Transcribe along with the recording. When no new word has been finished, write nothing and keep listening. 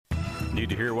Need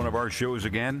to hear one of our shows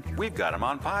again? We've got them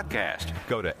on podcast.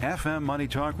 Go to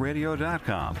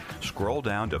fmmoneytalkradio.com. Scroll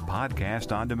down to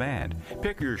Podcast on Demand.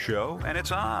 Pick your show, and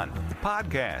it's on.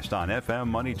 Podcast on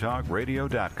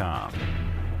fmmoneytalkradio.com.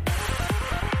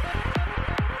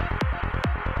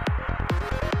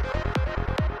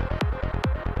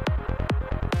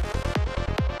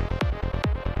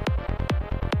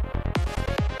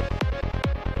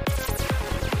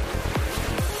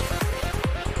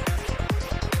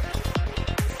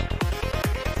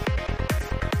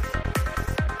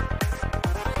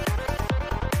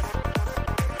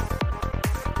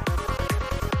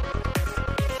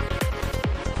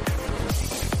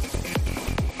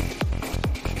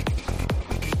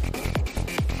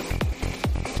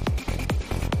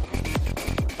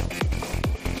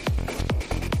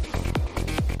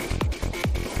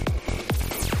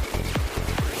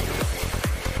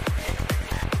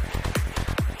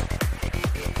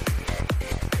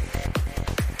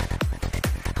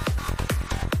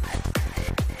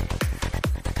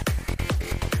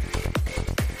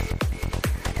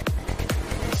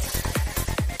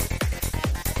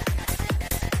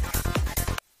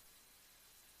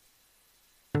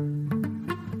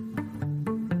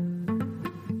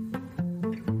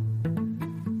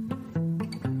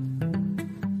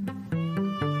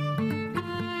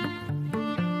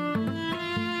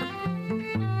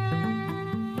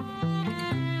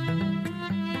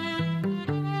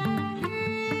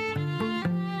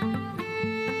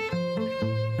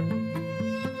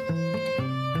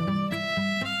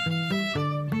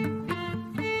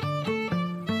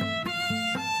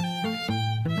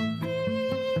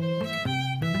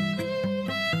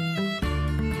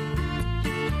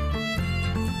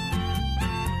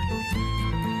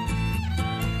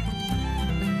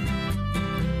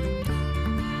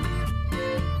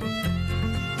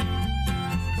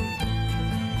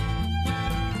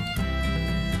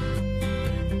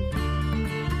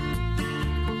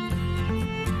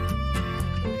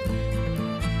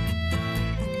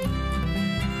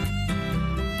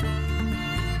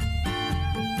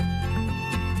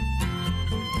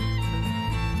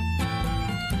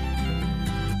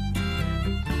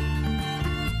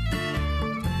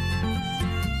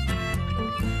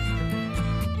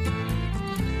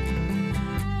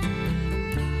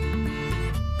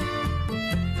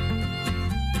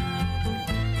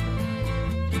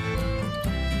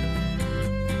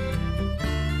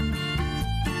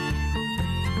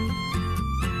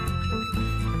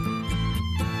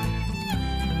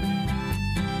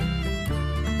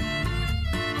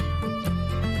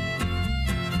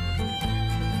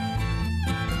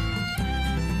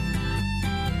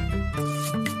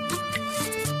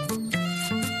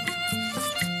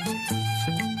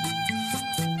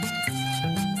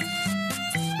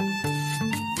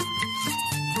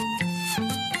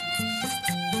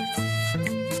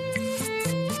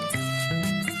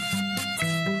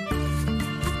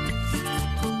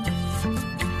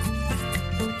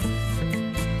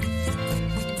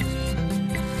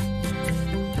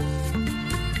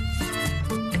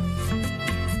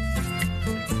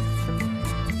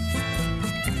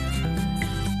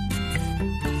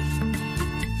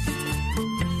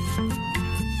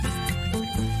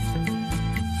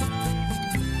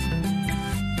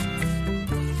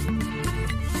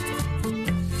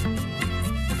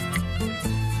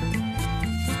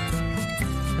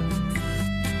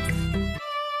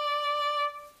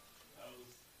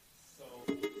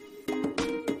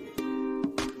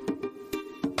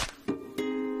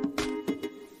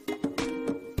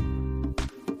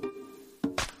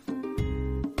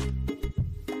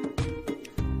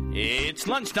 It's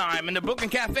lunchtime and the Brooklyn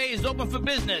Cafe is open for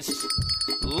business.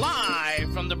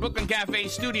 Live from the Brooklyn Cafe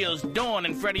studios, Dawn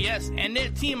and Freddie S. and their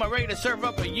team are ready to serve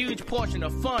up a huge portion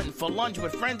of fun for lunch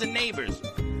with friends and neighbors.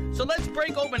 So let's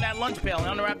break open that lunch pail and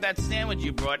unwrap that sandwich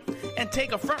you brought and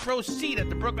take a front row seat at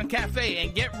the Brooklyn Cafe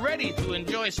and get ready to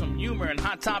enjoy some humor and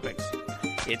hot topics.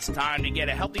 It's time to get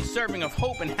a healthy serving of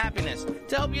hope and happiness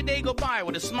to help your day go by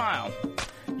with a smile.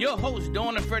 Your hosts,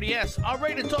 Dawn and Freddie S., are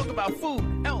ready to talk about food,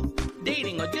 health,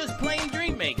 dating, or just plain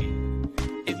dream making.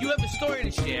 If you have a story to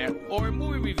share, or a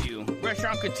movie review,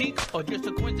 restaurant critique, or just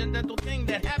a coincidental thing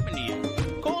that happened to you,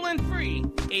 call in free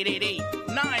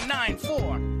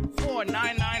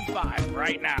 888-994-4995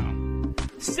 right now.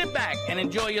 Sit back and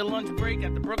enjoy your lunch break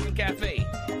at the Brooklyn Cafe.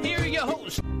 Here are your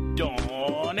hosts,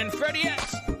 Dawn and Freddie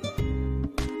S.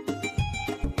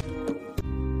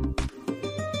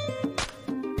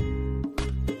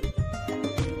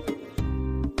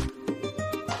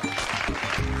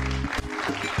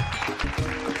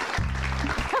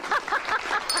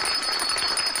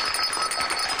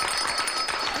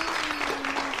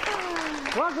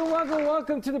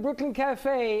 Welcome to the Brooklyn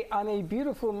Cafe on a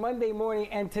beautiful Monday morning.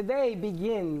 And today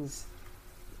begins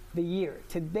the year.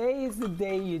 Today is the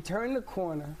day you turn the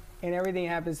corner and everything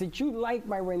happens. Did you like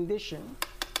my rendition?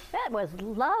 That was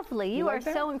lovely. You are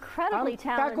so incredibly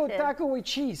talented. Taco with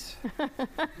cheese. What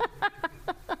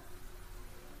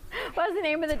was the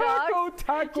name of the dog?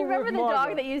 Taco Do you remember the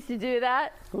dog that used to do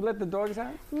that? Who let the dogs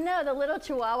out? No, the little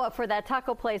Chihuahua for that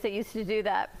taco place that used to do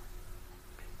that.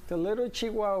 The little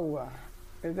Chihuahua.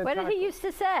 What did he used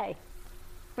to say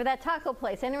for that taco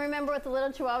place? Anyone remember what the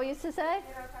little Chihuahua used to say?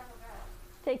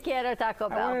 Te quiero Taco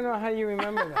Bell. I want to know how you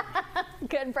remember that.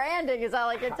 Good branding is all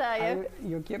I can tell you.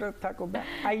 Yo quiero Taco Bell.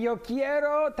 Yo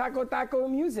quiero taco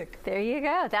music. There you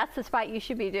go. That's the spot you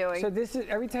should be doing. So this is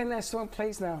every time that song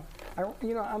plays now.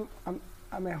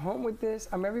 I'm at home with this.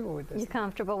 I'm everywhere with this. You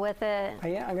comfortable with it?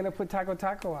 Yeah, I'm gonna put taco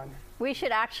on it. We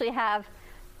should actually have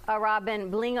a Robin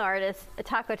Bling artist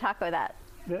taco that.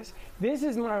 This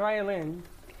is my violin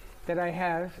that I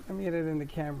have. Let me get it in the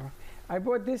camera. I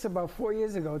bought this about 4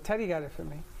 years ago. Teddy got it for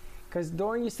me because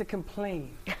Dawn used to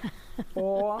complain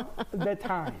all the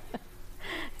time.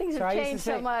 Things have changed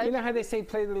so much. You know how they say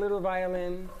play the little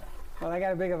violin? Well, I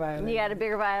got a bigger violin. You got a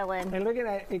bigger violin. And look at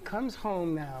that. It comes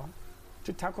home now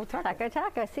to taco.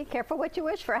 Taco. See, careful what you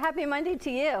wish for. Happy Monday to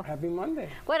you. Happy Monday.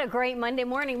 What a great Monday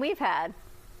morning we've had.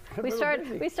 We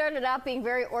started out being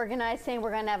very organized, saying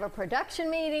we're going to have a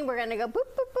production meeting, we're going to go boop,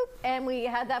 boop, boop, and we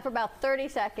had that for about 30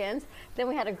 seconds. Then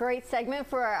we had a great segment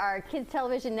for our Kids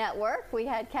Television Network. We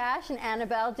had Cash and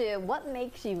Annabelle do What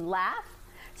Makes You Laugh.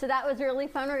 So that was really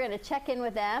fun. We're going to check in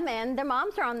with them, and their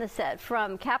moms are on the set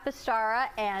from Capistara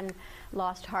and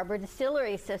Lost Harbor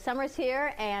Distillery. So Summer's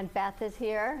here and Beth is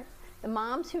here. The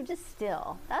moms who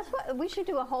distill. That's what we should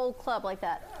do, a whole club like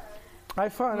that. I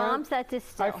found Moms that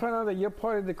distill. I found out that you're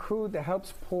part of the crew that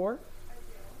helps pour. I do.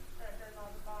 That does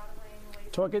all the bottling,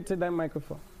 labeling. Talk it to that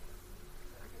microphone.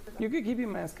 You can keep your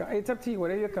mask on. It's up to you,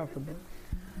 whatever you're comfortable.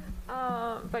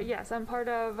 But yes, I'm part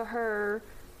of her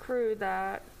crew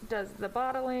that does the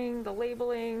bottling, the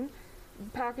labeling,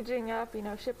 packaging up,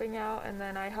 shipping out, and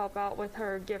then I help out with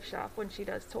her gift shop when she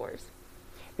does tours.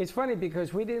 It's funny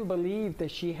because we didn't believe that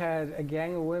she had a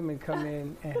gang of women come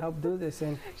in and help do this,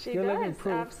 and you're living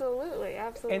proof. Absolutely.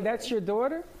 And that's your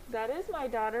daughter? That is my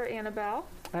daughter, Annabelle.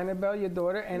 Annabelle, your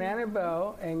daughter, and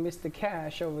Annabelle and Mr.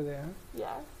 Cash over there.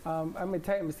 Yes. I'm going to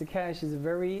tell you, Mr. Cash is a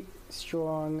very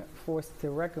strong force to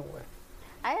reckon with.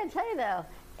 I got to tell you, though,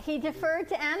 he deferred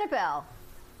to Annabelle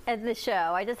at the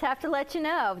show. I just have to let you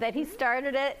know that he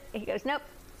started it. He goes, nope,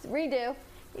 redo.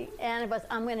 Annabelle,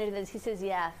 I'm going to do this. He says,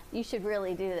 yeah, you should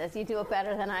really do this. You do it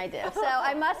better than I do. So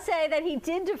I must say that he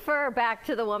did defer back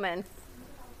to the woman,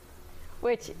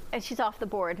 and she's off the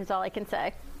board is all I can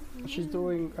say. She's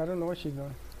doing, I don't know what she's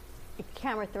doing.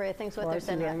 Camera 3, I think is what they're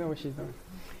sending. I know what she's doing.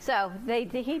 So he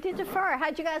did defer.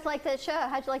 How'd you guys like that show?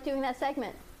 How'd you like doing that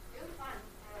segment? It was fun.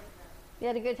 You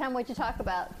had a good time? What'd you talk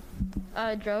about?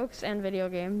 Jokes and video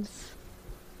games.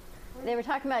 They were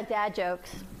talking about dad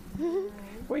jokes.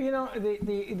 Well,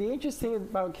 the interesting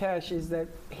about Cash is that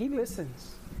he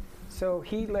listens. So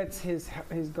he lets his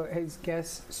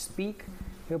guests speak.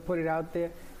 He'll put it out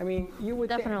there. I mean, you would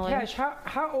definitely. Cash,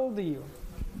 how old are you?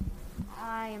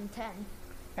 I am 10.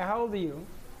 And how old are you?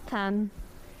 10.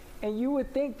 And you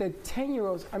would think that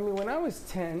 10-year-olds, I mean, when I was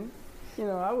 10,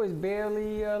 I was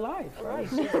barely alive.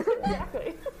 Right.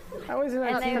 Exactly. I wasn't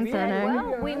on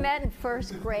TV. We met in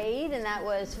first grade, and that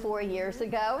was 4 years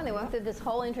ago, and they went through this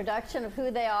whole introduction of who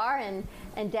they are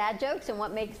and dad jokes and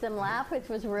what makes them laugh, which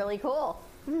was really cool.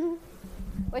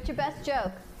 What's your best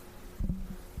joke?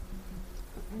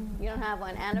 You don't have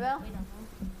one. Annabelle?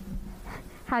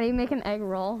 How do you make an egg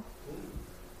roll?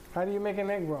 How do you make an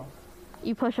egg roll?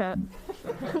 You push it.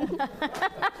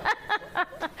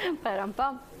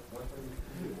 Ba-dum-bum.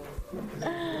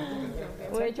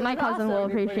 My cousin will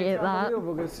appreciate that.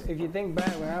 Because if you think back,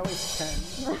 when I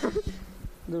was 10,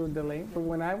 little delay, but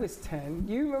when I was 10,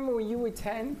 you remember when you were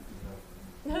 10?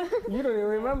 You don't even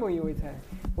remember when you were 10.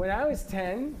 When I was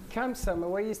 10, come Summer,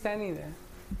 where are you standing there?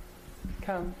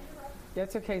 Come.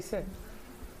 That's okay, sit.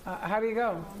 How do you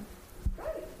go?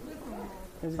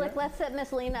 Let's set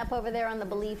Miss Lena up over there on the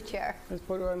Believe chair. Let's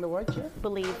put her on the what chair?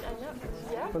 Believe.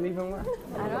 Yeah. Believe in what? I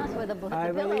don't know, that's where the pillow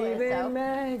I believe is. in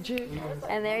magic.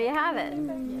 And there you have it.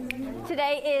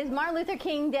 Today is Martin Luther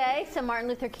King Day, so Martin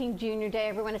Luther King Jr. Day.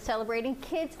 Everyone is celebrating.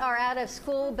 Kids are out of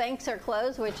school. Banks are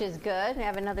closed, which is good. You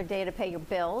have another day to pay your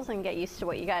bills and get used to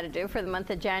what you got to do for the month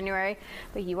of January.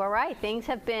 But you are right. Things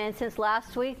have been, since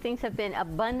last week, things have been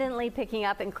abundantly picking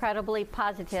up, incredibly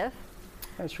positive.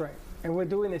 That's right. And we're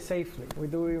doing it safely.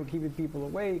 We're keeping people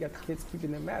away. You got the kids keeping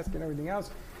their mask and everything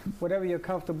else. whatever you're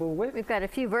comfortable with. We've got a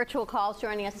few virtual calls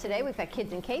joining us today. We've got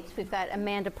Kids and Capes. We've got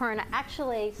Amanda Perna.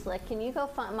 Actually, Slick, can you go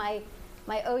find my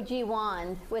OG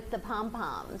wand with the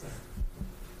pom-poms?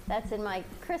 That's in my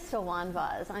crystal wand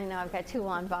vase. I know I've got 2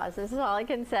 wand vases, is all I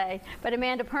can say. But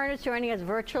Amanda Perna is joining us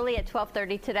virtually at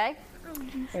 12:30 today.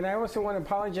 And I also want to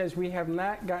apologize. We have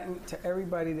not gotten to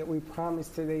everybody that we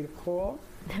promised today to call,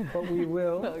 but we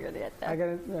will. We're gonna get I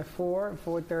there. got 4,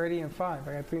 4:30, and 5.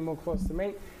 I got 3 more calls to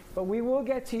make. But we will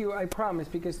get to you, I promise,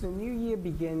 because the new year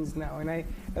begins now. And I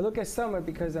look at Summer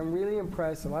because I'm really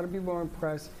impressed. A lot of people are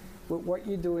impressed with what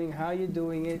you're doing, how you're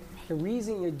doing it, the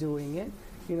reason you're doing it.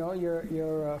 You know,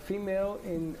 you're a female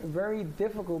in a very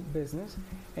difficult business,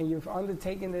 and you've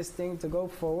undertaken this thing to go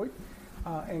forward.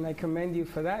 And I commend you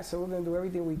for that. So we're going to do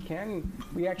everything we can.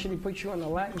 We actually put you on the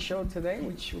Latin show today,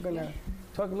 which we're going to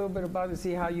talk a little bit about to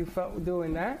see how you felt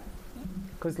doing that.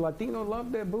 Because Latinos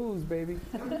love their booze, baby.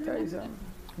 Let me tell you something.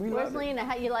 We Where's love it. Lena?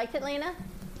 How, you liked it, Lena?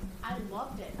 I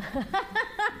loved it.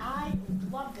 I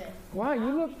loved it. Wow,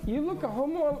 you look a whole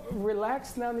more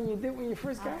relaxed now than you did when you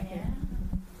first got here.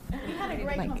 We had a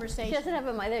great She conversation. doesn't have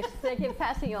a mic. They're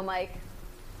passing you a mic.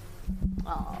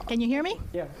 Oh. Can you hear me?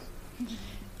 Yes.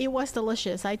 It was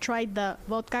delicious. I tried the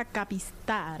vodka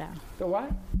capistara. The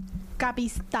what?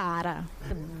 Capistara.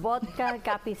 Vodka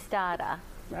Capistada.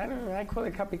 I don't know. I call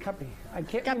it cuppy cuppy. I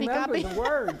can't Cuppy remember cuppy. the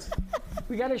words.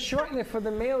 We got to shorten it for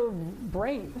the male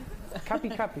brain.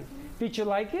 Cuppy cuppy. Did you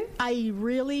like it? I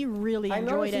really, really I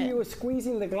enjoyed noticed it. you were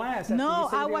squeezing the glass. after you No,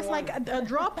 said you I didn't was want like, it. a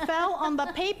drop fell on the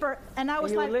paper, and I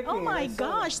was You were like, licking oh it, my I saw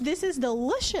gosh, this is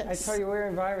delicious. I told you we're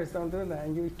in virus, don't do that.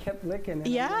 And you kept licking it.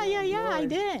 Yeah, I'm like, I Lord.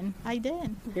 did. I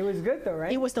did. It was good though,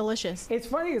 right? It was delicious. It's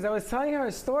funny because I was telling her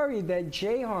a story that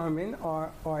Jay Harmon, our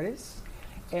artist,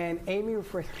 and Amy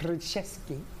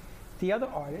Franceschi, the other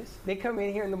artist, they come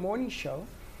in here in the morning show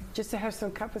just to have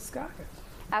some capiscata.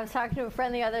 I was talking to a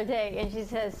friend the other day, and she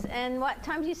says, "And what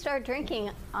time do you start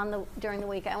drinking during the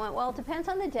week?" I went, "Well, it depends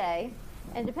on the day,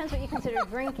 and it depends what you consider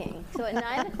drinking." So at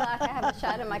 9 o'clock, I have a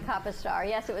shot of my Capistar.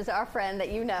 Yes, it was our friend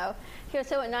that you know. She goes,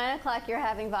 "So at 9 o'clock, you're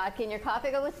having vodka in your coffee?"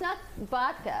 I go, "Well, it's not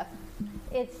vodka.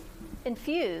 It's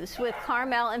infused with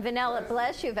caramel and vanilla."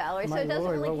 Bless you, Valerie. So My it doesn't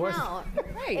Lord, really what was it? count.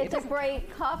 It's a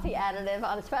great coffee additive,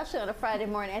 especially on a Friday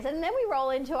morning. I said, and then we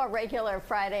roll into our regular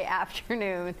Friday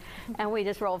afternoon, and we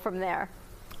just roll from there.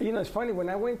 You know, it's funny, when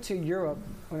I went to Europe,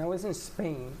 when I was in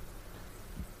Spain,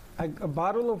 a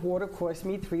bottle of water cost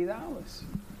me $3.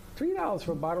 $3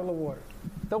 for a bottle of water.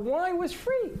 The wine was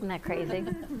free Isn't that crazy?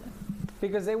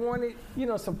 because they wanted, you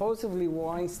know, supposedly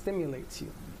wine stimulates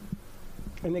you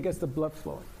and it gets the blood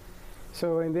flowing.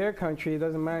 So in their country, it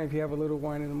doesn't matter if you have a little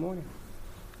wine in the morning.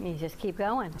 You just keep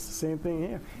going. It's the same thing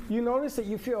here. You notice that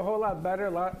you feel a whole lot better,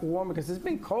 a lot warmer because it's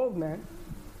been cold, man.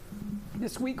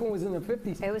 This weekend was in the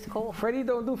 50s. It was cool. Freddie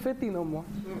don't do 50 no more.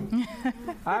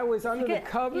 I was under the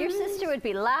covers. Your sister would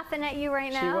be laughing at you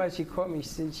right now. She called me.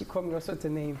 She called me all sorts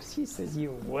of names. She says,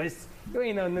 "You wuss. You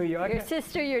ain't no New Yorker." Your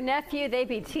sister, your nephew, they'd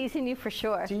be teasing you for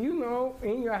sure. Do you know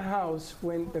in your house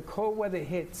when the cold weather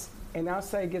hits and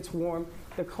outside gets warm,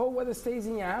 the cold weather stays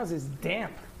in your house is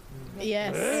damp.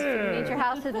 Yes. It means your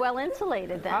house is well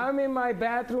insulated then. I'm in my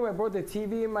bathroom. I brought the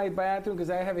TV in my bathroom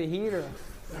because I have a heater.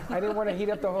 I didn't want to heat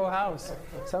up the whole house.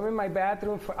 So I'm in my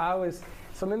bathroom for hours.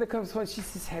 So Linda comes home. She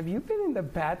says, "Have you been in the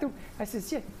bathroom?" I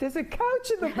says, "Yeah, there's a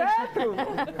couch in the bathroom."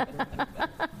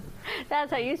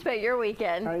 That's how you spent your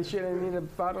weekend. I should have need a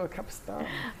bottle of Capistar.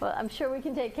 Well, I'm sure we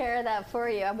can take care of that for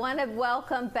you. I want to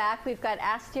welcome back. We've got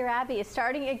Ask Dear Abby is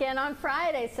starting again on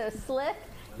Friday. So Slick,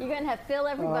 you're going to have fill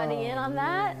everybody in on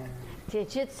that.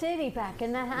 Digit City back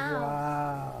in the house.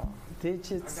 Wow.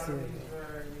 Digit City.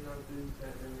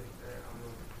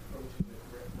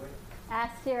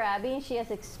 Ask Dear Abby. She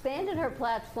has expanded her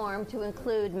platform to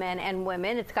include men and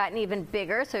women. It's gotten even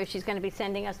bigger, so she's going to be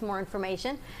sending us more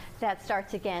information. That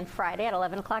starts again Friday at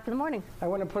 11 o'clock in the morning. I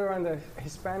want to put her on the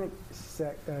Hispanic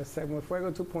segment,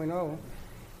 Fuego 2.0.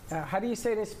 How do you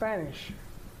say it in Spanish?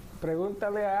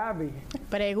 Pregúntale a Abby.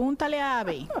 Pregúntale a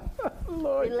Abby.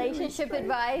 Lord, Relationship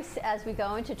advice as we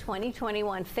go into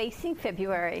 2021, facing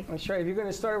February. I'm sure if you're going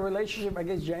to start a relationship, I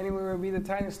guess January will be the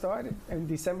time to start it and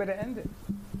December to end it.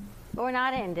 Or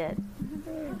not end it.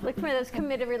 Look for those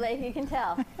committed relationships. You can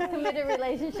tell. Committed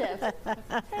relationships.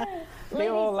 They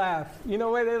all laugh. You know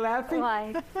why they're laughing?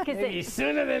 Why? Maybe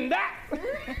sooner than that.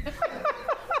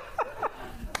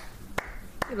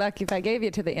 You're lucky if I gave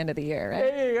you to the end of the year,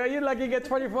 right? There you go. You're lucky you get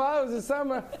 24 hours in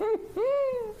summer.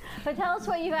 But tell us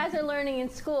what you guys are learning in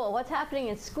school. What's happening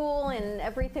in school and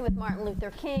everything with Martin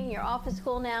Luther King. You're off of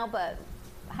school now, but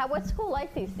what's school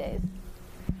like these days?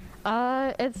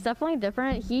 It's definitely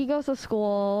different. He goes to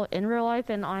school in real life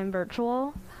and I'm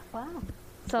virtual. Wow.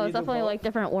 So You it's do definitely both? like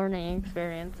different learning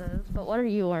experiences. But what are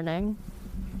you learning?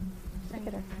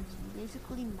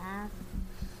 Basically math,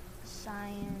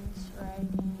 science,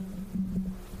 writing,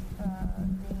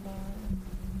 reading,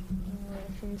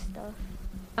 English and stuff.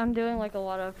 I'm doing like a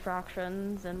lot of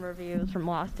fractions and reviews from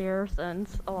last year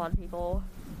since a lot of people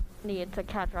need to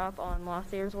catch up on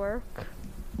last year's work.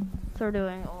 So we're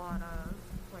doing a lot of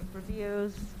like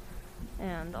reviews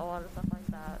and a lot of stuff like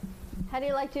that. How do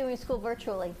you like doing school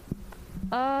virtually?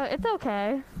 It's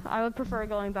okay. I would prefer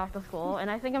going back to school, and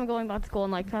I think I'm going back to school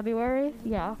in like February.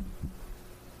 Yeah.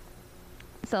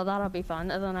 So that'll be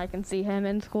fun, and then I can see him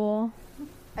in school.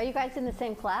 Are you guys in the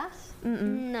same class?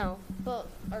 No, but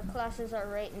our classes are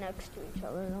right next to each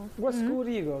other though. What school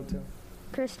do you go to?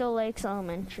 Crystal Lakes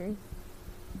Elementary.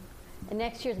 And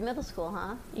next year's middle school,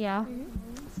 huh? Yeah.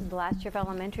 This is the last year of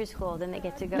elementary school. Then they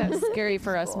get to go. That's scary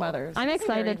for us mothers. I'm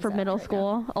excited for middle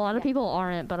school. A lot of people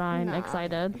aren't, but I'm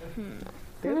excited.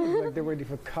 They look like they're ready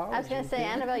for college. I was going to say,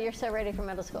 Annabelle, you're so ready for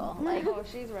middle school. Like, Oh,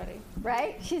 she's ready.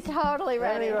 right? She's totally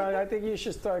ready. Anyway, I think you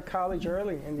should start college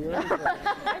early in the early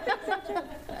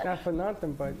grades. Not for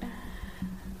nothing, but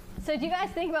So do you guys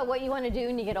think about what you want to do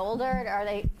when you get older? Are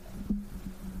they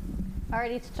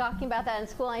already talking about that in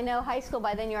school? I know high school,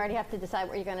 by then you already have to decide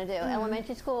what you're going to do.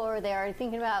 Elementary school, or are they already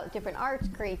thinking about different arts,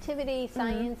 creativity,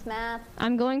 science, math?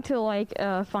 I'm going to like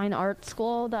a fine art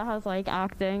school that has like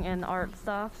acting and art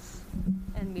stuff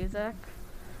and music.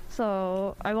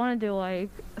 So I want to do like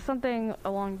something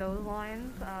along those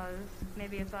lines as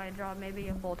maybe a side job, maybe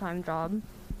a full-time job.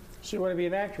 she want to be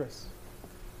an actress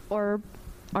Or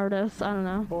artist, I don't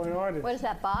know. or an artist. What is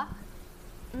that, Bach?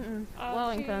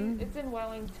 Wellington. It's in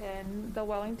Wellington. The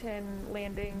Wellington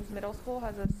Landings Middle School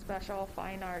has a special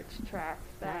fine arts track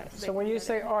that. So when you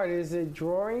say art, is it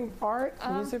drawing art,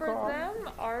 musical for art? them,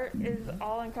 art is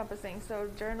all encompassing. So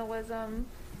journalism,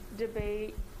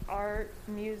 debate, art,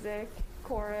 music,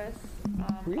 chorus,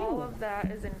 all of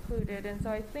that is included. And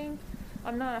so I think,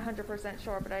 I'm not 100%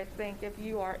 sure, but I think if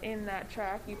you are in that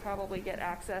track, you probably get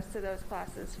access to those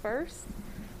classes first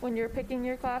when you're picking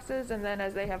your classes, and then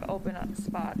as they have open up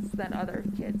spots, then other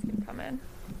kids can come in.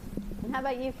 And how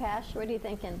about you, Cash? What are you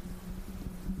thinking?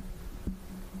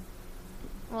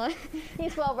 What?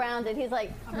 He's well-rounded. He's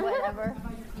like, whatever.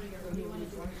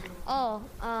 Oh,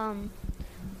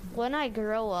 when I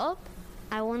grow up,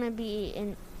 I want to be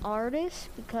an artist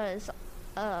because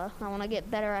I want to get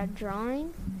better at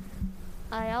drawing.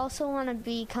 I also want to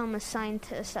become a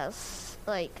scientist as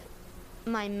like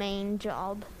my main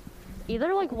job.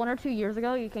 Either like 1 or 2 years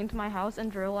ago, you came to my house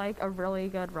and drew like a really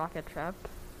good rocket ship.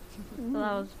 So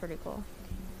that was pretty cool.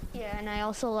 Yeah, and I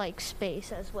also like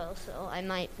space as well, so I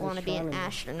might want to be an Astronomy.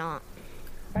 astronaut.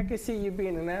 I could see you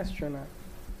being an astronaut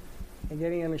and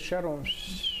getting on a shuttle.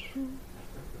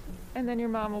 And then your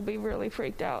mom will be really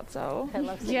freaked out, so.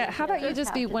 Yeah, how about you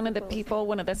just be one of the people,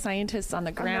 one of the scientists on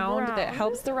the ground that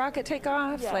helps the rocket take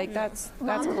off? Yeah. Like that's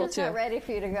Mom's cool just too. not ready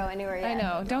for you to go anywhere yet. I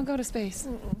know. Don't go to space.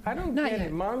 I don't Not get yet.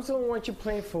 it. Moms don't want you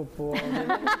playing football. They don't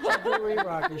want you doing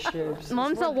rocket ships.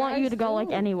 Moms It's what don't want you guys to go like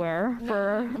do. anywhere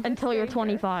for until you're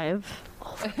 25.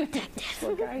 It's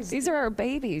what guys These are our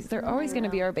babies. They're always going to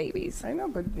be our babies. I know,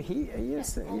 but you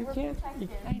can't.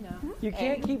 I know. You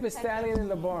can't keep a stallion in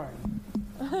the barn.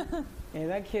 And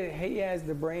that kid, he has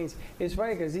the brains. It's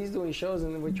funny because he's doing shows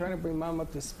and we're trying to bring mom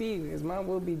up to speed because mom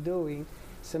will be doing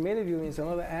some interviewing, some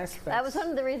other aspects. That was one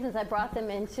of the reasons I brought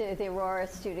them into the Aurora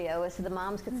studio, was so the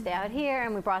moms could stay out here,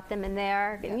 and we brought them in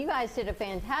there. And you guys did a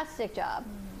fantastic job.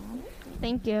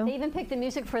 Thank They you. even picked the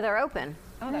music for their open.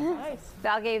 Oh, that's nice.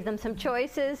 Val gave them some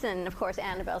choices, and of course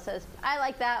Annabelle says, I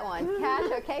like that one.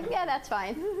 Cash, okay, yeah, that's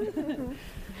fine.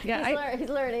 Yeah, He's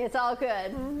learning, it's all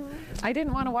good. I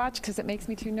didn't want to watch because it makes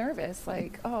me too nervous.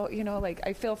 Like, oh, like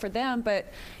I feel for them, but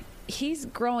he's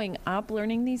growing up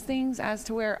learning these things as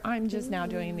to where I'm just now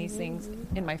doing these things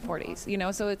in my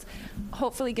 40s, so it's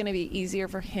hopefully going to be easier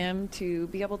for him to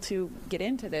be able to get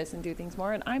into this and do things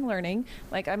more. And I'm learning,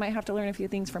 like I might have to learn a few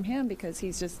things from him because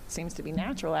he just seems to be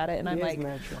natural at it. And He I'm is like,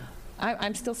 natural.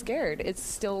 I'm still scared. It's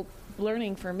still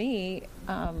learning for me,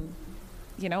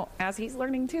 as he's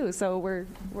learning too. So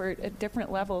we're at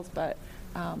different levels, but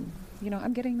I'm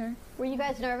getting there. Were you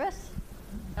guys nervous?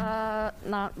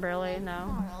 Not really,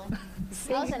 no. It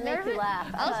doesn't make you laugh.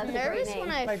 I was nervous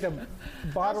when I Like to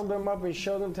bottle them up and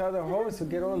show them to other hosts who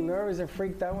get all nervous and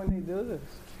freaked out when they do this.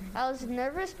 I was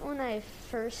nervous when I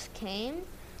first came,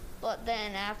 but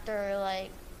then after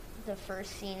like the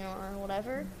first scene or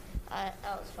whatever, I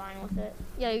was fine with it.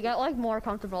 Yeah, you get like more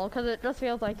comfortable because it just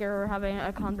feels like you're having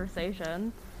a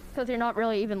conversation. Because you're not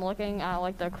really even looking at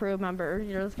like the crew members.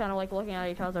 You're just kind of like looking at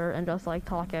each other and just like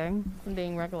talking and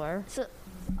being regular.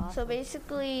 So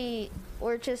basically,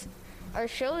 our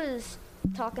show is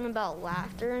talking about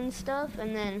laughter and stuff,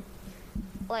 and then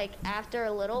like after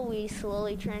a little we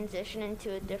slowly transition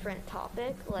into a different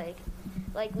topic, like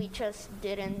we just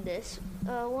did in this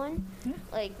one.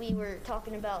 Like we were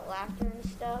talking about laughter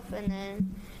and stuff, and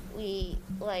then we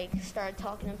like started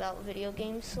talking about video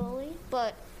games slowly,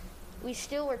 but we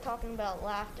still were talking about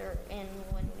laughter and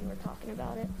when we were talking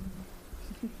about it.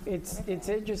 It's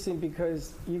interesting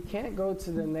because you can't go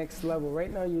to the next level.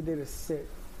 Right now you did a sit,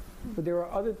 but there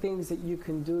are other things that you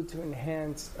can do to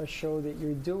enhance a show that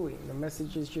you're doing. The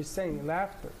messages you're saying,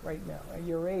 laughter right now at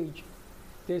your age.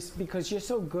 Because you're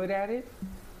so good at it,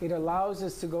 it allows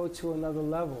us to go to another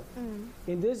level.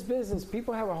 In this business,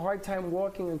 people have a hard time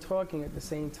walking and talking at the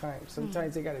same time.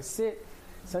 Sometimes they got to sit.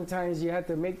 Sometimes you have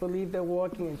to make believe they're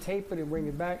walking and tape it and bring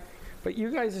it back. But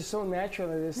you guys are so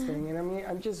natural at this thing. And I mean,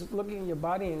 I'm just looking at your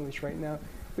body English right now.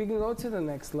 We can go to the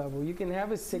next level. You can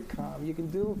have a sitcom. You can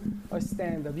do a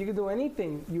stand-up. You can do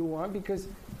anything you want because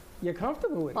you're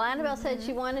comfortable with it. Well, Annabelle said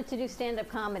she wanted to do stand-up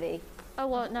comedy. Oh,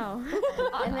 well, no.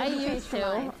 I used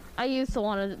to. I used to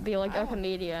want to be like a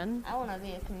comedian. I want to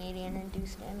be a comedian and do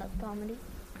stand-up comedy.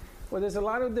 Well, there's a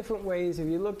lot of different ways. If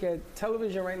you look at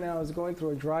television right now, is going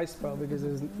through a dry spell because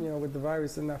there's, with the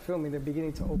virus, they're not filming. They're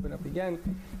beginning to open up again.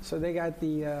 So they got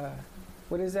the,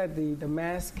 what is that? The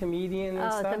masked comedian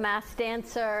and stuff? Oh, the masked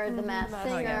dancer, the masked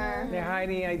singer. They're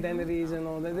hiding identities and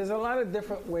all that. There's a lot of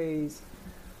different ways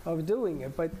of doing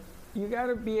it, but you got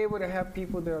to be able to have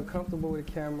people that are comfortable with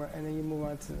a camera, and then you move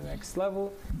on to the next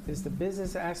level. There's the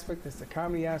business aspect, there's the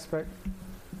comedy aspect.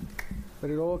 But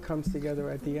it all comes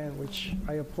together at the end, which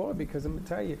I applaud because I'm going to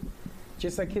tell you,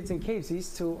 just like Kids in Caves,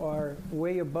 these two are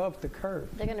way above the curve.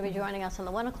 They're going to be joining us on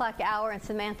the 1 o'clock hour, and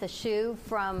Samantha Shu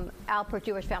from Alpert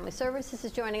Jewish Family Services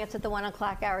is joining us at the 1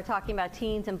 o'clock hour talking about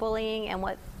teens and bullying and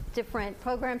what different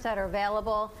programs that are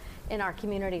available in our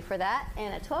community for that.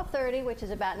 And at 12:30, which is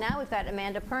about now, we've got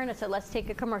Amanda Perna, so let's take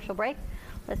a commercial break.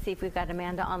 Let's see if we've got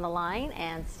Amanda on the line,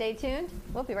 and stay tuned.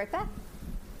 We'll be right back.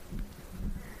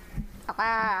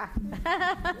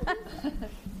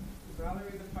 Valerie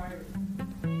the Pirate.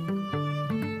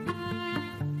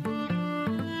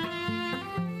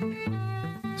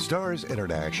 Stars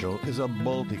International is a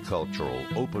multicultural,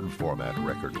 open-format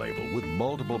record label with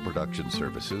multiple production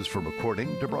services from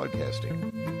recording to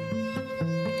broadcasting.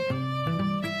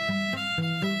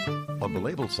 On the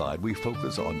label side, we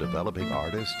focus on developing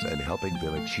artists and helping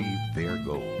them achieve their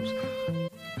goals.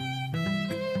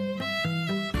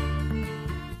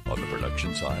 On the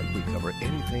production side, we cover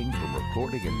anything from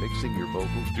recording and mixing your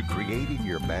vocals to creating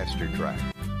your master track.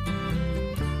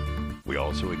 We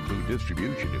also include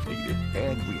distribution if needed,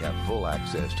 and we have full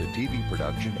access to TV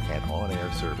production and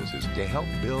on-air services to help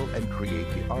build and create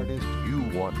the artist you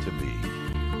want to be.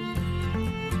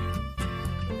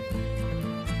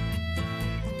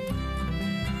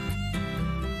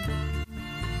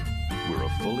 We're a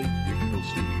fully digital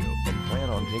studio and plan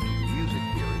on taking music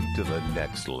theory to the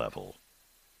next level.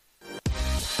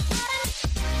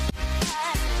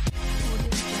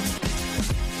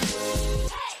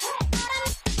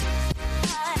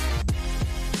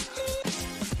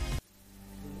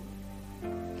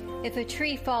 If a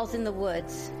tree falls in the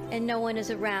woods and no one is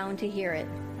around to hear it,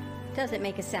 does it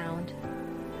make a sound?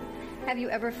 Have you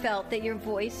ever felt that your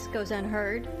voice goes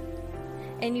unheard?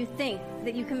 And you think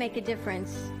that you can make a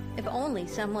difference if only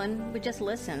someone would just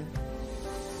listen?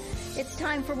 It's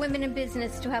time for women in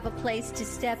business to have a place to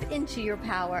step into your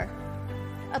power,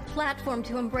 a platform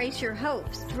to embrace your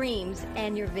hopes, dreams,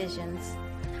 and your visions,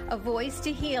 a voice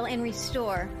to heal and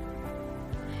restore.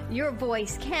 Your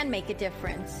voice can make a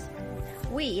difference.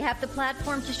 We have the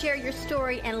platform to share your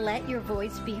story and let your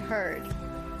voice be heard.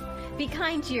 Be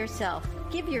kind to yourself.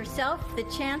 Give yourself the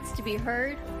chance to be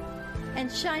heard and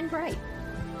shine bright.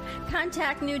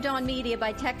 Contact New Dawn Media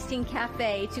by texting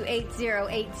CAFE to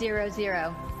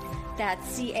 80800.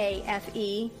 That's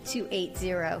CAFE to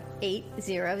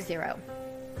 80800.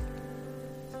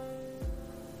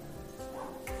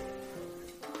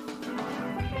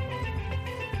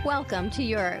 Welcome to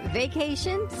your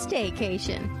vacation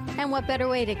staycation. And what better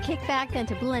way to kick back than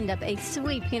to blend up a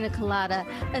sweet pina colada,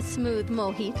 a smooth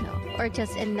mojito, or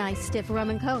just a nice stiff rum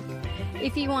and coke?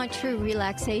 If you want true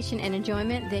relaxation and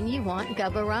enjoyment, then you want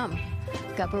Gubba Rum.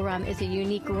 Gubba Rum is a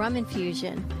unique rum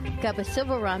infusion. Gubba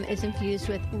Silver Rum is infused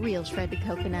with real shredded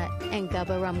coconut, and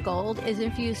Gubba Rum Gold is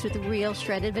infused with real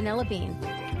shredded vanilla bean.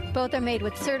 Both are made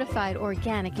with certified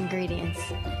organic ingredients.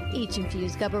 Each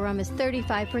infused Gubba Rum is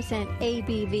 35%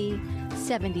 ABV,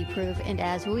 70 proof, and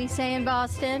as we say in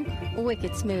Boston,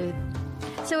 wicked smooth.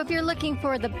 So if you're looking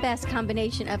for the best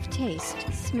combination of taste,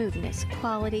 smoothness,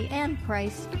 quality, and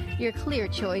price, your clear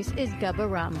choice is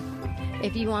Gubba Rum.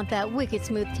 If you want that wicked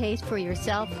smooth taste for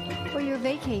yourself or your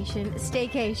vacation,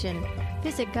 staycation,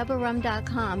 visit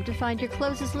gubbarum.com to find your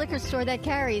closest liquor store that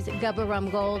carries Gubba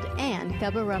Rum Gold and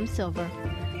Gubba Rum Silver.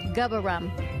 Gubba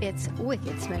Rum, it's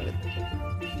wicked smooth.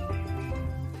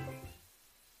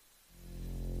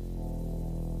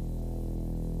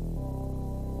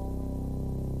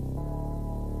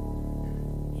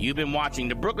 You've been watching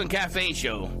the Brooklyn Cafe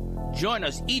Show. Join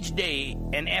us each day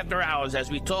and after hours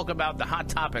as we talk about the hot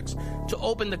topics to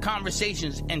open the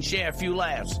conversations and share a few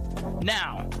laughs.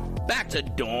 Now, back to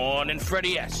Dawn and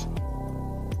Freddie S.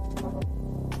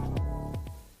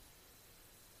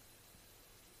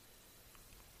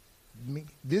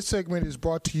 This segment is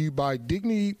brought to you by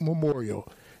Dignity Memorial.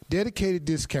 Dedicated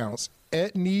discounts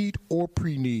at need or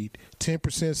pre-need.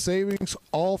 10% savings,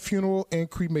 all funeral and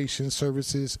cremation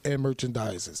services and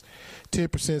merchandises.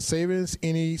 10% savings,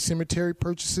 any cemetery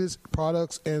purchases,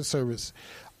 products, and service.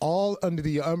 All under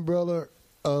the umbrella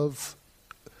of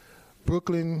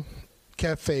Brooklyn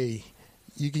Cafe.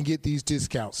 You can get these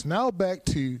discounts. Now back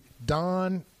to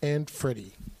Don and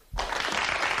Freddie.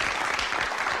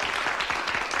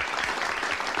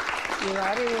 You know,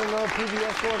 I didn't even know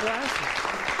PBS wore glasses.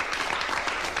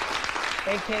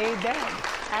 AKA Dad.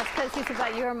 That's because he's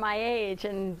about you or my age,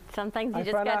 and some things you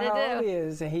just got to do. I found out how old he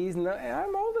is, and he's not, and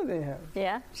I'm older than him.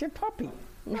 Yeah? She's a puppy.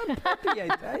 Not a puppy,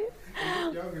 I tell you.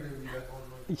 Younger than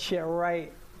me. Yeah,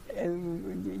 right.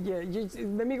 And yeah,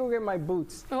 let me go get my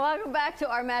boots. Welcome back to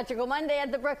our Magical Monday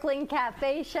at the Brooklyn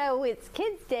Cafe Show. It's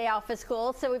Kids' Day off of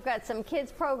school, so we've got some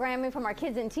kids programming from our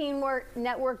Kids and Teen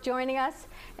Network joining us.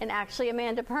 And actually,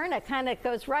 Amanda Perna kind of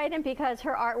goes right in because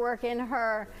her artwork and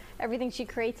her everything she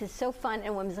creates is so fun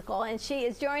and whimsical. And she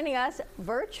is joining us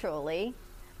virtually.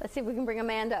 Let's see if we can bring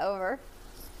Amanda over.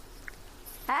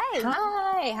 Hey.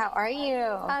 Hi, how are you?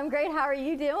 I'm great. How are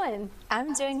you doing?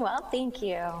 I'm doing well, thank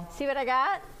you. See what I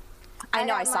got? I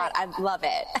know, I saw it. I love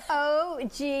it.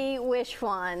 OG wish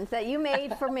wand that you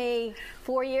made for me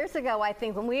 4 years ago, I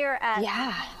think, when we were at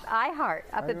iHeart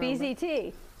up at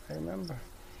BZT. I remember.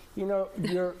 You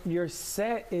know, your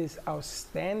set is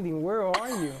outstanding. Where are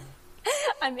you?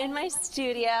 I'm in my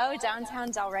studio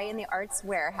downtown Delray in the Arts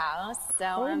Warehouse. So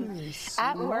I'm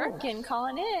at work and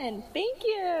calling in. Thank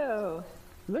you.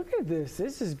 Look at this.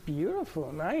 This is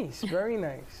beautiful. Nice. Very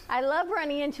nice. I love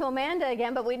running into Amanda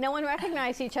again, but no one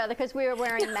recognized each other because we were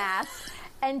wearing masks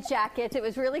and jackets. It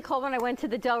was really cold when I went to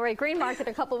the Delray Green Market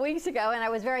a couple weeks ago, and I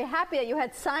was very happy that you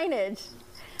had signage.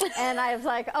 And I was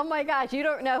like, oh my gosh, you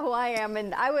don't know who I am,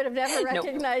 and I would have never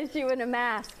recognized you in a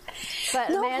mask. But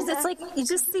no, Amanda, it's like you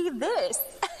just see this.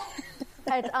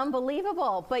 It's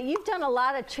unbelievable. But you've done a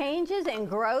lot of changes and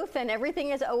growth, and everything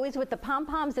is always with the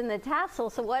pom-poms and the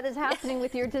tassels. So what is happening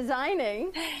with your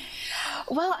designing?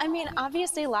 Well, I mean,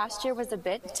 obviously last year was a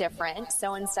bit different.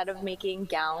 So instead of making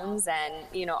gowns and,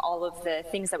 you know, all of the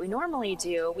things that we normally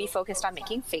do, we focused on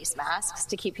making face masks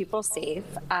to keep people safe.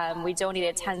 We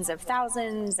donated tens of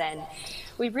thousands, and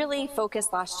we really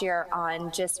focused last year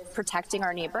on just protecting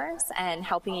our neighbors and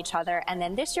helping each other. And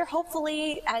then this year,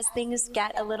 hopefully, as things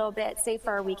get a little bit safer,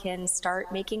 we can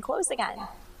start making clothes again.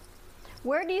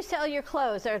 Where do you sell your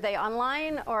clothes? Are they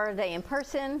online or are they in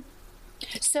person?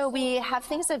 So we have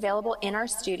things available in our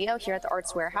studio here at the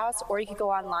Arts Warehouse, or you can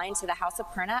go online to the House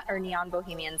of Perna or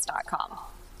neonbohemians.com.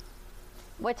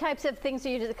 What types of things do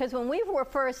you do? Because when we were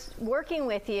first working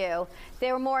with you,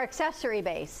 they were more accessory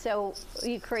based. So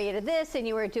you created this, and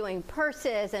you were doing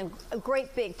purses and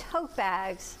great big tote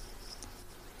bags.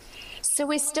 So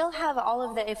we still have all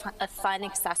of the fun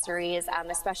accessories,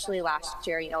 especially last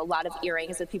year. You know, a lot of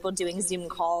earrings with people doing Zoom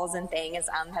calls and things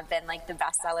have been like the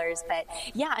best sellers. But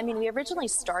yeah, I mean, we originally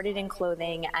started in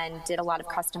clothing and did a lot of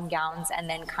custom gowns, and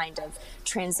then kind of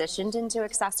transitioned into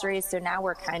accessories. So now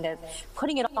we're kind of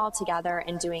putting it all together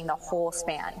and doing the whole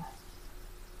span.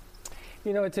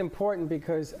 You know, it's important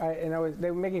because they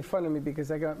were making fun of me because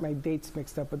I got my dates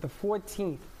mixed up. But the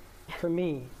 14th. For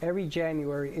me, every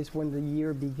January is when the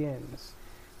year begins.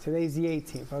 Today's the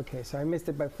 18th. Okay, so I missed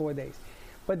it by 4 days.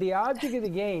 But the object of the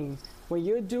game, when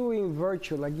you're doing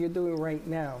virtual, like you're doing right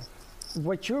now,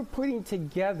 what you're putting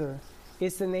together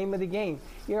is the name of the game.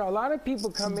 You know, a lot of people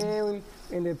come in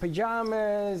their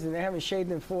pajamas, and they haven't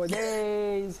shaved in 4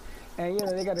 days, and, you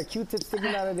know, they got a Q-tip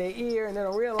sticking out of their ear, and they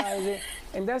don't realize it.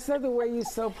 And that's not the way you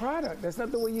sell product. That's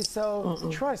not the way you sell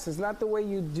trust. It's not the way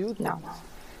you do things. No.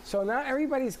 So now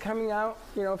everybody's coming out,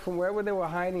 you know, from wherever they were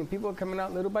hiding. People are coming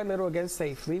out little by little, again,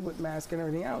 safely with masks and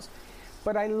everything else.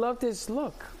 But I love this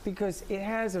look because it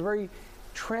has a very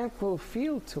tranquil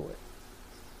feel to it.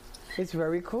 It's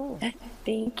very cool.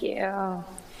 Thank you.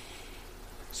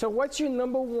 So what's your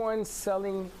 #1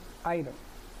 selling item?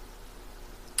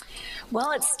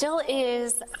 Well, it still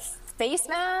is face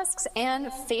masks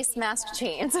and face mask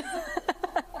chains.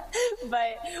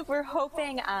 But we're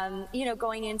hoping,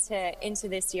 going into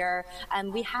this year,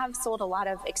 we have sold a lot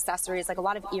of accessories, like a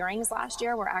lot of earrings last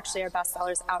year were actually our best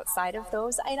sellers outside of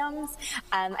those items.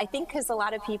 I think because a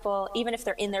lot of people, even if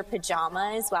they're in their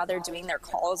pajamas while they're doing their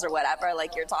calls or whatever,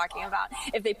 like you're talking about,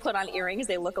 if they put on earrings,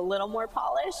 they look a little more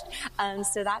polished.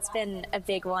 So that's been a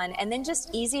big one. And then just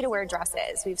easy to wear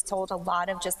dresses. We've sold a lot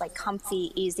of just like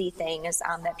comfy, easy things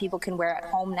that people can wear at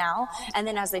home now. And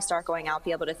then as they start going out,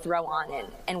 be able to throw on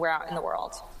and wear out in the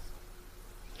world.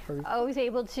 Always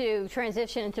able to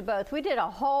transition into both. We did a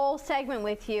whole segment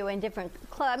with you in different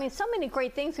clubs. I mean, so many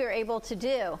great things we were able to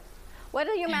do. What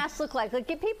do your masks look like? Like,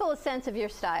 give people a sense of your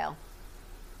style.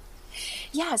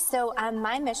 Yeah, so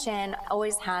my mission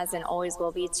always has and always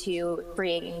will be to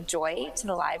bring joy to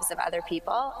the lives of other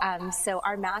people. So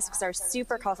our masks are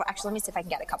super colorful. Actually, let me see if I can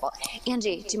get a couple.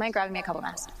 Angie, do you mind grabbing me a couple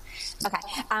masks? Okay,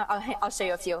 I'll show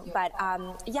you a few. But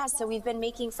so we've been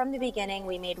making, from the beginning,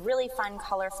 we made really fun,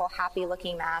 colorful,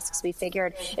 happy-looking masks. We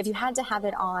figured if you had to have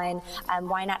it on,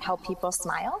 why not help people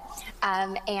smile?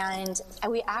 And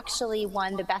we actually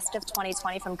won the Best of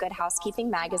 2020 from Good Housekeeping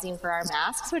magazine for our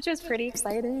masks, which is pretty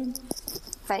exciting.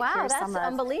 But wow, that's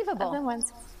unbelievable. Other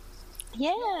ones.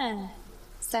 Yeah.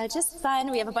 So just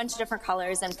fun. We have a bunch of different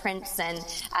colors and prints and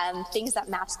things that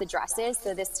match the dresses.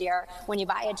 So this year, when you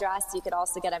buy a dress, you could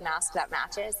also get a mask that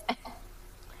matches.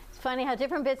 It's funny how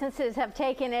different businesses have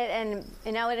taken it and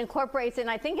it incorporates it.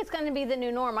 And I think it's going to be the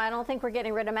new norm. I don't think we're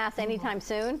getting rid of masks anytime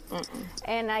soon.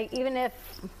 And even if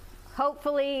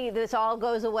hopefully this all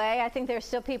goes away, I think there's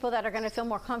still people that are going to feel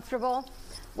more comfortable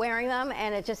wearing them,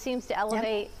 and it just seems to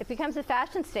elevate. Yep. It becomes a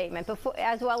fashion statement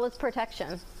as well as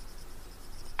protection.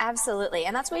 Absolutely.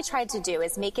 And that's what we tried to do,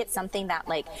 is make it something that,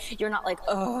 like, you're not like,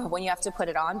 oh, when you have to put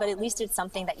it on, but at least it's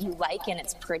something that you like and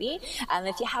it's pretty.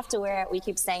 If you have to wear it, we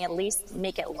keep saying at least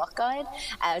make it look good.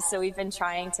 So we've been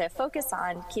trying to focus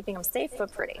on keeping them safe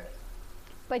but pretty.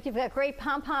 But you've got great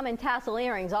pom-pom and tassel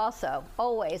earrings also,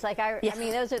 always. Like, I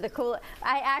mean, those are the cool.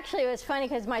 It was funny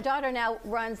because my daughter now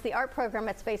runs the art program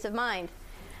at Space of Mind.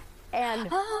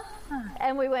 And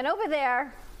we went over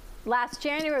there last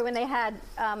January when they had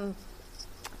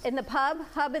in the pub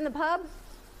in the hub,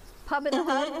 I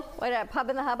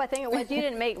think it was. You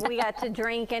didn't make. We got to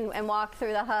drink and walk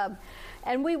through the hub,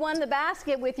 and we won the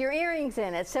basket with your earrings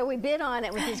in it. So we bid on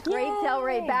it with this great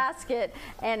Delray basket,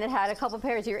 and it had a couple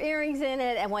pairs of your earrings in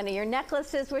it and one of your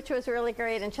necklaces, which was really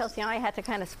great. And Chelsea and I had to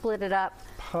kind of split it up.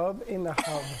 Pub in the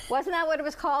hub. Wasn't that what it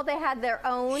was called? They had their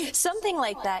own. Something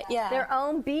like that, yeah. Their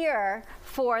own beer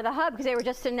for the hub because they were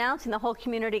just announcing the whole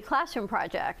community classroom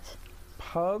project.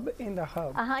 Pub in the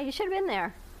hub. You should have been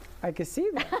there. I could see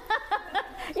that.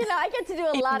 I get to do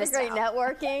a lot of great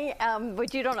networking,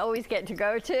 which you don't always get to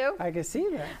go to. I can see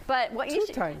that. But what you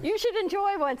should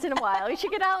enjoy once in a while. You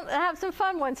should get out and have some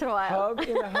fun once in a while. Hub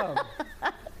in the hub.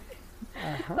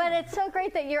 But it's so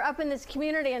great that you're up in this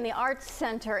community in the arts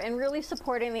center and really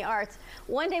supporting the arts.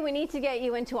 One day we need to get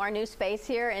you into our new space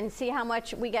here and see how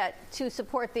much we get to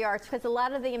support the arts, because a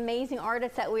lot of the amazing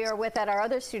artists that we are with at our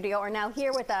other studio are now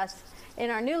here with us in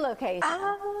our new location.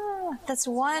 Oh, that's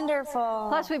wonderful.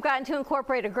 Plus, we've gotten to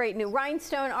incorporate a great new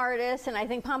rhinestone artist, and I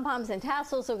think pom-poms and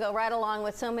tassels will go right along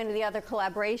with so many of the other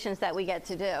collaborations that we get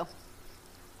to do.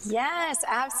 Yes,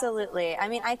 absolutely. I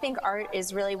mean, I think art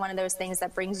is really one of those things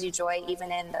that brings you joy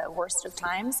even in the worst of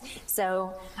times.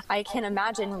 So I can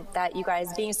imagine that you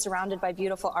guys being surrounded by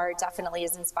beautiful art definitely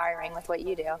is inspiring with what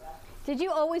you do. Did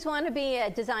you always want to be a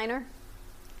designer?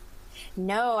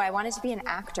 No, I wanted to be an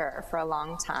actor for a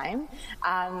long time.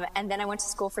 And then I went to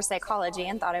school for psychology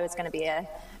and thought I was going to be a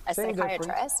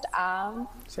psychiatrist.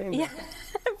 Same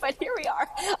But here we are.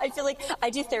 I feel like I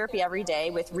do therapy every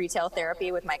day with retail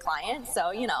therapy with my clients.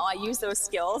 So, I use those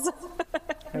skills.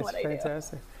 That's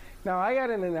fantastic. Now, I got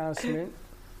an announcement.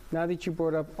 Now that you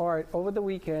brought up art, over the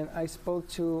weekend, I spoke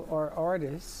to our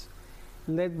artists,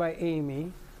 led by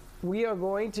Amy. We are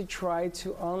going to try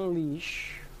to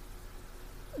unleash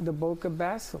the Boca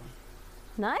Basel.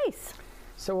 Nice.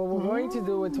 So what we're going to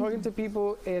do, we're talking to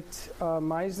people at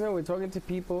Meisner, we're talking to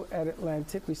people at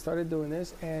Atlantic. We started doing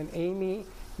this, and Amy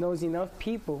knows enough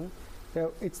people that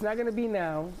it's not going to be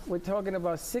now. We're talking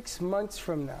about 6 months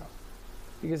from now,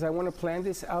 because I want to plan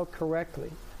this out correctly.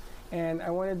 And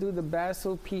I want to do the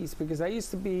Basel piece, because I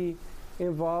used to be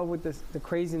involved with the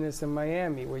craziness in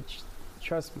Miami, which,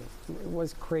 trust me, it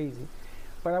was crazy.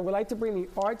 But I would like to bring the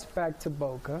arts back to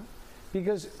Boca,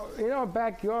 because in our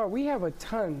backyard, we have a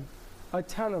ton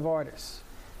of artists,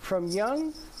 from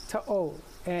young to old,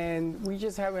 and we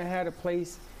just haven't had a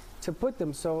place to put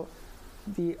them. So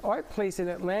the art place in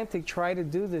Atlantic tried to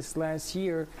do this last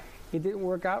year. It didn't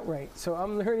work out right. So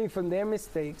I'm learning from their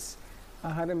mistakes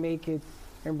on how to make it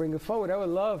and bring it forward. I would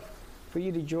love for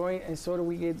you to join, and so that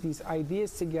we get these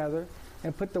ideas together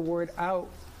and put the word out,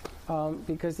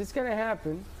 because it's going to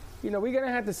happen. You know, we're going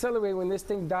to have to celebrate when this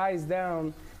thing dies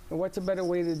down, and what's a better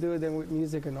way to do it than with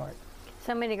music and art?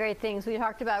 So many great things. We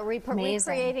talked about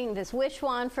recreating this wish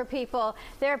wand for people.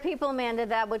 There are people, Amanda,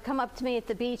 that would come up to me at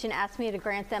the beach and ask me to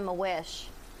grant them a wish.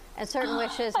 And certain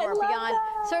wishes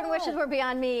were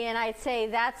beyond me, and I'd say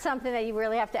that's something that you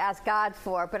really have to ask God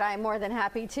for, but I'm more than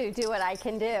happy to do what I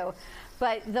can do.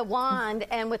 But the wand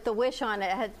and with the wish on it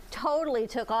had totally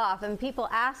took off, and people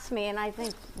ask me, and I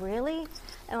think, really?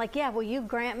 And like, yeah, will you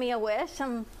grant me a wish?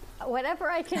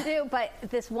 Whatever I can do, but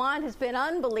this wand has been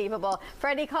unbelievable.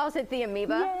 Freddie calls it the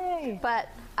amoeba, Yay. But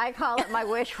I call it my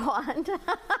wish wand.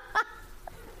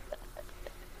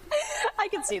 I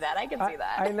can see that.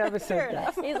 I never said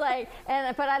that. He's like,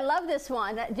 but I love this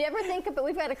wand. Do you ever think about,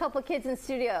 we've got a couple of kids in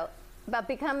studio, about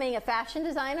becoming a fashion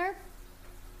designer?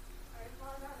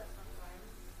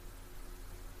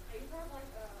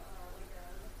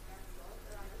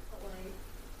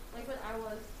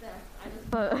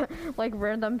 But like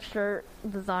random shirt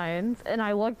designs, and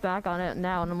I look back on it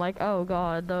now and I'm like, oh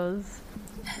god, those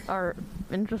are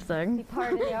interesting. Be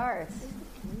part of the arts.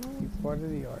 Part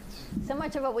of the arts. So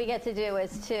much of what we get to do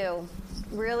is to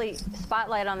really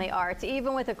spotlight on the arts,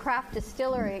 even with a craft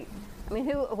distillery. I mean,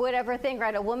 who would ever think,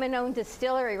 right? A woman-owned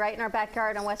distillery right in our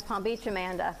backyard in West Palm Beach,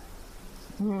 Amanda.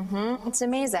 Mm-hmm. It's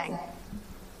amazing.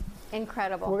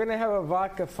 Incredible. We're going to have a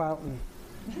vodka fountain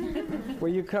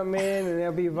where you come in and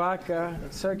there'll be vodka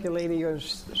circulating. You're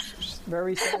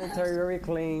very sanitary, very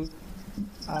clean.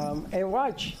 And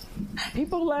watch,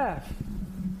 people laugh.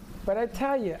 But I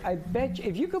tell you, I bet you,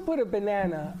 if you could put a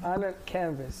banana on a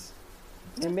canvas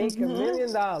and make $1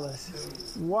 million,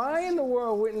 why in the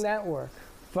world wouldn't that work?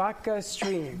 Vodka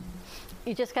stream.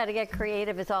 You just got to get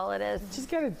creative is all it is. You just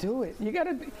got to do it. You got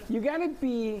to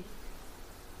be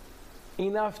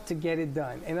enough to get it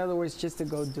done. In other words, just to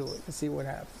go do it and see what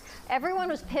happens. Everyone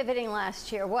was pivoting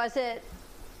last year. Was it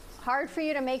hard for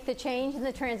you to make the change and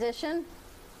the transition?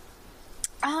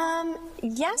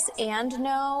 Yes and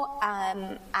no.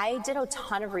 I did a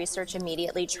ton of research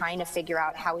immediately trying to figure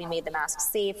out how we made the masks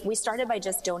safe. We started by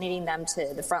just donating them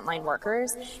to the frontline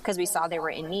workers because we saw they were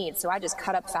in need. So I just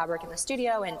cut up fabric in the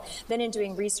studio, and then in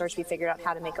doing research, we figured out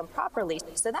how to make them properly.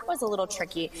 So that was a little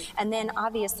tricky. And then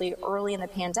obviously early in the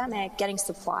pandemic, getting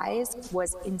supplies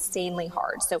was insanely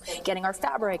hard. So getting our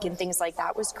fabric and things like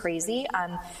that was crazy.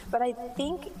 But I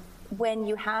think when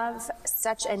you have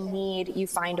such a need, you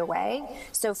find a way.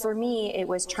 So for me, it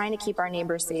was trying to keep our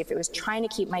neighbors safe. It was trying to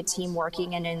keep my team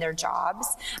working and in their jobs,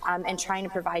 and trying to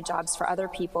provide jobs for other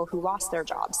people who lost their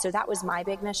jobs. So that was my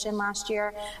big mission last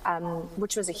year,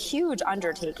 which was a huge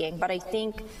undertaking. But I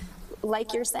think,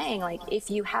 like you're saying, like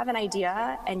if you have an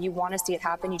idea and you want to see it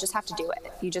happen, you just have to do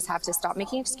it. You just have to stop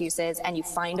making excuses and you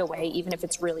find a way, even if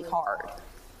it's really hard.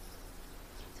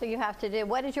 So you have to do,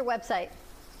 what is your website?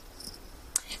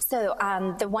 So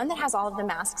the one that has all of the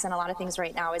masks and a lot of things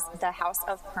right now is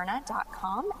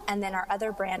thehouseofperna.com. And then our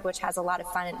other brand, which has a lot of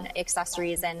fun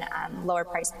accessories and lower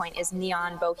price point, is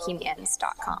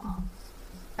neonbohemians.com.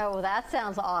 Oh, that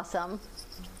sounds awesome.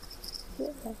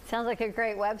 Sounds like a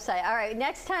great website. All right,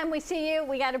 next time we see you,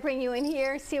 we got to bring you in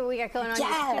here, see what we got going on.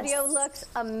 Yes. Your studio looks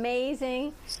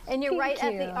amazing. And you're right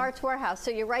at the Arts Warehouse.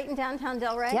 So you're right in downtown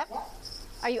Delray? Yep.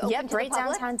 Are you open to the right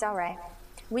public? downtown Delray.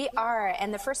 We are,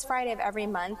 and the first Friday of every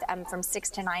month from 6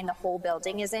 to 9, the whole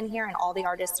building is in here and all the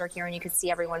artists are here and you can see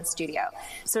everyone's studio.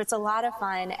 So it's a lot of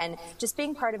fun, and just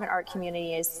being part of an art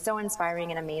community is so inspiring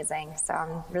and amazing. So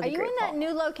I'm really grateful. Are you in that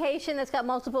new location that's got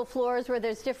multiple floors where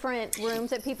there's different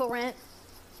rooms that people rent?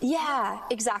 Yeah,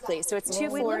 exactly. So it's 2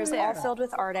 floors all filled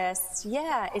with artists.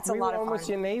 Yeah, it's a lot of fun. We were almost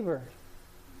your neighbor.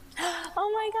 Oh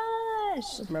my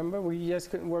gosh. Remember, we just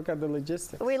couldn't work out the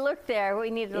logistics. We looked there. We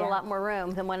needed a lot more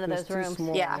room than one of those rooms.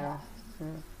 Small, yeah.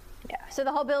 So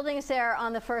the whole building is there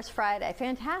on the first Friday.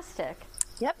 Fantastic.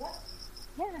 Yep.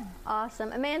 Yeah.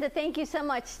 Awesome. Amanda, thank you so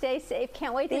much. Stay safe.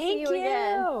 Can't wait to see you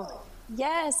again. again.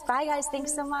 Yes. Bye, guys.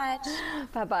 Thanks so much.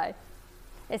 Bye-bye.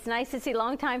 It's nice to see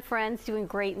longtime friends doing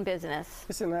great in business.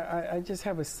 Listen, I just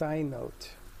have a side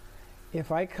note. If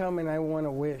I come and I want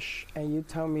to wish and you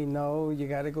tell me no, you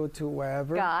got to go to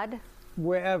wherever. God.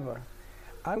 Wherever.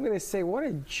 I'm going to say, what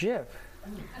a jip.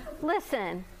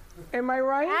 Listen. Am I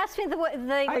right? Ask me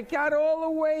I got all the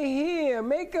way here.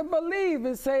 Make a believe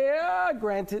and say,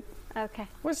 granted. Okay.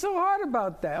 What's so hard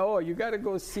about that? Oh, you got to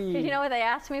go see. Did you know what they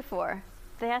asked me for?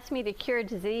 They asked me to cure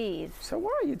disease. So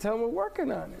why? You tell them we're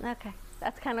working on it. Okay.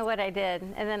 that's kind of what I did.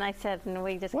 And then I said, and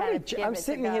we just kind of give I'm it to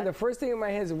sitting here, God. the first thing in my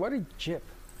head is, what a jip.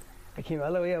 I came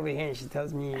all the way over here, and she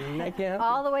tells me, I can't help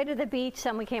all the way to the beach,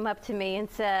 someone came up to me and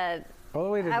said, all the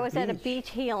way to the I was beach. at a beach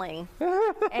healing,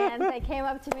 and they came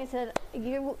up to me and said,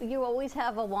 you always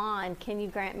have a wand. Can you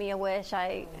grant me a wish?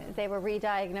 They were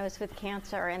re-diagnosed with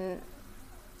cancer. And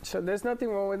so there's nothing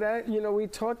wrong with that. You know, we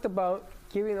talked about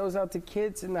giving those out to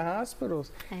kids in the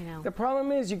hospitals. I know. The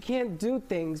problem is you can't do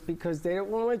things because they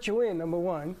won't let you in, number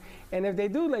one. And if they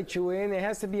do let you in, it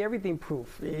has to be everything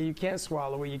proof. You can't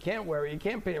swallow it, you can't wear it, you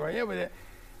can't pay it right. Yeah, but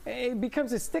it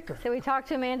becomes a sticker. So we talked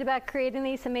to Amanda about creating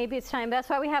these, and maybe it's time. That's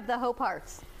why we have the Hope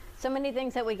Hearts. So many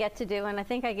things that we get to do, and I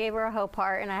think I gave her a Hope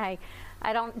Heart, and I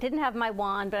didn't have my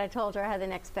wand, but I told her I had the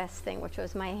next best thing, which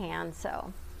was my hand.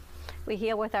 So we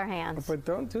heal with our hands. But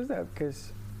don't do that,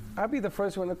 because I'll be the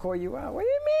first one to call you out. What do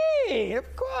you mean?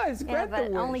 Of course, Yeah, grant the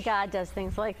but wish. only God does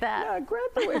things like that. Yeah,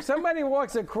 grant the wish. If somebody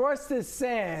walks across the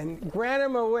sand, grant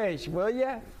him a wish, will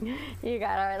ya? You got it. All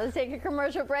right, let's take a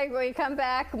commercial break. When we come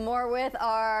back, more with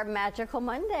our Magical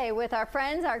Monday with our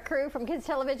friends, our crew from Kids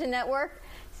Television Network.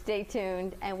 Stay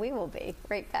tuned, and we will be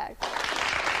right back.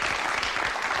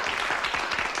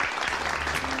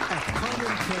 At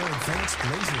Carmen Care Advanced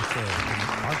Laser Therapy,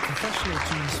 our professional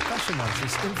team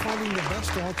specializes in finding the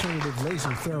best alternative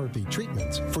laser therapy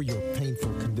treatments for your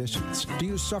painful conditions. Do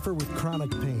you suffer with chronic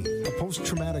pain, a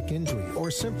post-traumatic injury, or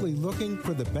simply looking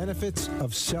for the benefits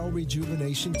of cell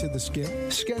rejuvenation to the skin?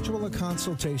 Schedule a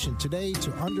consultation today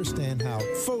to understand how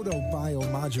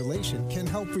photobiomodulation can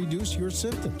help reduce your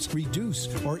symptoms, reduce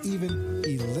or even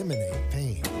eliminate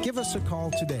pain. Give us a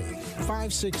call today,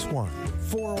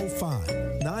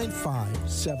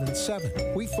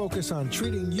 561-405-9577. We focus on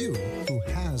treating you who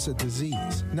has a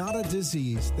disease, not a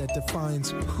disease that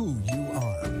defines who you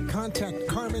are. Contact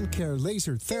Carmen Care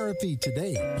Laser Therapy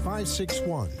today,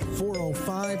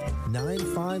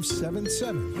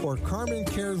 561-405-9577 or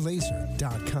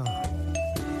CarmenCareLaser.com.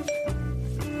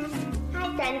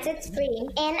 Hi friends, it's Bree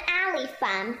and Allie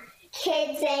from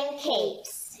Kids and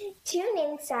Capes. Tune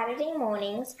in Saturday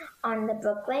mornings on the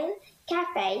Brooklyn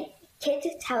Cafe Kids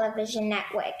Television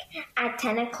Network at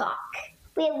 10 o'clock,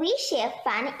 where we share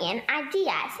fun and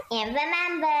ideas. And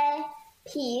remember,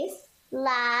 peace,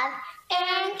 love,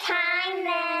 and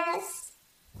kindness.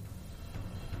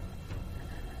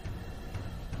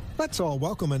 Let's all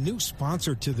welcome a new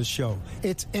sponsor to the show.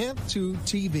 It's AMP2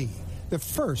 TV, the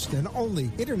first and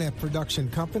only internet production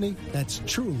company that's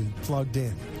truly plugged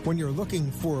in. When you're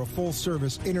looking for a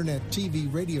full-service internet TV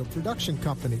radio production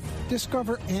company,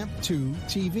 discover AMP2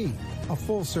 TV, a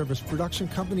full-service production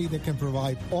company that can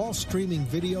provide all streaming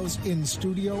videos in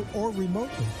studio or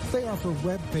remotely. They offer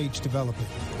web page development,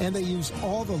 and they use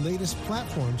all the latest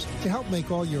platforms to help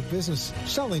make all your business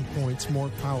selling points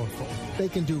more powerful. They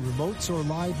can do remotes or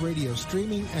live radio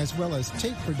streaming, as well as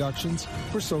tape productions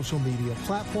for social media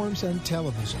platforms and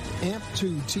television.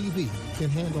 AMP2 TV can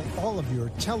handle all of your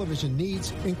television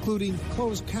needs, including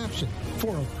closed caption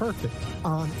for a perfect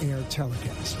on-air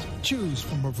telecast. Choose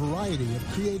from a variety of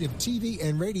creative TV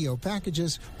and radio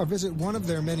packages, or visit one of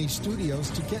their many studios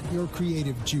to get your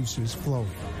creative juices flowing.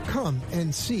 Come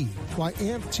and see why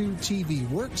AMP2 TV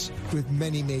works with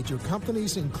many major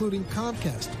companies, including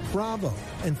Comcast, Bravo,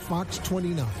 and Fox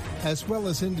 29, as well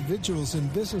as individuals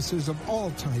and businesses of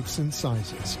all types and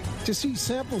sizes. To see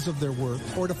samples of their work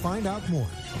or to find out more,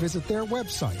 visit their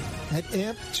website at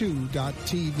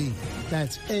amp2.tv.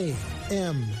 That's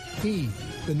A-M-P,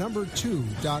 the number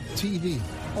 2.tv,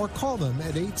 or call them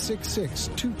at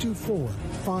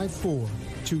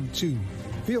 866-224-5422.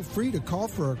 Feel free to call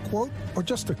for a quote or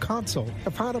just a consult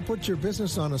of how to put your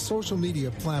business on a social media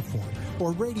platform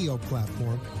or radio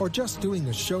platform, or just doing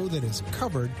a show that is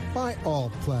covered by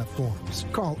all platforms.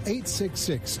 Call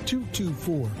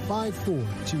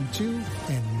 866-224-5422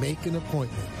 and make an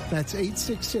appointment. That's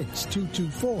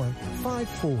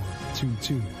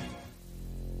 866-224-5422.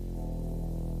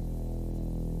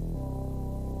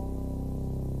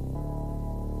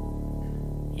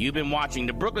 You've been watching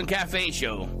the Brooklyn Cafe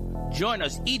Show. Join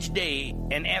us each day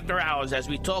and after hours as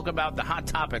we talk about the hot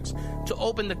topics to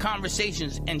open the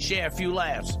conversations and share a few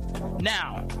laughs.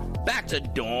 Now, back to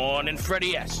Dawn and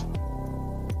Freddie S.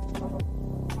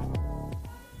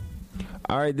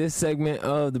 All right, this segment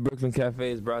of the Brooklyn Cafe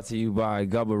is brought to you by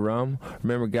Gubba Rum.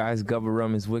 Remember, guys, Gubba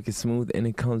Rum is wicked smooth, and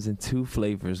it comes in 2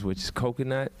 flavors, which is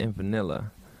coconut and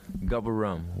vanilla. Gubba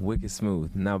Rum, wicked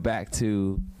smooth. Now back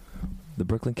to the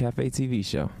Brooklyn Cafe TV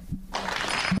show.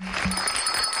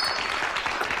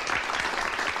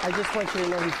 I just want you to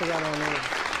know he forgot our name.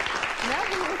 No,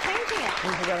 we were changing it. He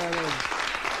forgot our name.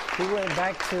 He went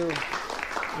back to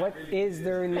what is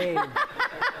their name.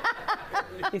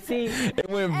 You see, it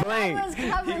went blank.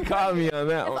 He called me on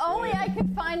that If one. only I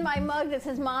could find my mug that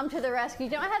says "Mom to the Rescue."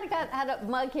 You know, I had a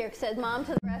mug here that said "Mom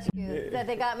to the Rescue" that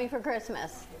they got me for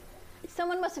Christmas.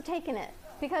 Someone must have taken it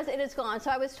because it is gone.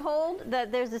 So I was told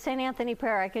that there's a St. Anthony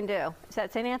prayer I can do. Is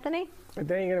that St. Anthony? But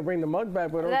then you're gonna bring the mug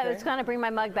back, but That okay. is going to bring my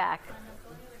mug back.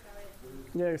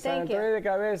 Yeah, San Antonio de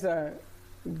Cabeza.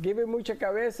 Give it mucha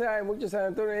cabeza and mucho San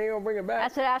Antonio, ain't gonna bring it back.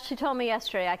 That's what Ashley told me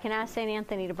yesterday. I can ask St.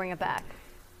 Anthony to bring it back.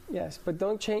 Yes, but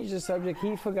don't change the subject.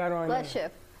 He forgot our Bless name. you.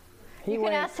 He You can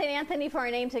went, ask St. Anthony for our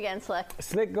names again, Slick.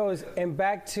 Slick goes, and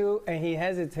back to, and he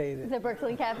hesitated. The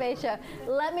Brooklyn Cafe Show.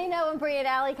 Let me know when Bree and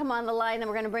Allie come on the line, and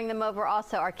we're going to bring them over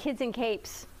also. Our Kids in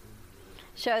Capes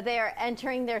show. They are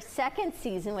entering their second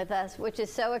season with us, which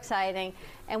is so exciting.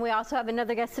 And we also have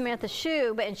another guest, Samantha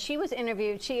Shub, and she was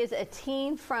interviewed. She is a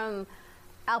teen from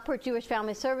Alpert Jewish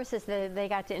Family Services that they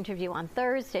got to interview on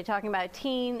Thursday, talking about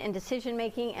teen and decision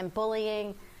making and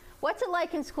bullying. What's it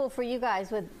like in school for you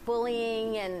guys with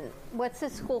bullying, and what's the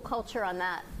school culture on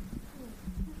that?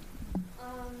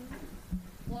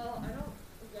 Well, I don't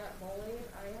get bullied.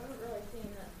 I haven't really seen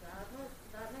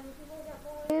that many people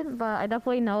get bullied. But I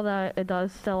definitely know that it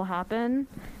does still happen,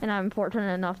 and I'm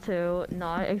fortunate enough to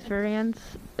not experience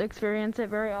it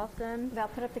very often. I'll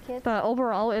put up the kids. But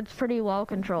overall, it's pretty well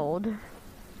controlled,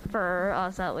 for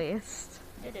us at least.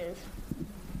 It is.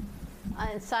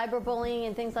 And cyberbullying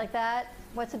and things like that.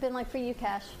 What's it been like for you,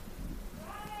 Cash?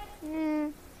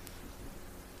 Kind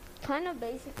of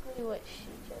basically what she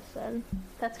just said.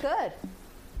 That's good.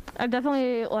 I've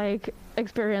definitely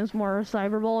experienced more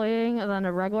cyberbullying than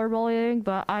a regular bullying,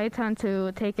 but I tend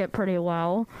to take it pretty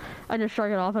well. I just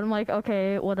shrug it off and I'm like,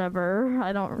 okay, whatever.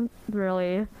 I don't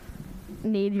really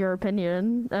need your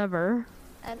opinion ever.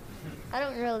 I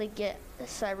don't really get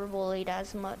cyberbullied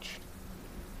as much.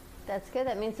 That's good.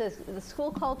 That means the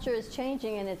school culture is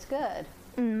changing, and it's good.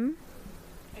 Mm-hmm.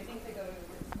 I think they go to a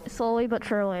good school. Slowly but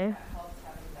surely.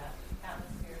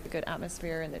 The good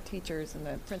atmosphere, and the teachers and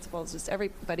the principals, just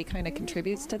everybody kind of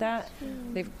contributes to that.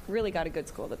 They've really got a good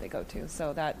school that they go to,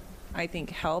 so that I think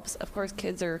helps. Of course,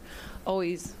 kids are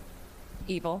always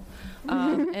evil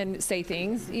and say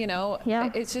things, Yeah.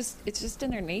 It's just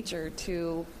in their nature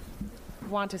to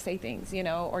want to say things,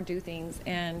 or do things,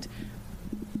 and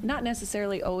not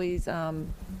necessarily always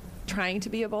trying to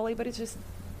be a bully, but it's just,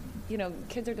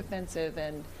 kids are defensive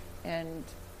and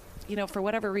for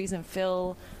whatever reason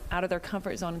feel out of their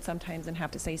comfort zone sometimes and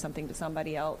have to say something to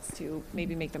somebody else to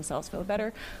maybe make themselves feel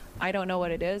better. I don't know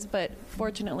what it is, but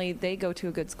fortunately they go to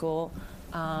a good school.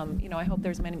 I hope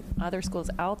there's many other schools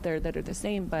out there that are the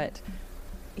same, but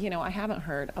I haven't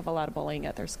heard of a lot of bullying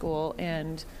at their school,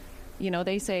 and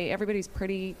they say everybody's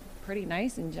pretty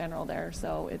nice in general there,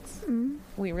 so it's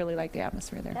we really like the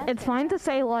atmosphere there. It's fine to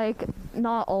say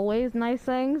not always nice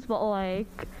things, but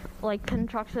like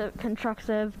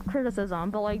constructive criticism,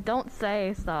 but don't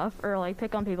say stuff or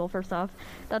pick on people for stuff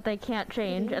that they can't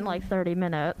change in 30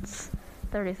 minutes,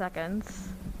 30 seconds.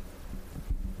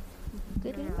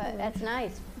 But that's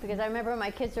nice, because I remember when my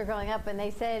kids were growing up and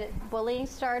they said bullying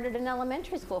started in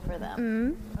elementary school for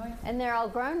them. Oh, yeah. And they're all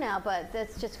grown now, but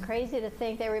that's just crazy to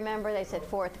think they remember, they said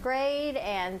 4th grade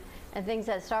and things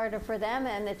that started for them,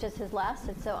 and it just has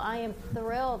lasted. So I am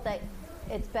thrilled that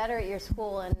it's better at your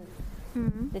school, and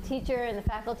the teacher and the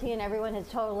faculty and everyone has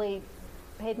totally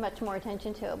paid much more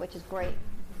attention to it, which is great.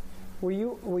 Were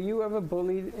you ever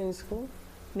bullied in school?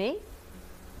 Me?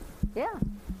 Yeah.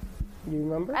 You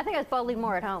remember? I think I was bullied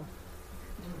more at home.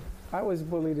 I was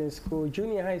bullied in school,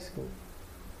 junior high school.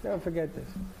 Never forget this.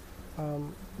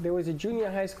 There was a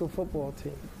junior high school football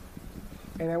team,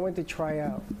 and I went to try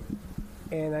out,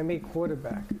 and I made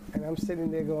quarterback, and I'm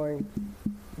sitting there going,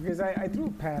 because I threw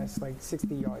a pass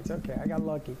 60 yards. Okay, I got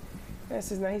lucky. And I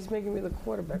says, now he's making me the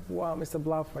quarterback. Wow, Mr.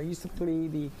 Blaufer. I used to play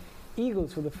the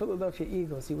Eagles for the Philadelphia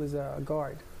Eagles. He was a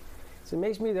guard. So it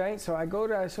makes me right. So I go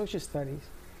to social studies,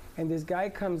 and this guy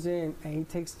comes in, and he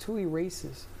takes 2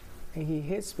 erasers, and he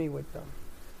hits me with them.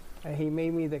 And he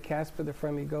made me the Casper the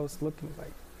Friendly Ghost looking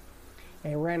like,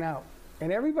 and ran out.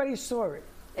 And everybody saw it.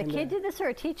 A kid did this, or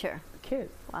a teacher? A kid.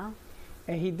 Wow.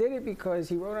 And he did it because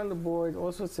he wrote on the board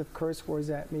all sorts of curse words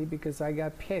at me because I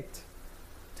got picked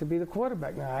to be the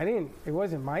quarterback. Now, it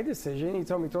wasn't my decision. He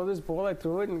told me, throw this ball, I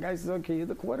threw it, and the guy says, okay, you're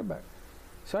the quarterback.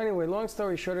 So anyway, long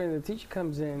story short, and the teacher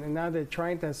comes in, and now they're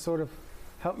trying to sort of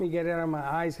help me get it out of my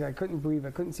eyes because I couldn't breathe,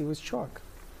 I couldn't see, it was chalk.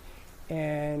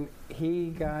 And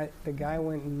the guy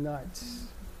went nuts,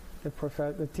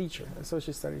 the teacher, the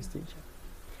social studies teacher.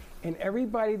 And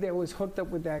everybody that was hooked up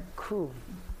with that crew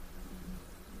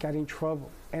got in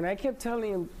trouble. And I kept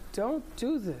telling him, don't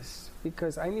do this,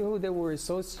 because I knew who they were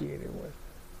associated with.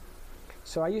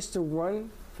 So I used to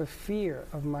run for fear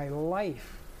of my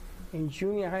life in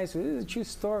junior high school. This is a true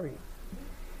story.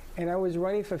 And I was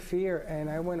running for fear,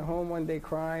 and I went home one day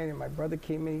crying, and my brother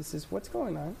came in. He says, "What's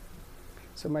going on?"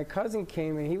 So my cousin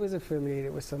came in. He was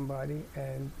affiliated with somebody,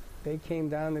 and they came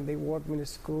down and they walked me to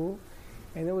school.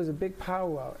 And there was a big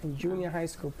powwow in junior high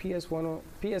school, PS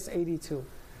 82.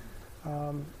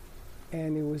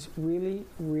 And it was really,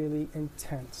 really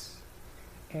intense.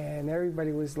 And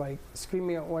everybody was like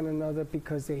screaming at one another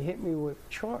because they hit me with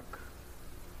chalk.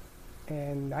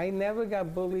 And I never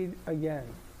got bullied again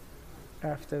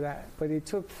after that. But it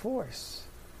took force,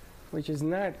 which is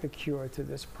not the cure to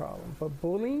this problem. But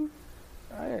bullying,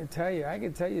 I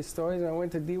can tell you stories. I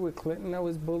went to DeWitt Clinton, I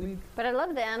was bullied. But I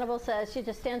love that Annabelle says she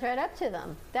just stands right up to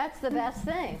them. That's the best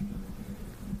thing.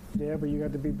 Yeah, but you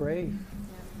got to be brave.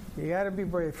 You got to be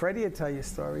brave. Freddie will tell you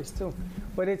stories too.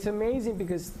 But it's amazing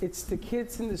because it's the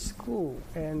kids in the school,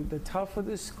 and the tougher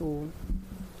the school,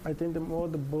 I think the more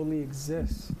the bully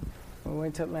exists. When we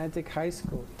went to Atlantic High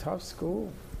School, tough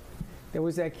school. There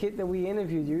was that kid that we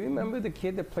interviewed. You remember the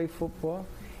kid that played football?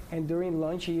 And during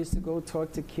lunch, he used to go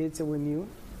talk to kids that were new.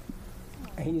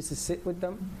 And he used to sit with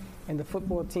them. And the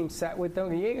football team sat with them.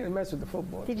 He ain't going to mess with the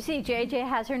football. Did you see JJ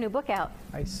has her new book out?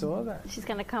 I saw that. She's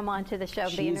going to come on to the show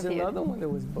and be She's interviewed. another one that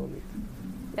was bullied.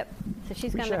 Yep. So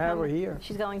she's We going should to have come. her here.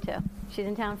 She's going to. She's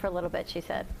in town for a little bit, she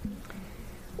said.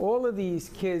 All of these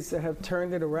kids that have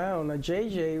turned it around. Now,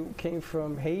 JJ came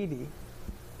from Haiti.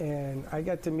 And I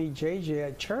got to meet JJ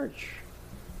at church.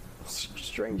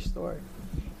 Strange story.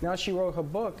 Now she wrote her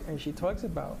book, and she talks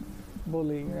about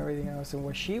bullying and everything else and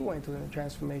what she went through and the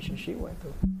transformation she went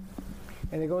through.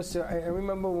 And it goes to, I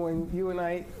remember when you and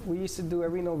I, we used to do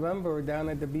every November down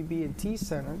at the BB&T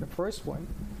Center, the first one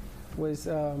was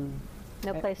No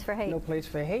Place for Hate. No Place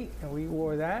for Hate. And we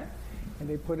wore that, and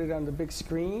they put it on the big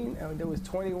screen, and there was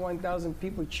 21,000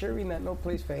 people cheering that No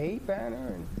Place for Hate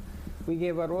banner, and we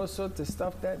gave out all sorts of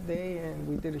stuff that day, and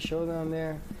we did a show down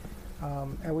there.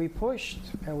 And we pushed,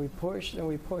 and we pushed, and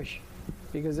we pushed,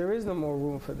 because there is no more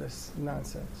room for this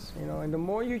nonsense, you know. And the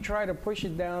more you try to push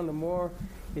it down, the more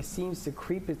it seems to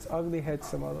creep its ugly head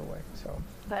some other way. So.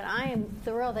 But I am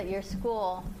thrilled that your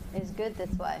school is good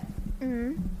this way.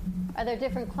 Mm-hmm. Are there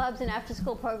different clubs and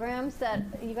after-school programs that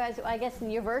you guys? I guess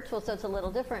you're virtual, so it's a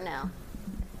little different now.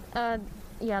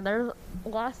 Yeah, there's.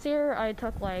 Last year I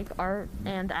took like art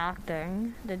and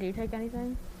acting. Did you take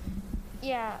anything?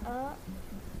 Yeah.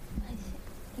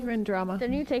 You're in drama.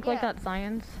 Didn't you take like Yeah. that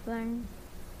science thing?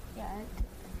 Yeah.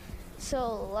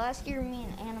 So last year, me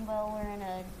and Annabelle were in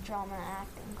a drama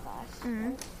acting class.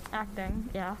 Mm-hmm. Acting,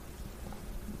 yeah.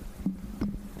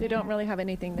 They don't really have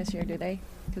anything this year, do they?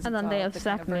 Because And then they the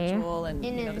kind of upset me. virtual and And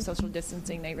you know, then- the social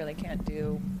distancing. They really can't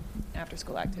do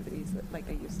after-school activities like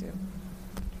they used to.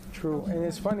 True, and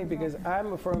it's funny because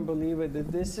I'm a firm believer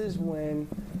that this is when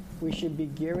we should be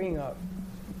gearing up.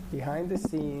 Behind the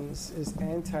scenes is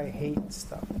anti-hate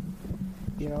stuff.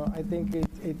 You know, I think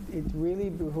it really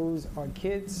behooves our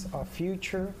kids, our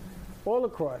future, all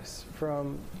across,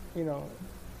 from, you know,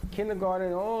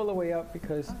 kindergarten all the way up,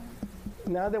 because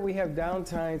now that we have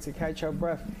downtime to catch our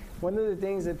breath, one of the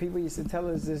things that people used to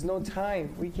tell us, there's no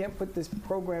time. We can't put this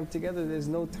program together, there's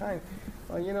no time.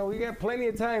 Well, you know, we got plenty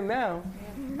of time now.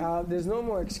 There's no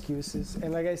more excuses.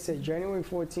 And like I said, January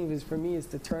 14th is, for me, is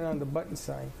to turn on the button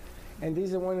sign. And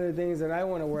these are one of the things that I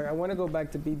want to work. I want to go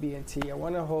back to BB&T. I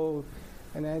want to hold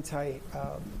an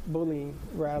anti-bullying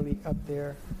rally up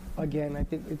there again. I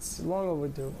think it's long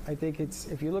overdue. I think it's,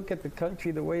 if you look at the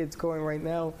country, the way it's going right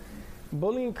now,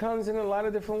 bullying comes in a lot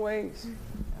of different ways.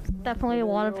 Definitely a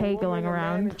lot of hate going A man,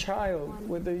 around. a child,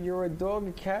 whether you're a dog,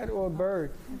 a cat, or a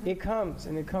bird, it comes,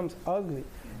 and it comes ugly,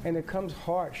 and it comes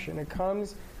harsh, and it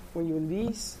comes when you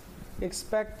least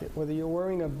expect it, whether you're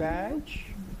wearing a badge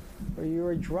or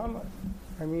you're a drummer.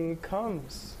 I mean, it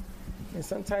comes. And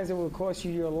sometimes it will cost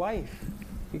you your life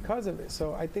because of it.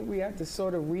 So I think we have to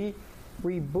sort of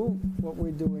reboot what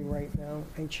we're doing right now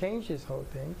and change this whole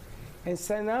thing and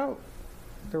send out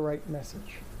the right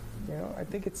message. You know, I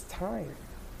think it's time.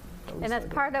 And that's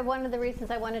part of one of the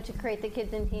reasons I wanted to create the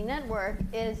Kids and Teen Network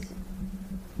is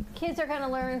kids are going to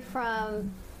learn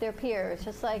from their peers,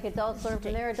 just like adults learn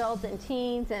from their adults and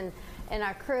teens and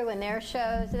our crew and their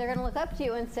shows. They're going to look up to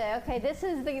you and say, okay, these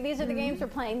are the games we're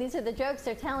playing, these are the jokes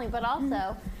they're telling, but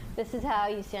also this is how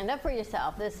you stand up for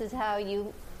yourself. This is how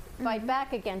you fight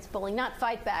back against bullying. Not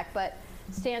fight back, but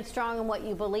stand strong in what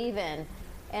you believe in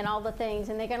and all the things.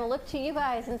 And they're going to look to you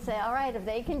guys and say, all right, if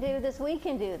they can do this, we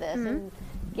can do this. And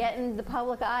get in the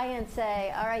public eye and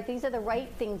say, all right, these are the right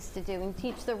things to do, and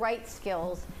teach the right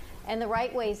skills and the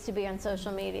right ways to be on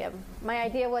social media. My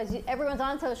idea was everyone's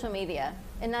on social media,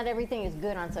 and not everything is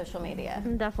good on social media.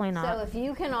 Definitely not. So if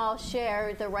you can all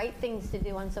share the right things to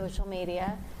do on social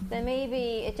media, then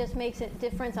maybe it just makes a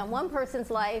difference on one person's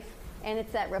life, and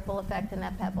it's that ripple effect and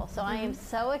that pebble. So I am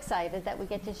so excited that we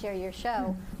get to share your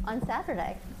show on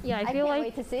Saturday. Yeah, I can't feel like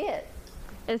wait to see it.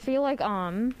 I feel like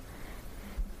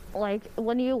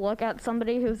when you look at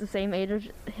somebody who's the same age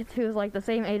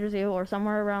as you or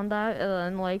somewhere around that,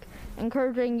 and like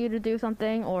encouraging you to do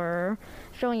something or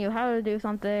showing you how to do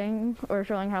something or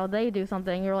showing how they do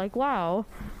something, you're like, wow,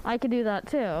 I could do that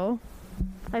too.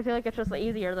 I feel like it's just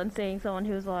easier than seeing someone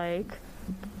who's like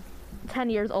 10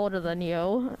 years older than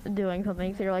you doing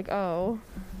something, so you're like, oh,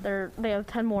 they have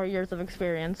 10 more years of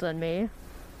experience than me.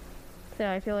 So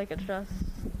I feel like it's just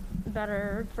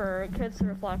better for kids to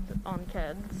reflect on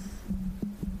kids.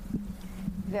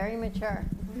 Very mature.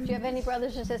 Do you have any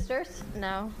brothers or sisters?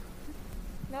 No.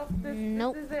 Nope.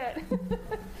 Nope. This is it.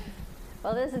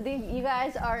 Well, you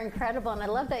guys are incredible, and I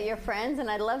love that you're friends,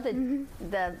 and I love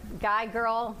the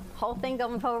guy-girl whole thing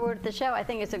going forward with the show. I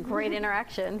think it's a great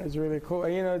interaction. It's really cool.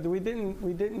 You know, we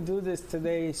didn't do this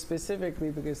today specifically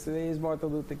because today is Martin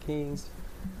Luther King's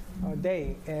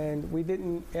day, and I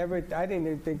didn't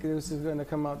even think this was going to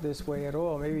come out this way at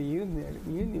all. Maybe you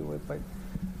knew it, but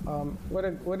what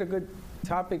a good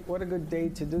topic, what a good day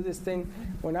to do this thing.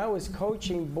 When I was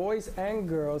coaching boys and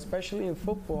girls, especially in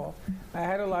football, I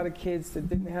had a lot of kids that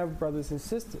didn't have brothers and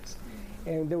sisters,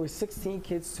 and there were 16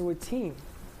 kids to a team.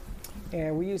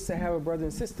 And we used to have a brother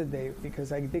and sister day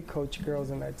because I did coach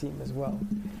girls on that team as well.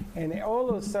 And all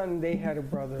of a sudden they had a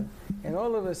brother, and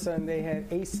all of a sudden they had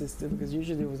a sister, because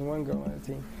usually there was one girl on the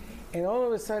team. And all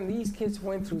of a sudden these kids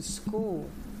went through school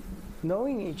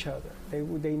knowing each other. They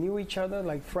knew each other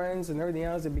like friends and everything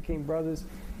else. They became brothers.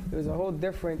 It was a whole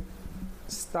different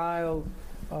style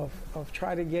of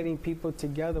trying to getting people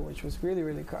together, which was really,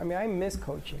 really cool. I mean, I miss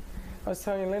coaching. I was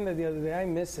telling Linda the other day, I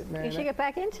miss it, man. You should get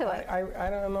back into it. I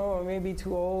don't know, I may be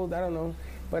too old, I don't know.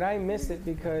 But I miss it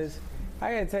because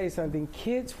I gotta tell you something,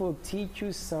 kids will teach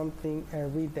you something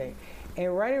every day.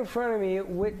 And right in front of me,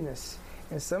 witness,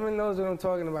 and someone knows what I'm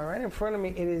talking about, right in front of me,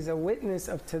 it is a witness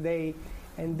of today,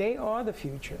 and they are the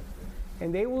future.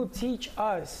 And they will teach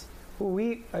us, who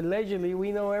we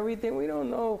know everything. We don't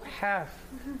know half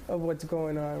of what's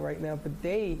going on right now, but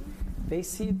they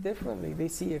see it differently. They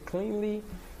see it cleanly.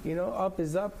 You know, up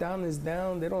is up, down is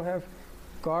down. They don't have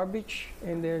garbage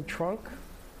in their trunk,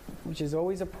 which is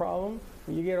always a problem.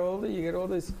 When you get older,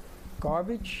 it's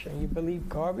garbage, and you believe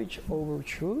garbage over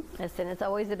truth. Listen, it's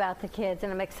always about the kids,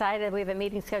 and I'm excited. We have a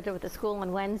meeting scheduled with the school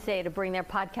on Wednesday to bring their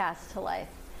podcast to life.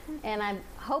 And I'm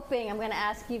going to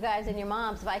ask you guys and your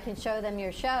moms if I can show them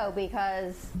your show,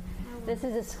 because this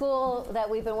is a school that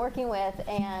we've been working with,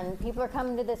 and people are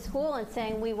coming to this school and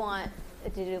saying, we want to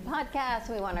do podcasts,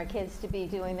 we want our kids to be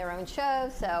doing their own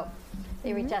shows. So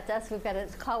they reached out to us. We've got a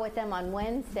call with them on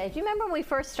Wednesday. Do you remember when we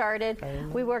first started,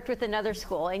 we worked with another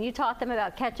school, and you taught them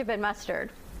about ketchup and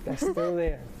mustard? That's still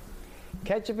there.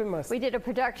 Ketchup and mustard. We did a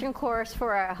production course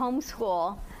for a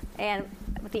homeschool, and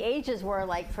the ages were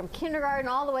like from kindergarten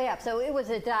all the way up. So it was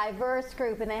a diverse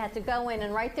group, and they had to go in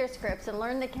and write their scripts and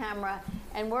learn the camera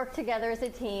and work together as a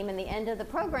team. And the end of the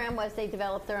program was they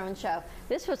developed their own show.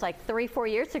 This was like 3-4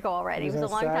 years ago already. It was a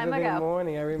long time ago. Saturday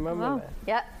morning, I remember that.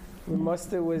 Yep.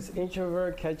 Mustard was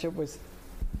introvert, ketchup was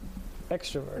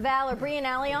extrovert. Val, are Bree and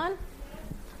Allie on?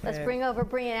 Let's bring over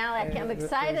Bree and Allie. I'm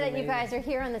excited that you guys are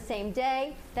here on the same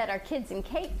day that our Kids in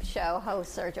Cape show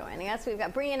hosts are joining us. We've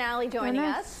got Bree and Allie joining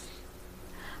us.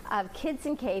 Kids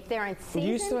in Cape, they're in season. Do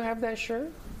you still have that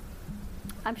shirt?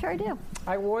 I'm sure I do.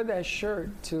 I wore that shirt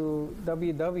to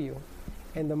WW,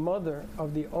 and the mother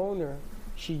of the owner,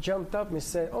 she jumped up and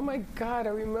said, "Oh my God,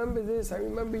 I remember this, I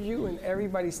remember you," and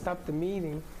everybody stopped the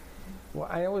meeting. Well,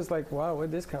 I was like, wow,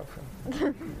 where'd this come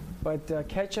from? But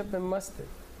ketchup and mustard.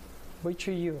 Which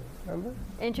are you, remember?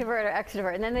 Introvert or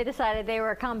extrovert. And then they decided they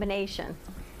were a combination.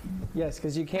 Yes,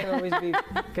 because you can't always be,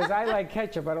 because I like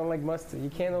ketchup, I don't like mustard. You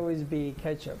can't always be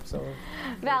ketchup, so.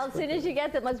 Val, as soon as you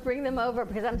get them, let's bring them over,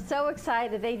 because I'm so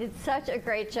excited. They did such a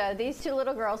great show. These two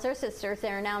little girls, they're sisters.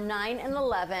 They're now 9 and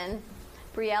 11,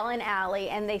 Brielle and Allie,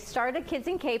 and they started Kids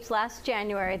in Capes last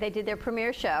January. They did their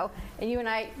premiere show, and you and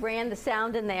I ran the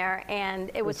sound in there,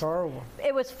 and it was horrible.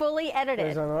 It was fully edited. It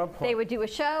was on our part. They would do a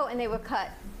show, and they would cut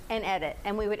and edit,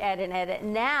 and we would edit and edit.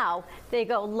 Now they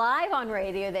go live on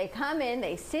radio. They come in,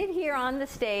 they sit here on the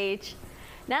stage.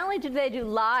 Not only do they do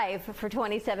live for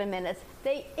 27 minutes,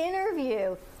 they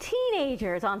interview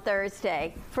teenagers on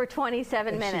Thursday for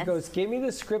 27 minutes. She goes, give me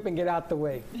the script and get out the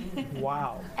way.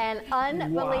 Wow. And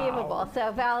unbelievable. Wow.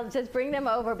 So Val, just bring them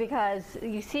over because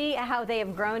you see how they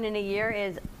have grown in a year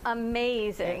is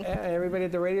amazing. Everybody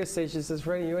at the radio station says,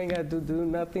 Freddie, you ain't got to do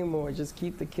nothing more. Just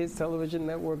keep the Kids Television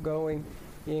Network going.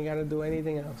 You ain't got to do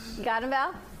anything else. You got him,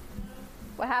 Val?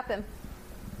 What happened?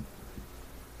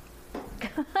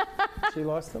 She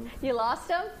lost him? You lost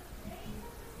him?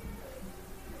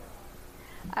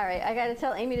 All right, I got to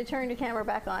tell Amy to turn your camera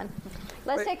back on.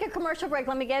 Let's take a commercial break.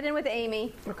 Let me get in with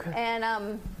Amy. Okay.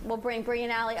 And we'll bring Bree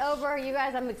and Allie over. You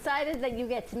guys, I'm excited that you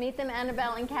get to meet them,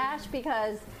 Annabelle and Cash,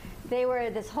 because they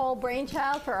were this whole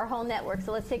brainchild for our whole network.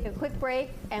 So let's take a quick break,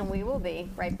 and we will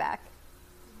be right back.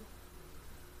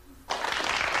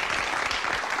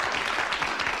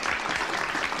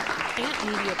 Ant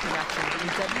Media Production and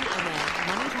WMN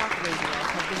Money Talk Radio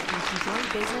have been in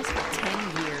joint business for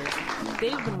 10 years.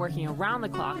 They've been working around the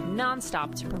clock,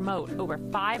 nonstop, to promote over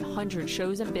 500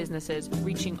 shows and businesses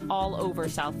reaching all over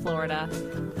South Florida.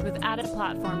 With added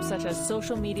platforms such as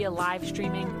social media live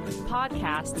streaming,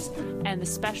 podcasts, and the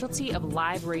specialty of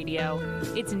live radio,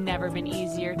 it's never been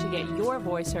easier to get your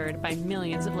voice heard by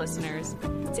millions of listeners.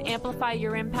 To amplify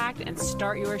your impact and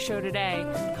start your show today,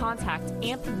 contact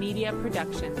Amp Media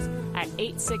Productions at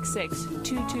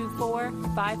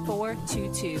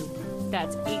 866-224-5422.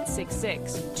 That's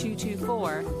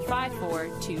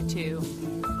 866-224-5422.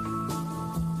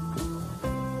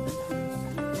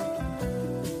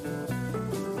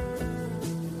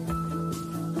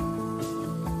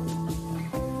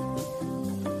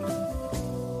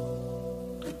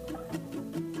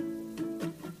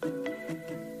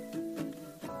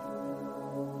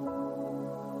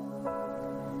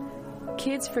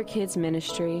 Kids for Kids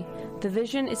Ministry. The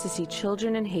vision is to see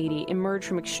children in Haiti emerge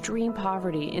from extreme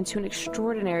poverty into an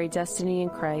extraordinary destiny in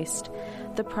Christ.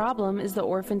 The problem is the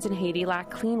orphans in Haiti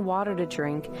lack clean water to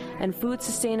drink and food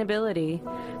sustainability.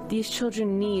 These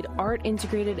children need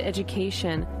art-integrated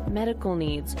education, medical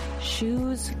needs,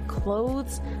 shoes,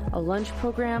 clothes, a lunch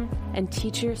program, and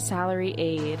teacher salary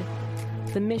aid.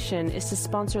 The mission is to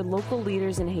sponsor local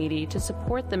leaders in Haiti to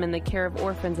support them in the care of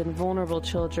orphans and vulnerable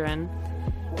children.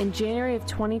 In January of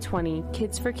 2020,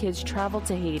 Kids for Kids traveled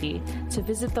to Haiti to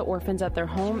visit the orphans at their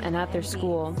home and at their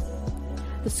school.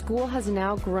 The school has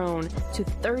now grown to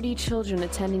 30 children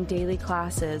attending daily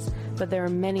classes, but there are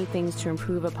many things to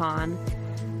improve upon.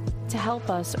 To help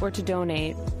us or to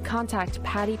donate, contact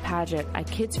Patty Paget at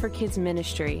Kids for Kids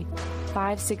Ministry,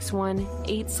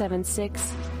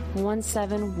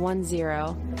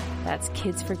 561-876-1710. That's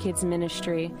Kids for Kids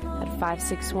Ministry at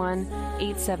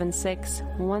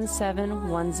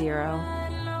 561-876-1710.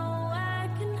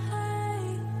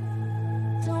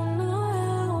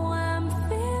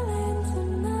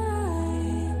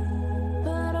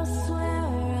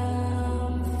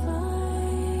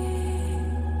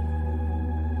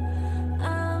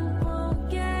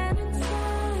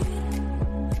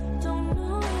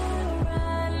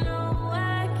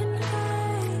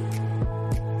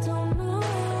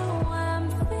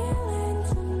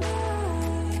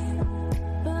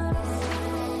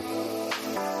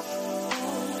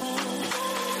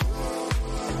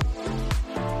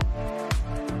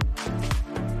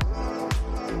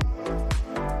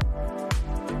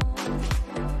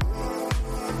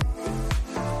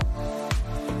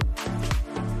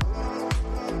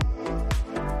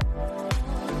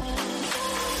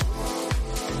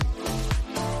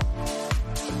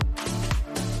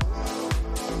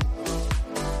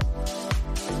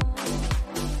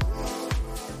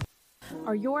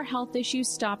 Are your health issues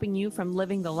stopping you from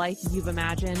living the life you've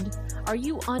imagined? Are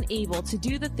you unable to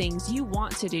do the things you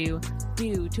want to do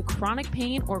due to chronic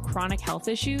pain or chronic health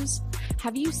issues?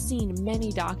 Have you seen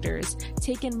many doctors,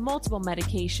 taken multiple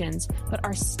medications, but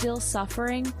are still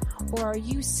suffering? Or are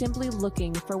you simply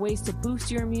looking for ways to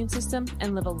boost your immune system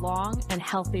and live a long and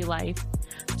healthy life?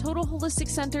 Total Holistic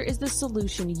Center is the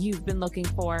solution you've been looking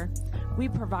for. We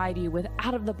provide you with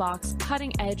out-of-the-box,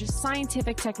 cutting-edge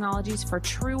scientific technologies for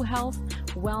true health,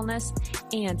 wellness,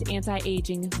 and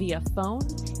anti-aging via phone,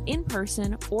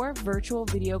 in-person, or virtual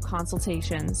video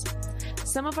consultations.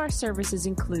 Some of our services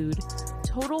include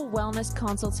total wellness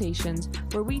consultations,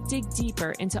 where we dig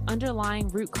deeper into underlying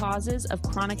root causes of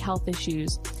chronic health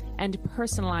issues, and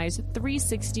personalized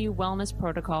 360 wellness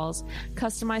protocols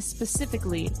customized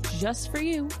specifically just for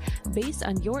you based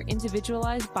on your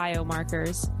individualized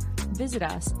biomarkers. Visit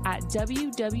us at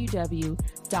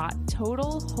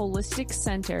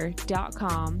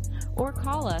www.totalholisticcenter.com or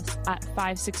call us at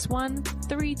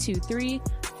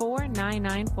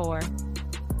 561-323-4994.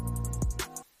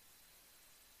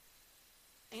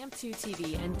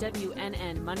 AMP2TV and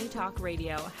WNN Money Talk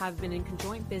Radio have been in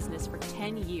conjoint business for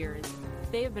 10 years.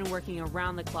 They have been working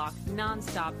around the clock,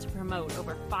 nonstop, to promote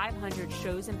over 500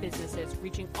 shows and businesses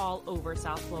reaching all over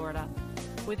South Florida.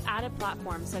 With added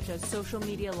platforms such as social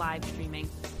media live streaming,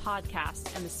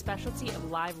 podcasts, and the specialty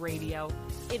of live radio,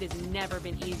 it has never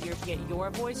been easier to get your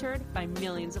voice heard by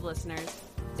millions of listeners.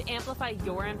 To amplify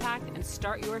your impact and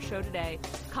start your show today,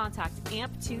 contact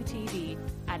AMP2TV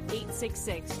at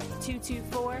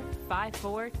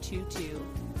 866-224-5422.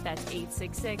 That's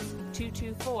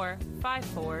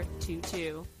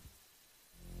 866-224-5422.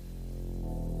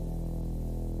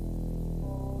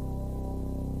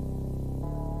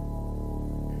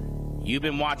 You've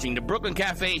been watching the Brooklyn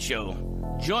Cafe Show.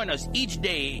 Join us each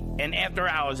day and after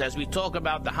hours as we talk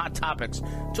about the hot topics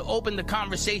to open the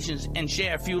conversations and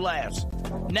share a few laughs.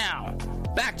 Now,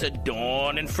 back to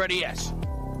Dawn and Freddie S.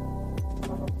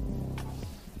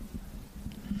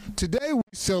 Today we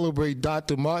celebrate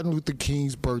Dr. Martin Luther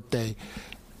King's birthday.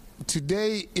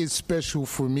 Today is special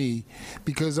for me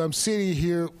because I'm sitting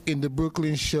here in the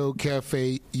Brooklyn Show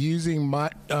Cafe using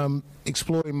my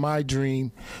exploring my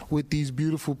dream with these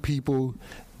beautiful people,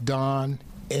 Dawn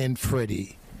and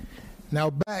Freddie.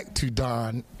 Now back to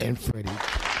Dawn and Freddie. Nice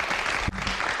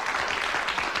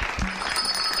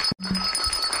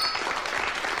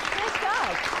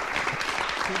job.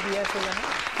 PBS in the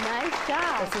house. Nice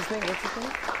job. What's his name? What's his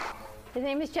name? His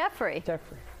name is Jeffrey.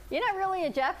 Jeffrey. You're not really a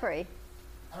Jeffrey.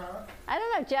 I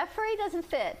don't know. Jeffrey doesn't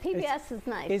fit. PBS is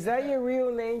nice. Is that your real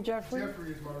name, Jeffrey?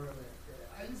 Jeffrey is my real name.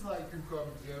 I used to like people call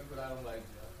me Jeff, but I don't like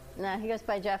Jeff. No, he goes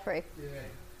by Jeffrey. Yeah.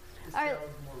 All right.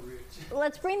 More rich.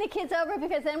 Let's bring the kids over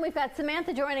because then we've got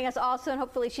Samantha joining us also, and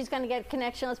hopefully she's going to get a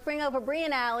connection. Let's bring over Bree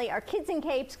and Allie, our Kids in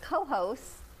Capes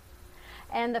co-hosts,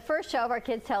 and the first show of our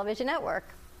Kids Television Network.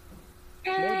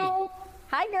 Hi.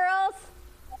 Hi, girls.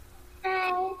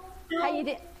 Hi.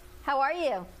 How are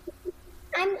you?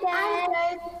 I'm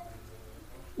good.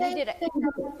 You did it.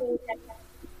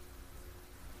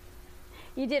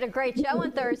 You did a great show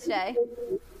on Thursday.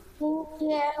 Thank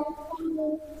you.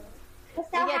 I'm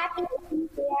so happy to be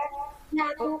here.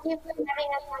 Yeah, thank you for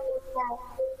having us on your show.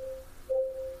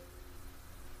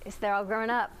 Yes, they're all grown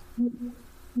up.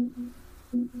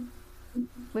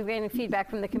 We're getting feedback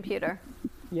from the computer.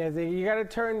 Yeah, you got to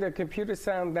turn the computer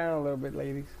sound down a little bit,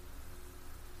 ladies.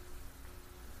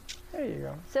 There you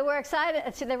go. So we're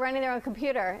excited. So they're running their own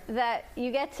computer that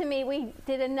you get to meet. We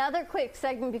did another quick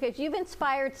segment because you've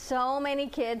inspired so many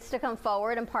kids to come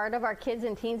forward, and part of our Kids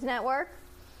and Teens Network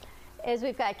is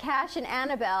we've got Cash and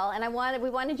Annabelle, and we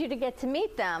wanted you to get to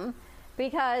meet them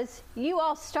because you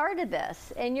all started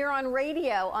this, and you're on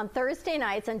radio on Thursday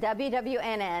nights on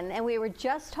WWNN, and we were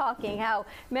just talking how,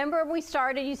 remember when we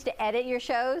started, you used to edit your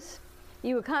shows?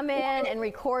 You would come in and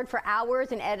record for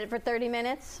hours and edit for 30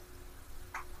 minutes?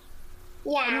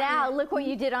 Yeah. And now look what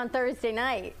you did on Thursday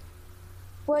night.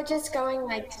 We're just going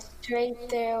like straight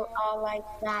through all like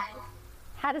that.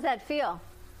 How does that feel?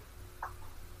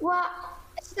 Well,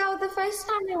 so the first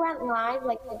time we went live,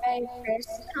 like the very first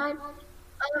time,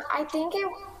 I think I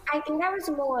was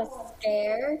more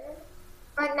scared.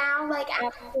 But now, like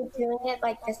after doing it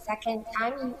like the second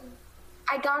time,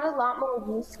 I got a lot more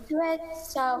used to it.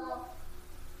 So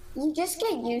you just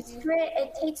get used to it.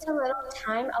 It takes a little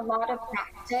time, a lot of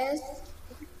practice.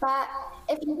 But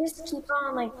if you just keep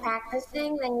on like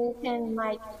practicing, then you can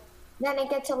then it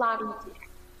gets a lot easier.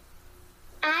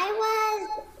 I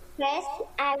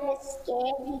was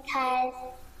scared because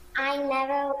I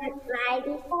never went live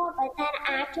before, but then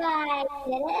after I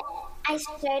did it, I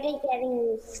started getting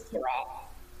used to it.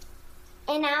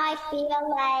 And now I feel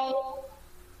like,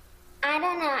 I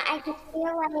don't know, I just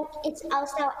feel like it's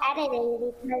also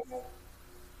editing because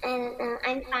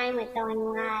I'm fine with going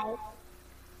live.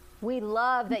 We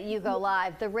love that you go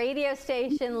live. The radio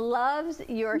station loves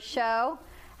your show.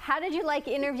 How did you like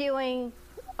interviewing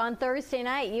on Thursday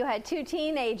night? You had 2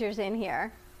 teenagers in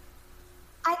here.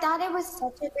 I thought it was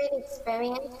such a great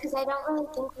experience because I don't really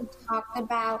think we talked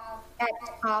about that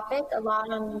topic a lot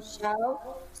on the show.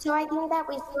 So I think that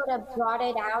we sort of brought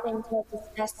it out and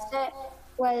discussed it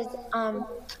was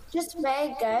just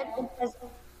very good because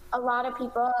a lot of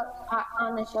people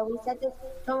on the show, we said this,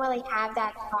 don't really have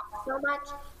that talk so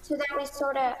much. So that we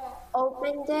sort of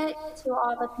opened it to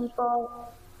all the people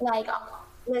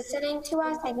listening to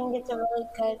us. I think it's a really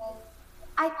good,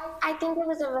 I think it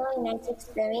was a really nice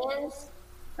experience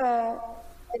for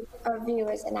our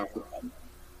viewers and everything.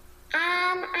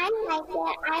 I liked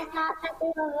it. I thought that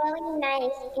they were really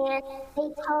nice and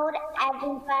they told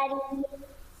everybody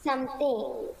some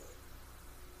things.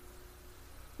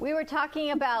 We were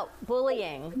talking about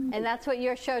bullying, and that's what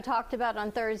your show talked about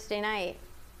on Thursday night.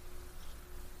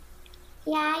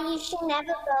 Yeah, you should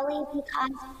never bully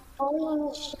because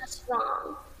bullying is just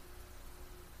wrong.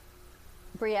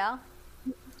 Brielle?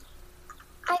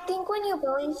 I think when you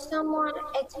bully someone,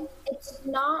 it's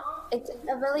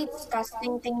a really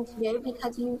disgusting thing to do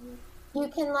because you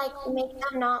can like make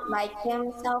them not like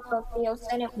themselves or feel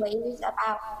certain ways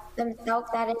about themselves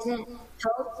that isn't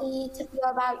healthy to feel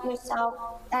about yourself.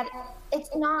 That it's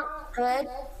not good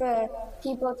for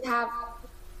people to have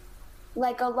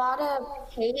like a lot of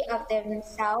hate of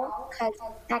themselves because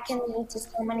that can lead to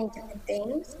so many different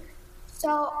things.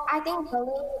 So I think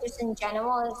bullying just in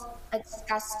general is a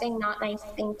disgusting, not nice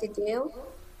thing to do.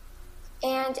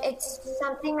 And it's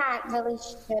something that really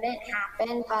shouldn't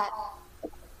happen, but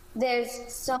there's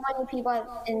so many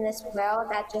people in this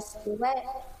world that just do it.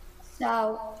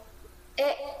 So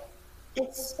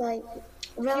it's like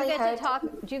really hard.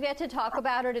 Do you get to talk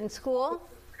about it in school?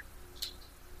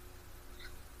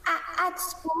 At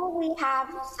school,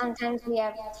 sometimes we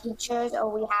have teachers or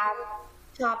we have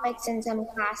topics in some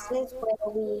classes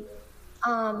where we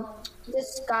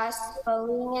discuss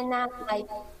bullying and that, like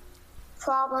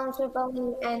problems with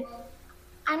bullying. And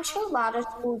I'm sure a lot of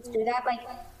schools do that. Like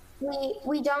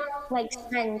we don't like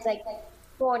spend like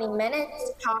 40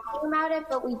 minutes talking about it,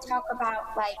 but we talk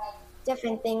about like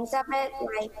different things of it.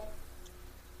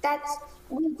 Like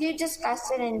we do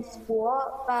discuss it in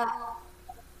school, but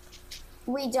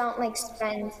we don't like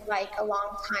spend like a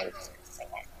long time discussing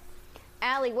it.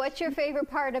 Allie, what's your favorite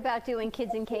part about doing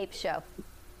Kids in Capes show?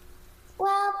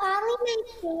 Well, probably my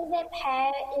favorite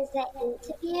part is the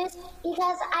interviews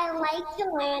because I like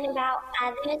to learn about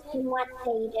others and what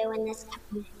they do in this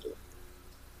community.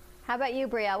 How about you,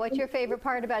 Brielle? What's your favorite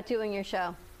part about doing your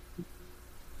show?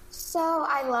 So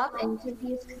I love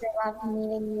interviews because I love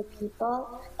meeting new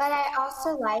people, but I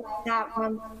also like that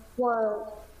when we're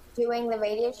doing the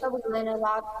radio show, we learn a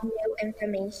lot of new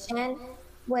information,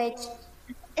 which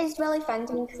is really fun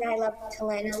to me because I love to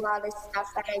learn a lot of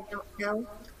stuff that I don't know.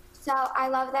 So I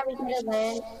love that we get to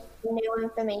learn new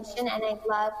information, and I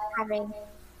love having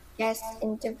guest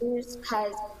interviews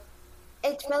because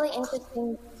it's really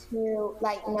interesting to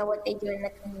like know what they do in the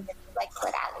community, like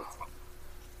what Ali said.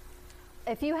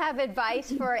 If you have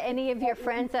advice for any of your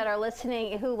friends that are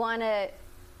listening who want to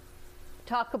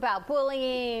talk about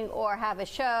bullying or have a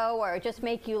show or just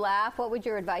make you laugh, what would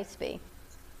your advice be?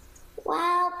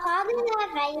 Well, probably the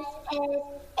advice is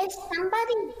if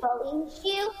somebody bullies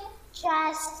you,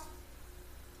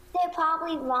 they're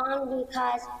probably wrong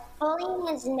because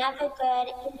bullying is never good.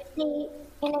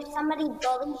 If somebody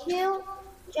bullies you,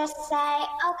 just say,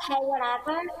 okay,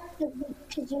 whatever,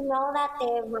 because you know that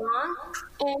they're wrong,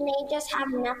 and they just have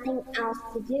nothing else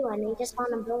to do, and they just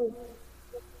want to bully you.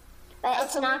 But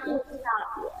it's not going to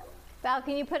stop you. Val,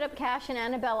 can you put up Cash and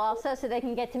Annabelle also so they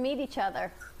can get to meet each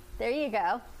other? There you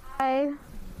go. Hi.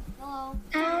 Hello.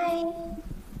 Hi.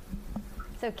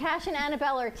 So Cash and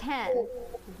Annabelle are 10.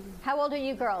 How old are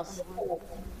you girls?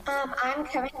 I'm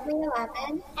currently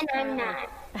 11, and I'm 9.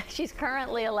 She's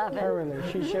currently 11.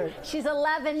 Currently, she should. She's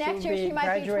 11. Next year she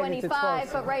might be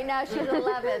 25, but right now she's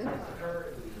 11.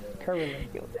 Currently.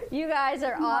 You guys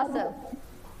are awesome.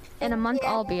 In a month,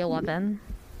 I'll be 11.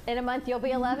 In a month, you'll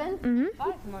be 11? Mm-hmm.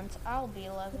 5 months, I'll be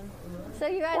 11. So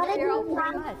you guys are your own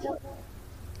pretty much.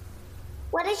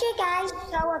 What is your guys'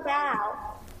 show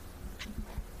about?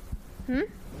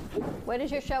 What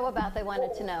is your show about? They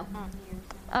wanted to know.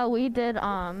 Oh, we did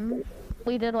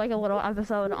like a little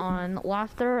episode on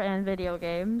laughter and video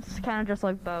games, kind of just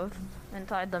like both, and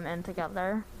tied them in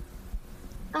together.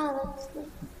 Oh, that's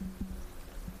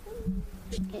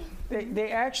good.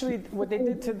 They actually, what they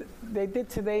did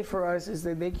today for us is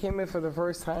that they came in for the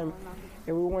first time,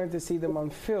 and we wanted to see them on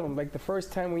film, like the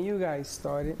first time when you guys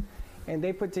started, and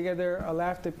they put together a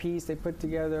laughter piece. They put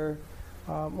together,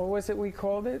 what was it we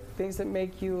called it? Things that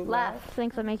make you laugh.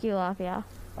 Things that make you laugh, yeah.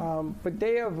 But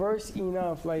they are versed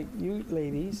enough, like you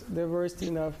ladies, they're versed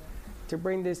enough to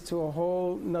bring this to a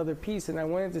whole nother piece. And I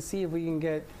wanted to see if we can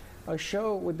get a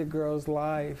show with the girls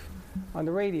live on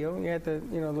the radio. You have to,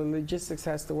 the logistics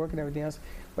has to work and everything else.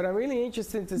 But I'm really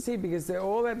interested to see because they're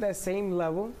all at that same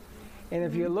level. And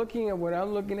if you're looking at what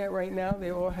I'm looking at right now,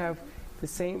 they all have the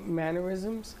same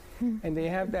mannerisms. And they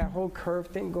have that whole curve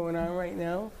thing going on right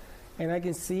now. And I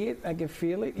can see it, I can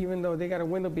feel it, even though they got a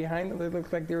window behind them. They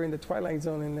look like they're in the Twilight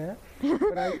Zone in there.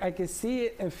 But I can see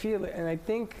it and feel it. And I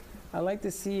think I like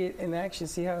to see it in action,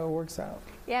 see how it works out.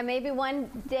 Yeah, maybe one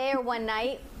day or one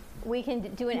night we can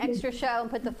do an extra show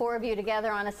and put the 4 of you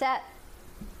together on a set.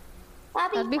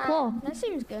 That'd be cool. That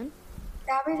seems good.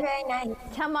 That'd be very nice.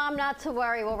 Tell Mom not to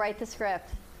worry. We'll write the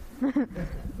script.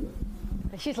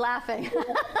 She's laughing.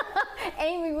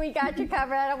 Amy, we got you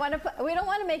covered. We don't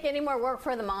want to make any more work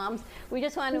for the moms. We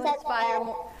just want to inspire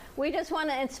more. We just want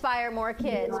to inspire more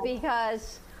kids,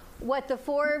 because what the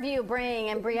four of you bring,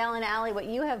 and Brielle and Allie, what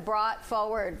you have brought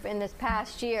forward in this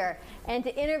past year, and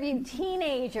to interview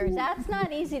teenagers, that's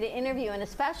not easy to interview, and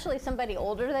especially somebody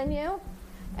older than you.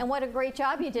 And what a great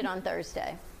job you did on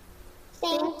Thursday.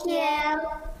 Thank you.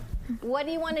 What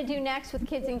do you want to do next with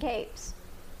Kids in Capes?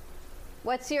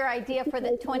 What's your idea for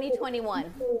the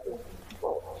 2021?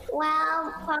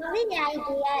 Well, probably the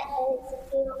idea is to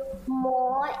do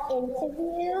more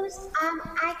interviews.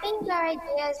 I think our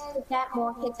idea is to get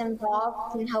more kids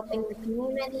involved in helping the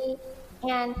community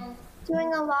and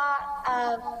doing a lot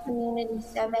of community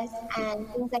service and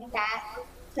things like that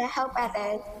to help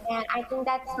others. And I think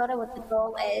that's sort of what the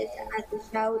goal is as the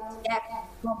show, to get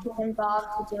more kids involved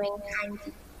in doing kind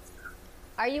deeds.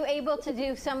 Are you able to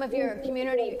do some of your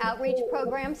community outreach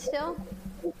programs still?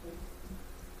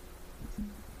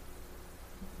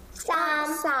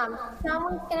 Some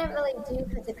we couldn't really do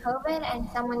because of COVID, and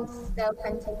someone's still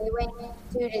continuing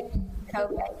due to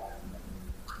COVID.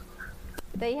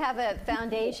 They have a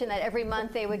foundation that every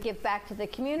month they would give back to the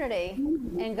community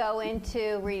and go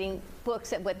into reading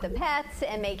books with the pets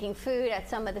and making food at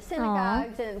some of the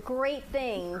synagogues and great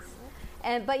things.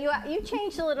 But you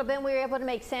changed a little bit. We were able to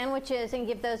make sandwiches and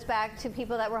give those back to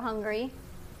people that were hungry.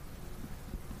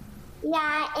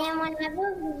 Yeah, and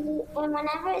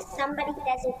whenever somebody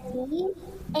does a deed,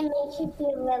 it makes you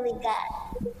feel really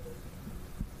good.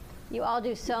 You all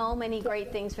do so many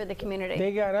great things for the community.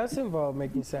 They got us involved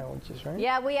making sandwiches, right?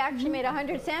 Yeah, we actually made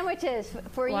 100 sandwiches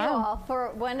for you all,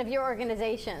 for one of your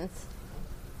organizations.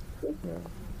 Yeah.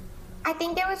 I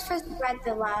think it was for Spread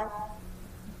the Love.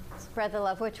 Spread the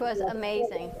Love, which was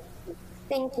amazing.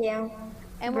 Thank you.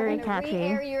 And we're going to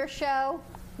re-air your show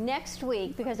next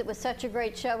week because it was such a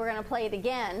great show. We're going to play it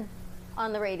again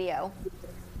on the radio.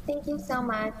 Thank you so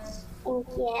much. Thank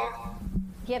you.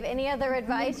 Do you have any other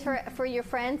advice for your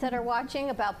friends that are watching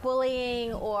about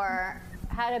bullying or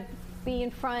how to be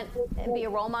in front and be a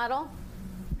role model?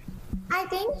 I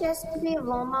think just to be a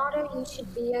role model, you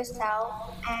should be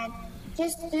yourself and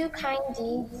just do kind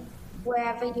deeds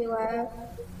wherever you are.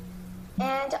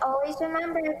 And always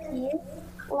remember peace,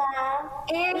 love,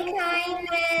 and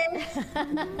kindness.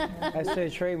 That's their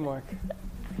trademark.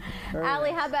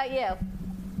 Allie, how about you?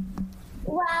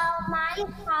 Well, my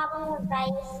problem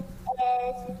advice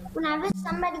is whenever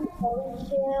somebody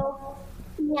bullies you,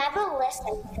 never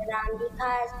listen to them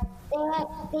because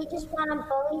they just want to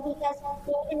bully because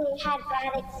maybe they had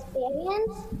bad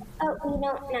experience, but we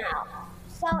don't know.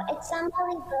 So if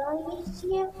somebody bullies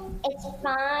you, it's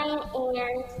fine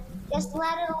and just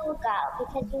let it all go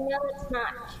because you know it's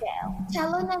not true.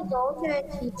 Tell an adult or a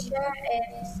teacher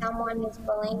if someone is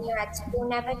bullying you at school.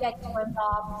 Never get too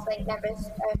involved. Like never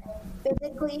start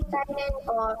physically threatening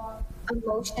or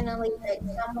emotionally hurt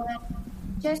someone.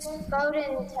 Just go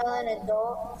to and tell an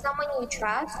adult, someone you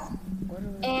trust,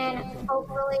 and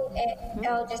hopefully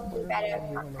it'll just be better.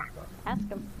 Ask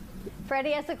them.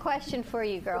 Freddie has a question for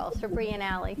you girls, for Bree and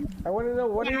Allie. I want to know,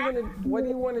 what do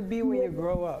you want to be when you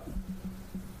grow up?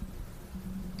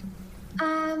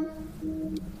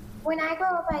 When I grow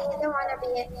up, I either want to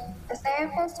be a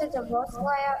therapist, a divorce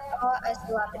lawyer, or a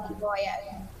celebrity lawyer.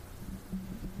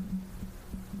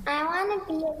 I want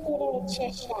to be a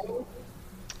pediatrician.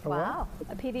 Wow,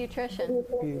 a pediatrician.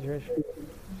 Pediatrician.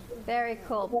 Very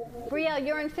cool. Brielle,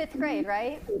 you're in 5th grade,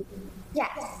 right?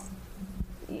 Yes.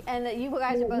 And you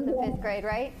guys are both in 5th grade,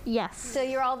 right? Yes. So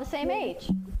you're all the same age?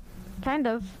 Kind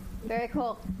of. Very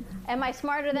cool. Am I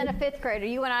smarter than a 5th grader?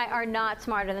 You and I are not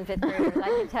smarter than 5th graders, I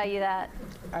can tell you that.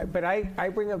 But I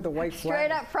bring up the white flag.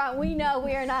 Straight up front, we know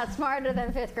we are not smarter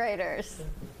than 5th graders.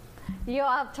 You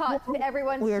all have taught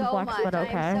everyone Weird so flex, much. but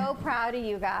okay. I'm so proud of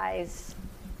you guys.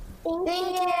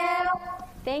 Thank you.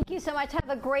 Thank you so much. Have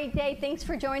a great day. Thanks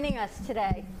for joining us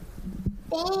today.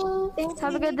 Thanks.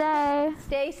 Have a good day.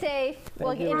 Stay safe.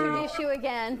 We'll introduce you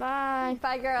again. Bye.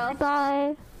 Bye, girls.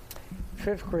 Bye.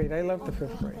 5th grade. I love the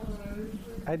 5th grade.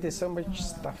 I did so much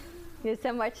stuff. You did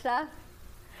so much stuff?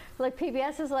 Look,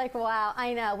 PBS is like, wow,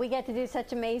 I know. We get to do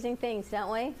such amazing things,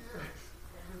 don't we?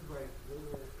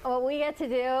 What we get to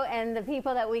do and the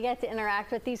people that we get to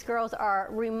interact with, these girls are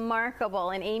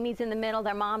remarkable. And Amy's in the middle.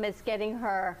 Their mom is getting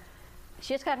her,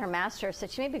 she just got her master's, so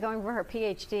she may be going for her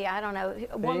PhD. I don't know.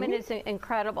 A woman is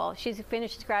incredible. She's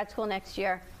finished grad school next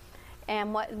year.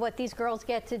 And what these girls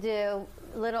get to do,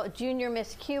 little junior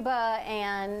Miss Cuba,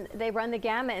 and they run the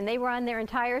gamut, and they run their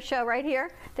entire show right here.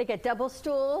 They get double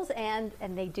stools, and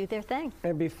they do their thing.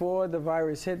 And before the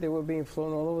virus hit, they were being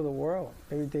flown all over the world.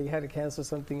 Maybe they had to cancel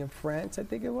something in France, I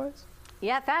think it was.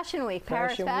 Yeah, Fashion Week,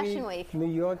 Paris Fashion Week.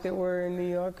 New York, they were in New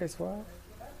York as well.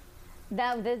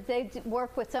 They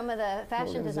work with some of the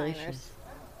fashion designers.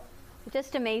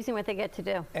 Just amazing what they get to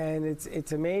do. And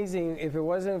it's amazing. If it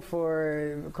wasn't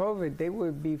for COVID, they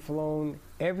would be flown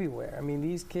everywhere. I mean,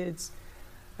 these kids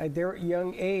at their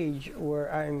young age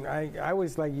I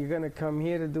was like, you're going to come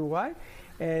here to do what?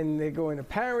 And they're going to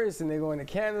Paris, and they're going to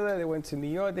Canada, they went to New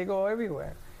York, they go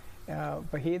everywhere.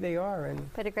 But here they are.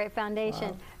 And put a great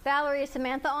foundation. Wow. Valerie, is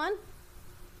Samantha on?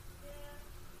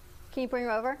 Can you bring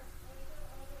her over?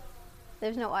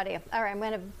 There's no audio. All right, I'm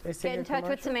going to get in touch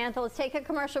with Samantha. Let's take a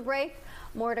commercial break.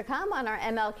 More to come on our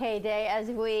MLK Day as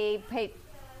we pay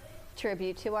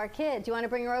tribute to our kids. You want to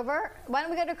bring her over? Why don't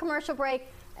we go to a commercial break,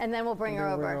 and then we'll bring her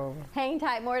over. Hang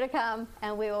tight, more to come,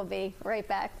 and we will be right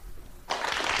back.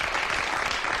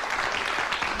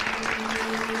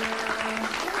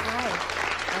 Hi,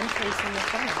 I'm Tracy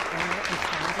McKenna, owner and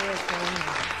founder of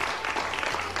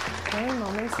Growing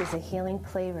Moments is a healing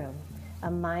playroom,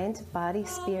 a mind, body,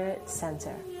 spirit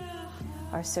center.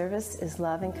 Our service is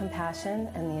love and compassion,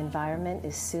 and the environment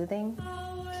is soothing,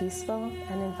 peaceful,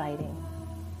 and inviting.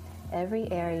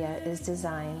 Every area is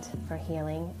designed for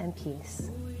healing and peace.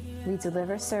 We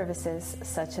deliver services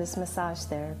such as massage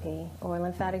therapy or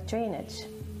lymphatic drainage,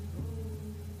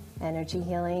 energy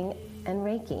healing and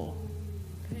Reiki,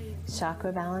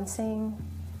 chakra balancing,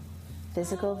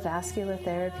 physical vascular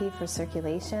therapy for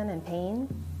circulation and pain,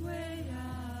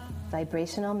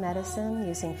 vibrational medicine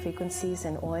using frequencies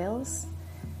and oils,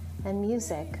 and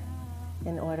music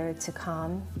in order to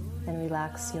calm and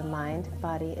relax your mind,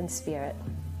 body, and spirit.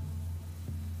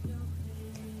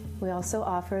 We also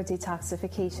offer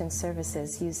detoxification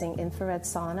services using infrared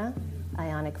sauna,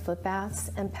 ionic foot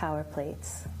baths, and power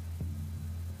plates.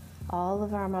 All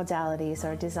of our modalities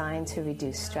are designed to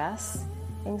reduce stress,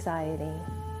 anxiety,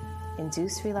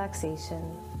 induce relaxation,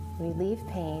 relieve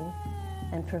pain,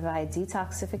 and provide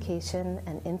detoxification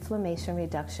and inflammation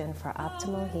reduction for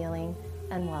optimal healing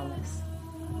and wellness.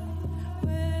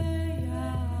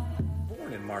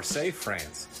 Born in Marseille,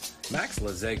 France, Max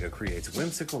Lazega creates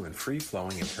whimsical and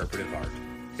free-flowing interpretive art.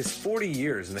 His 40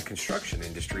 years in the construction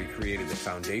industry created the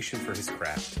foundation for his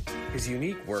craft. His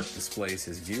unique work displays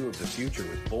his view of the future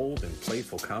with bold and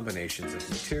playful combinations of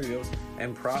materials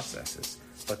and processes,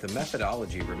 but the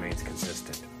methodology remains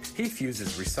consistent. He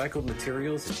fuses recycled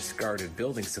materials and discarded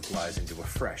building supplies into a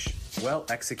fresh,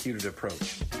 well-executed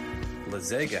approach.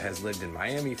 Lazega has lived in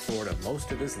Miami, Florida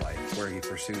most of his life, where he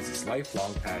pursues his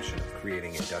lifelong passion of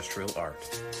creating industrial art.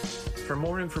 For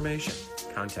more information,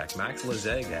 contact Max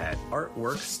Lazega at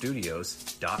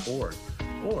artworkstudios.org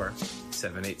or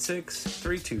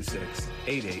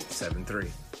 786-326-8873.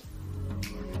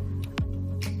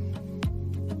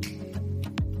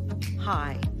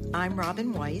 Hi, I'm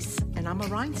Robin Weiss, and I'm a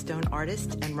rhinestone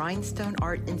artist and rhinestone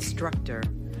art instructor.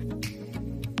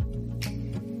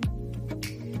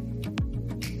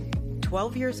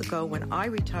 12 years ago, when I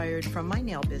retired from my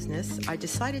nail business, I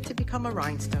decided to become a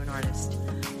rhinestone artist.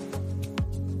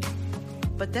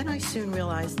 But then I soon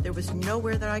realized there was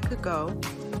nowhere that I could go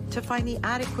to find the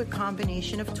adequate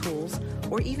combination of tools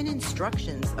or even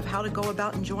instructions of how to go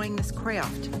about enjoying this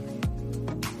craft.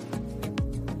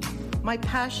 My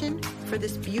passion for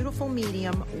this beautiful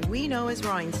medium we know as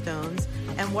rhinestones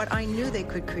and what I knew they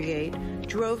could create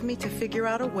drove me to figure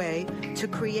out a way to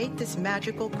create this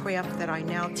magical craft that I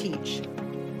now teach.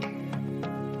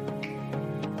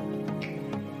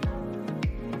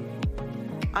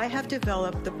 I have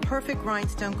developed the perfect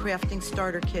rhinestone crafting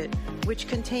starter kit, which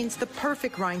contains the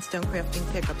perfect rhinestone crafting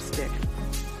pickup stick.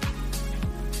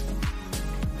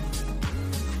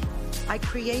 I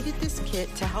created this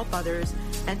kit to help others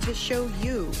and to show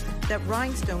you that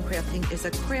rhinestone crafting is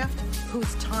a craft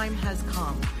whose time has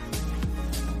come.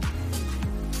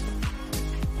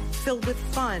 Filled with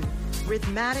fun,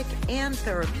 rhythmic, and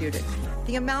therapeutic,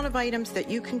 the amount of items that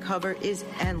you can cover is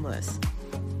endless.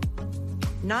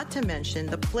 Not to mention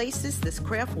the places this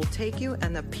craft will take you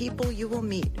and the people you will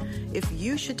meet if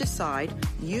you should decide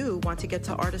you want to get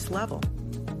to artist level.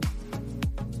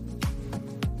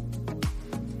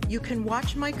 You can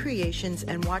watch my creations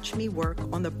and watch me work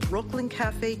on the Brooklyn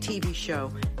Cafe TV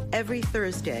show every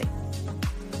Thursday,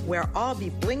 where I'll be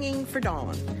blinging for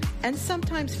Dawn, and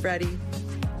sometimes Freddie.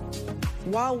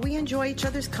 While we enjoy each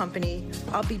other's company,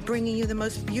 I'll be bringing you the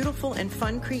most beautiful and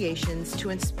fun creations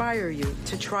to inspire you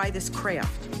to try this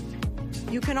craft.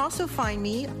 You can also find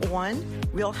me on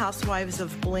Real Housewives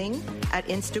of Bling at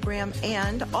Instagram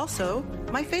and also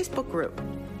my Facebook group.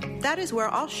 That is where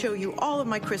I'll show you all of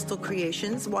my crystal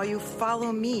creations while you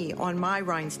follow me on my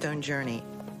rhinestone journey.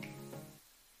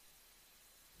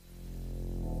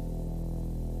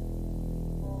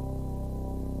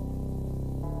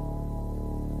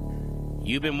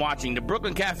 You've been watching the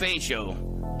Brooklyn Cafe Show.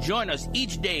 Join us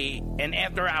each day and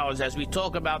after hours as we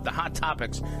talk about the hot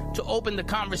topics to open the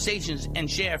conversations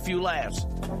and share a few laughs.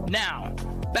 Now,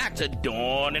 back to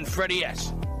Dawn and Freddie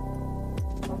S.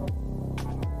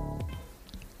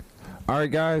 All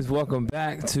right, guys, welcome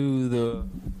back to the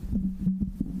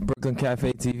Brooklyn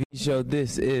Cafe TV show.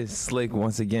 This is Slick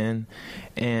once again,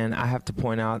 and I have to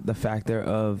point out the factor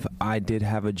of I did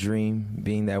have a dream,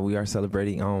 being that we are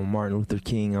celebrating Martin Luther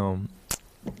King.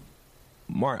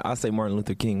 I'll say Martin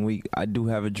Luther King week. I did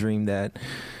have a dream that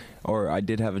we're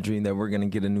going to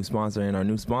get a new sponsor, and our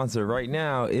new sponsor right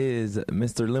now is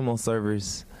Mr. Limo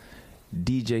Service,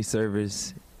 DJ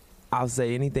Service. I'll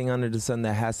say anything under the sun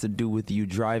that has to do with you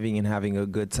driving and having a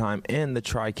good time in the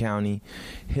Tri-County.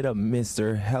 Hit up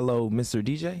Mr.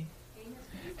 DJ.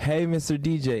 Hey, Mr.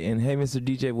 DJ. And Hey, Mr.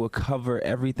 DJ will cover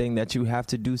everything that you have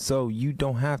to do, so you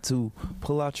don't have to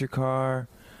pull out your car,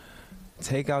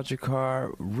 take out your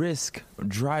car, risk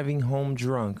driving home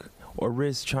drunk, or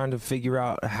risk trying to figure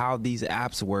out how these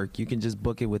apps work. You can just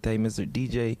book it with Hey, Mr.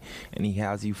 DJ, and he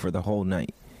has you for the whole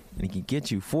night. And he can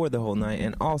get you for the whole night.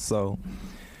 And also,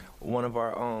 one of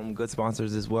our good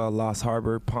sponsors as well, Lost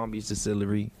Harbor, Palm Beach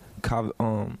Distillery.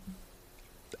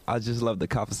 I just love the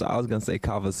Coffee Star. I was going to say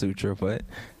Kava Sutra, but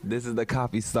this is the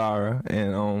Coffee Star,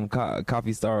 and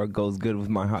Coffee Star goes good with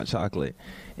my hot chocolate.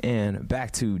 And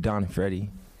back to Don and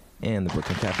Freddie and the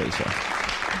Brooklyn Cafe Show.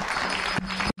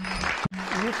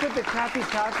 You put the coffee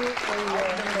chocolate in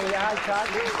your hot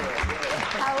chocolate?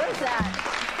 How is that?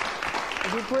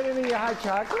 You put it in your hot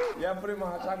chocolate? Yeah, I put it in my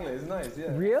hot chocolate. It's nice,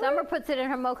 yeah. Really? Summer puts it in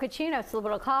her mochaccino. It's a little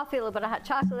bit of coffee, a little bit of hot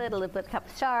chocolate, a little bit of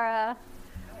cappuccino.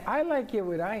 I like it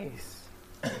with ice.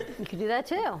 You could do that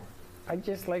too. I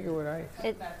just like it with ice.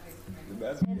 It's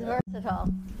versatile.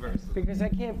 Because I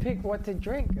can't pick what to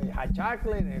drink. Hot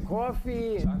chocolate and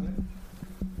coffee.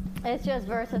 It's just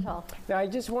versatile. Now, I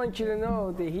just want you to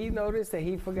know that he noticed that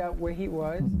he forgot where he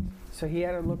was, so he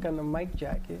had to look on the mic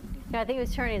jacket. Yeah, I think he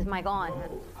was turning his mic on.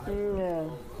 Yeah.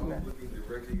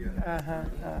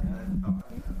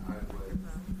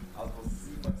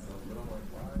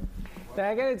 Now,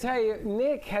 I gotta tell you,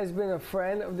 Nick has been a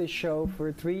friend of the show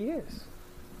for 3 years.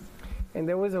 And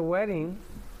there was a wedding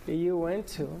that you went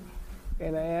to,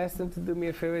 and I asked him to do me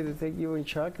a favor to take you and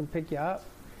Chuck and pick you up.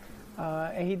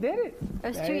 And he did it. It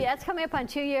was 2 years. That's coming up on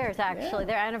 2 years, actually. Yeah.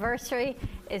 Their anniversary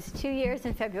is 2 years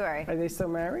in February. Are they still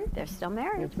married? They're still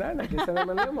married. If not, I guess I'm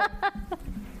a limo.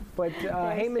 But Hey still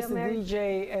Mr. married.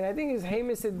 DJ, and I think it's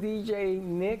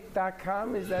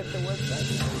heymrdjnick.com. Is that the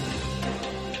website?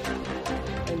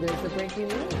 And there's the breaking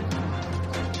news.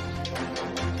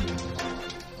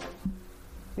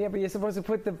 Yeah, but you're supposed to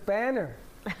put the banner.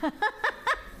 I'm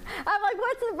like,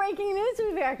 what's the breaking news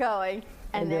we've got going?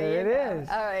 And there it is.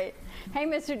 All right. Hey,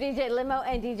 Mr. DJ Limo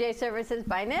and DJ Services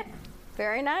by Nick.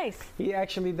 Very nice. He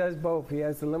actually does both. He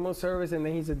has the limo service, and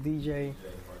then he's a DJ.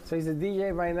 So he's a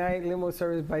DJ by night, limo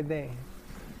service by day.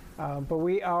 But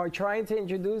we are trying to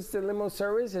introduce the limo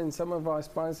service, and some of our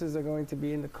sponsors are going to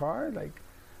be in the car, like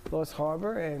Lost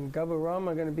Harbor and Gubba Rum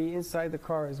are going to be inside the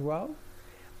car as well.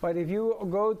 But if you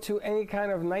go to any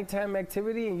kind of nighttime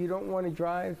activity and you don't want to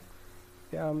drive,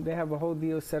 they have a whole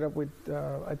deal set up with,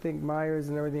 I think, Myers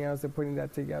and everything else. They're putting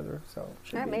that together. So All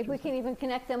right, maybe we can even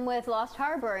connect them with Lost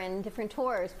Harbor and different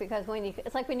tours, because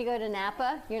it's like when you go to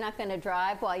Napa, you're not going to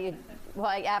drive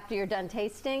after you're done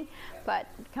tasting, but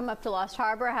come up to Lost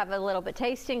Harbor, have a little bit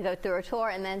tasting, go through a tour,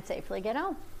 and then safely get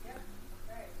home.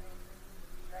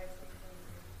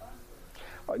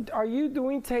 Are you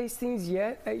doing tastings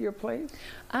yet at your place?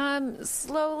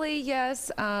 Slowly,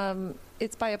 yes.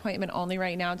 It's by appointment only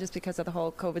right now, just because of the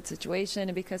whole COVID situation,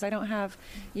 and because I don't have,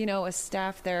 a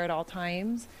staff there at all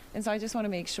times. And so I just want to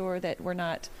make sure that we're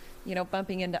not,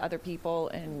 bumping into other people,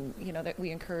 and, that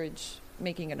we encourage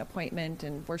making an appointment,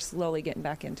 and we're slowly getting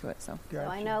back into it. So,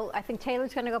 I think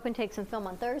Taylor's going to go up and take some film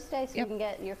on Thursday, so you can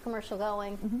get your commercial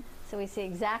going. So we see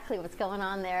exactly what's going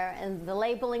on there. And the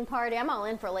labeling party, I'm all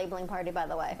in for a labeling party, by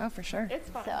the way. Oh, for sure. It's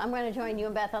fun. So I'm going to join you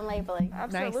and Beth on labeling.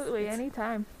 Absolutely, Nice.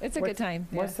 anytime. It's a good time.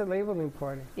 What's the labeling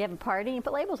party? You have a party, you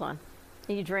put labels on.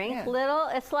 You drink little.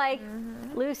 It's like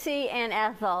Lucy and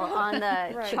Ethel on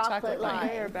the chocolate line.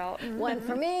 Conveyor belt. One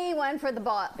for me, one for the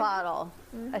bottle.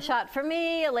 A shot for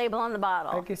me, a label on the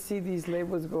bottle. I can see these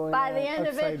labels going By the end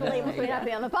of it, upside the labels may not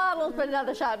be on the bottles, but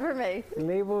another shot for me.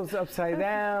 Labels upside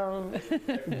down.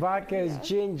 Vodka is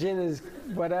gin is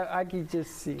what I can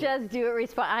just see. Just do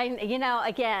it.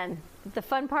 Again, The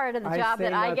fun part of the I job say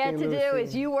that I get to nothing, do Lucy.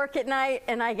 is you work at night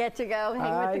and I get to go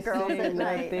hang with the girls at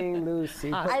night. Nothing,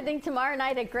 Lucy. I think tomorrow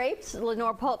night at Grapes,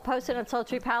 Lenore posted on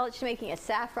Sultry Palette, she's making a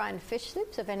saffron fish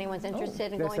soup. So if anyone's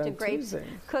interested in that's going to on Grapes Tuesday.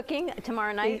 cooking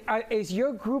tomorrow night. Is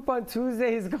your group on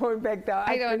Tuesdays going back down?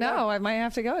 I don't know. I might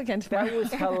have to go again tomorrow. That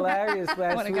was hilarious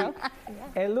last Wanna week. go?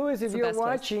 And Louis, if It's the you're best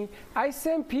place. watching, I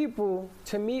sent people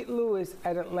to meet Louis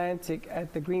at Atlantic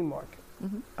at the Green Market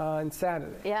on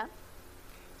Saturday. Yeah.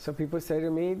 So people say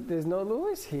to me, there's no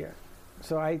Louis here.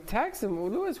 So I text him, well,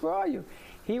 Louis, where are you?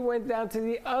 He went down to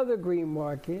the other Green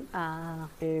Market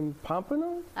in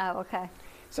Pompano. Oh, okay.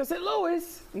 So I said,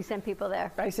 Louis. You sent people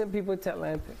there. I sent people to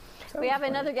Atlantic. So We that have was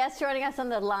fun. another guest joining us on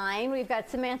the line. We've got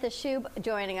Samantha Shub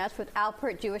joining us with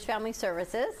Alpert Jewish Family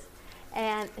Services.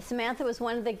 And Samantha was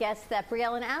one of the guests that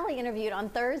Brielle and Allie interviewed on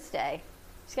Thursday.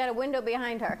 She's got a window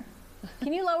behind her.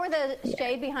 Can you lower the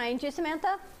shade behind you,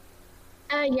 Samantha?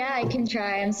 Yeah, I can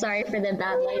try. I'm sorry for the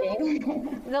bad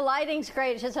lighting. The lighting's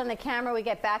great. It's just on the camera we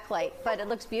get backlight, but it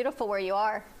looks beautiful where you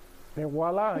are. And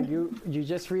voila, you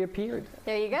just reappeared.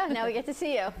 There you go. Now we get to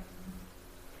see you.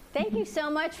 Thank you so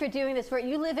much for doing this work.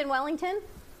 You live in Wellington?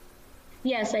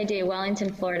 Yes, I do.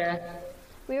 Wellington, Florida.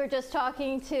 We were just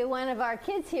talking to one of our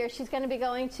kids here. She's going to be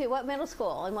going to what middle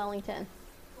school in Wellington?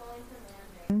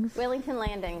 Wellington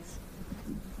Landings.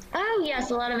 Oh,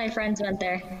 yes. A lot of my friends went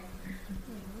there.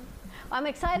 I'm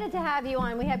excited to have you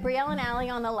on. We had Brielle and Allie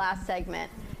on the last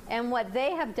segment, and what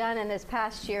they have done in this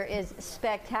past year is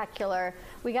spectacular.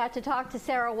 We got to talk to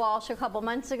Sarah Walsh a couple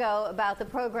months ago about the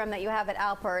program that you have at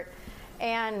Alpert,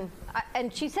 and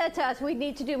she said to us, we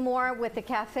need to do more with the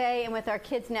cafe and with our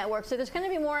kids network. So there's going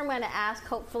to be more I'm going to ask,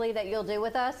 hopefully, that you'll do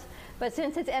with us. But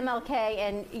since it's MLK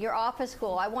and your office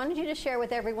school, I wanted you to share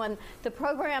with everyone the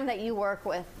program that you work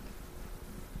with.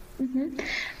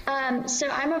 So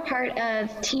I'm a part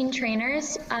of Teen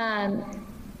Trainers,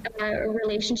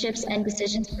 relationships and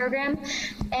decisions program,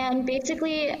 and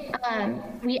basically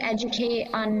we educate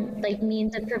on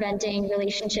means of preventing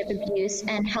relationship abuse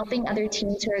and helping other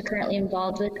teens who are currently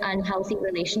involved with unhealthy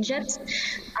relationships.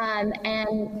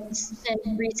 And since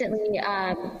recently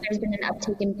there's been an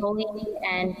uptick in bullying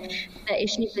and the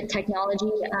issues with technology,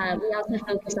 we also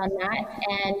focus on that,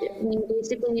 and we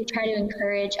basically try to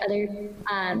encourage other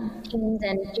teens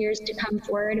and peers to come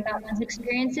forward about those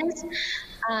experiences.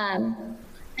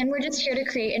 And we're just here to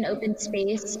create an open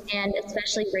space and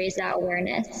especially raise that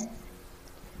awareness.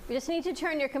 You just need to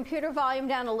turn your computer volume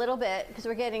down a little bit because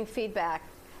we're getting feedback.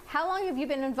 How long have you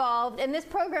been involved? And this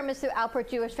program is through Alpert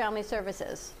Jewish Family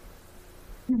Services.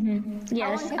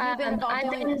 Yes. How long have you been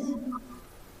involved doing this?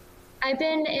 I've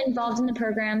been involved in the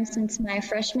program since my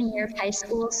freshman year of high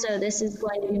school, so this is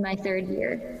going to be my third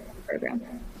year of the program.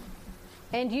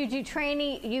 And you do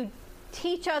training, you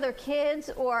teach other kids,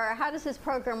 or how does this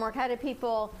program work? How do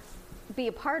people be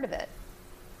a part of it?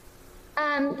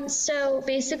 So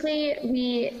basically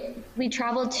we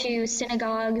travel to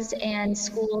synagogues and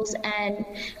schools, and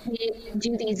we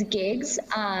do these gigs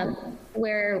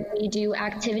where we do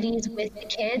activities with the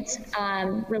kids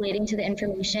relating to the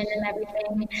information and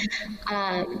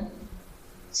everything.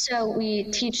 So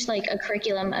we teach a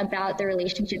curriculum about the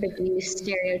relationship abuse,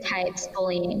 stereotypes,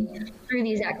 bullying through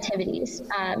these activities,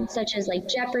 such as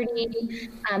Jeopardy,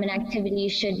 an activity,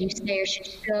 should you stay or should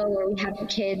you go, where we have the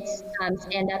kids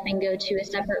stand up and go to a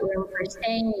separate room for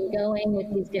staying and going with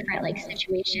these different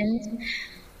situations.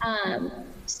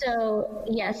 So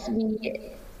yes, and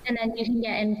then you can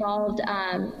get involved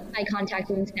by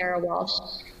contacting Sarah Walsh.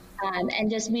 And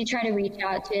just we try to reach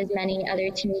out to as many other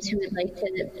teens who would like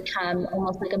to become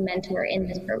almost like a mentor in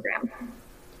this program.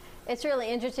 It's really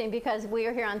interesting because we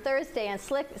were here on Thursday and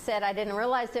Slick said, I didn't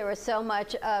realize there was so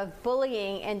much of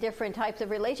bullying and different types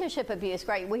of relationship abuse,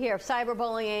 right? We hear of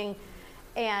cyberbullying,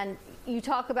 and you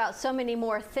talk about so many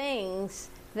more things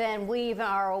than we even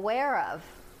are aware of.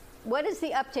 What is the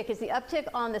uptick? Is the uptick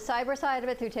on the cyber side of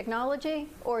it through technology,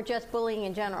 or just bullying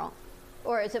in general?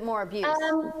 Or is it more abuse?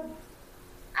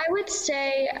 I would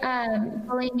say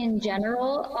bullying in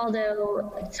general,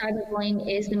 although cyberbullying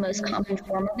is the most common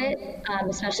form of it,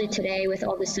 especially today with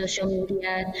all the social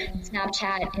media,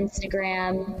 Snapchat,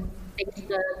 Instagram,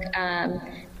 Facebook,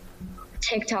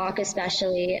 TikTok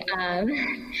especially.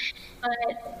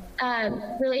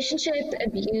 But relationship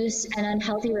abuse and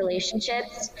unhealthy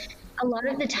relationships, a lot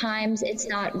of the times it's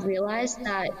not realized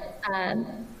that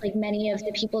many of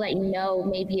the people that you know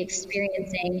may be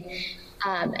experiencing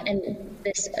and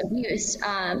this abuse,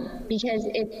 because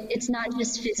it's not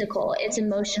just physical, it's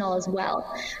emotional as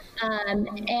well.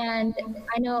 And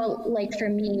I know, for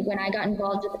me, when I got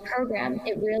involved with the program,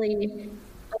 it really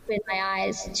open my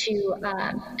eyes to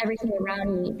everything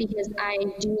around me, because I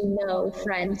do know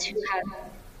friends who have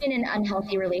been in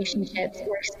unhealthy relationships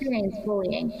or experience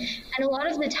bullying. And a lot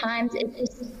of the times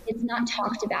it's not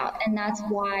talked about, and that's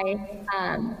why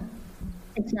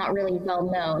it's not really well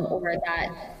known, or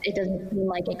that it doesn't seem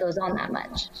like it goes on that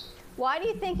much. Why do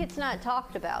you think it's not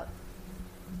talked about?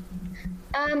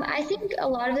 I think a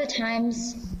lot of the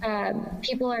times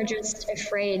people are just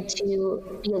afraid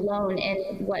to be alone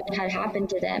in what had happened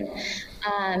to them,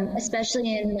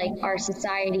 especially in like our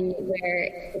society where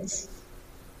it's,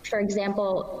 for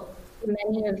example,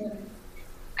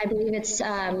 I believe it's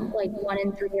like 1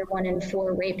 in 3 or 1 in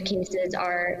 4 rape cases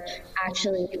are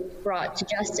actually brought to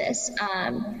justice.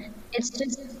 It's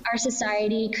just our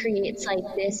society creates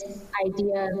like this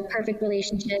idea of perfect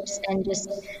relationships, and just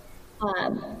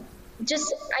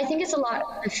I think it's a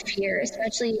lot of fear,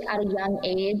 especially at a young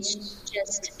age,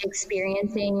 just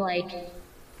experiencing like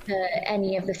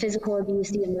any of the physical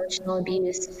abuse, the emotional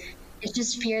abuse. It's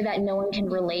just fear that no one can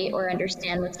relate or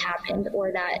understand what's happened,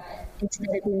 or that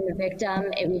instead of being the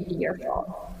victim, it would be your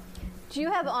fault. Do you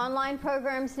have online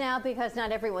programs now, because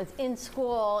not everyone's in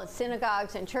school,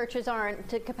 synagogues and churches aren't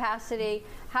to capacity?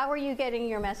 How are you getting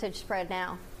your message spread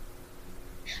now?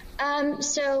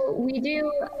 So we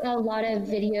do a lot of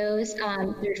videos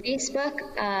through Facebook.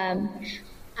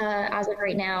 As of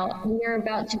right now, we are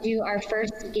about to do our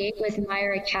first gig with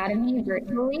Meyer Academy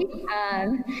virtually.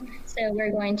 So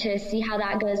we're going to see how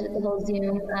that goes with the whole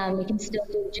Zoom. We can still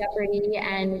do Jeopardy,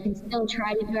 and we can still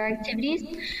try to do our activities.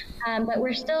 But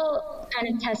we're still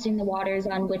kind of testing the waters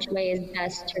on which way is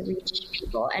best to reach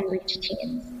people and reach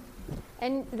teens.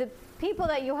 And the people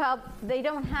that you help, they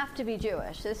don't have to be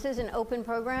Jewish. This is an open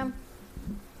program?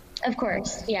 Of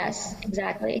course, yes,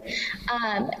 exactly.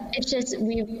 It's just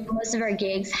most of our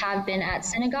gigs have been at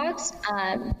synagogues,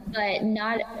 but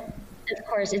not, of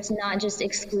course, it's not just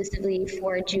exclusively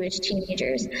for Jewish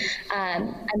teenagers. I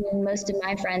mean, most of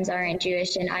my friends aren't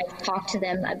Jewish, and I've talked to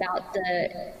them about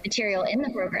the material in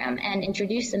the program and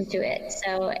introduced them to it.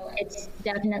 So it's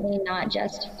definitely not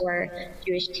just for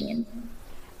Jewish teens.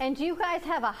 And do you guys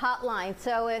have a hotline?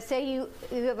 So say you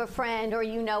have a friend, or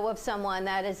you know of someone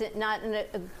that is not in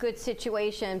a good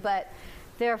situation, but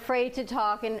they're afraid to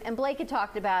talk, and Blake had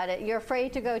talked about it. You're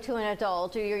afraid to go to an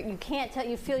adult, or you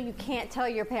feel you can't tell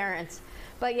your parents,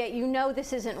 but yet you know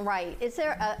this isn't right. Is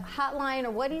there a hotline, or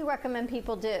what do you recommend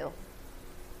people do?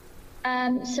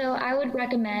 So I would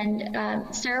recommend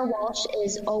Sarah Walsh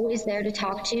is always there to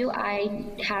talk to. I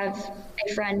have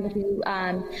a friend who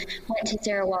went to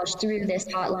Sarah Walsh through this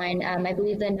hotline. I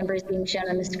believe the number is being shown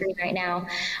on the screen right now.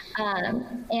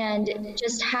 And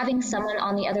just having someone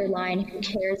on the other line who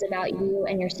cares about you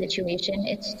and your situation,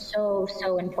 it's so,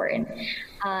 so important.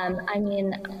 I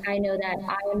mean, I know that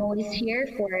I am always here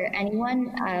for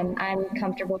anyone. I'm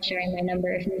comfortable sharing my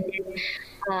number if needed.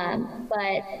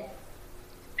 But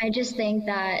I just think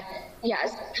that,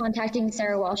 yes, contacting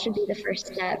Sarah Walsh should be the first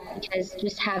step, because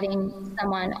just having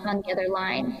someone on the other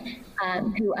line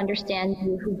who understands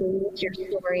you, who believes your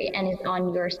story and is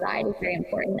on your side is very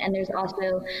important. And there's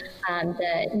also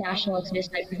the National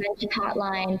Suicide Prevention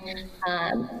Hotline.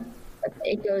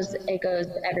 It goes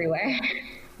everywhere.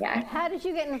 Yeah. How did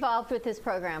you get involved with this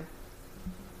program?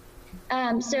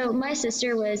 So my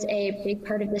sister was a big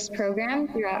part of this program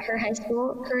throughout her high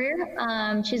school career.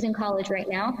 She's in college right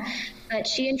now, but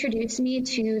she introduced me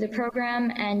to the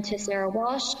program and to Sarah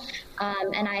Walsh,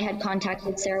 and I had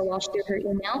contacted Sarah Walsh through her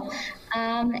email,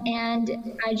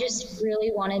 and I just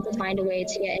really wanted to find a way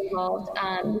to get involved,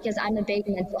 because I'm a big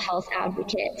mental health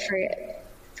advocate for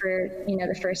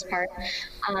the first part.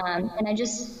 And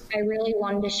I really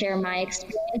wanted to share my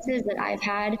experiences that I've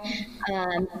had,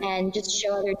 and just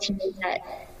show other teens that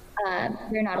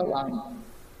they're not alone.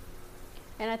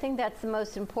 And I think that's the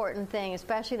most important thing,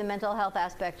 especially the mental health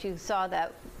aspect. You saw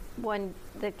that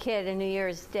the kid in New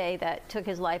Year's Day that took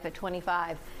his life at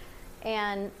 25.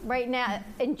 And right now,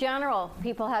 in general,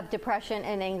 people have depression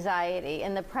and anxiety,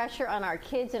 and the pressure on our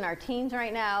kids and our teens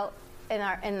right now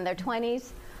in their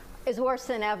 20s is worse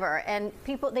than ever. And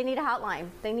they need a hotline.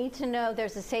 They need to know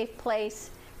there's a safe place,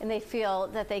 and they feel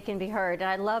that they can be heard. And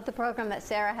I love the program that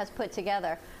Sarah has put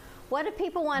together. What if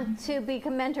people want to be a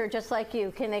mentor just like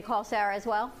you? Can they call Sarah as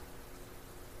well?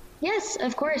 Yes,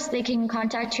 of course. They can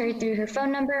contact her through her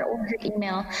phone number or her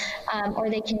email, or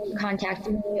they can contact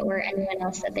me or anyone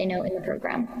else that they know in the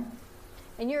program.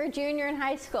 And you're a junior in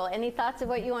high school. Any thoughts of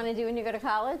what you want to do when you go to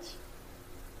college?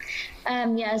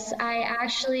 Yes, I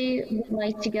actually would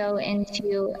like to go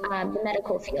into the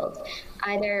medical field,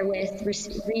 either with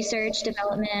research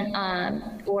development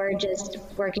or just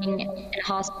working in a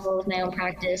hospital with my own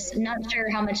practice. I'm not sure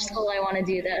how much school I want to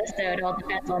do, though, so it all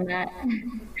depends on that.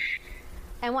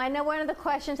 And I know one of the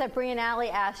questions that Bree and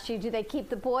Allie asked you, do they keep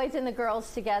the boys and the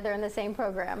girls together in the same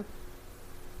program?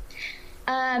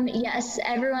 Yes,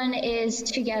 everyone is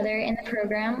together in the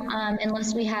program,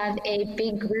 unless we have a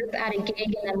big group at a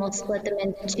gig, and then we'll split them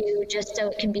into two just so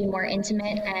it can be more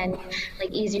intimate and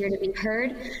like easier to be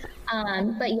heard.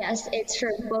 But yes, it's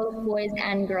for both boys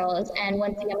and girls. And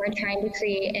once again, we're trying to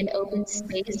create an open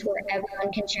space where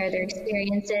everyone can share their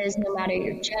experiences, no matter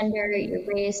your gender, your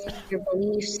race, your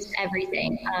beliefs,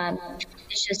 everything.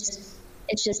 It's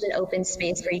just an open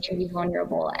space where you can be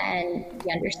vulnerable and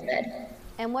be understood.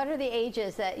 And what are the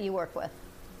ages that you work with?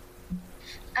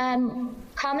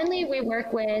 Commonly, we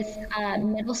work with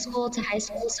middle school to high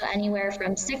school, so anywhere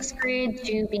from 6th grade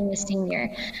to being a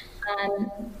senior.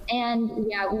 And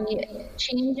yeah, we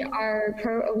change our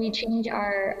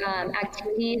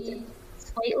activities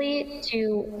slightly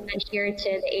to adhere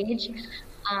to the age,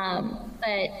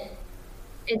 but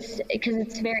it's because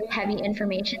it's very heavy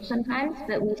information sometimes.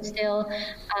 But we still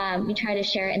we try to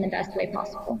share it in the best way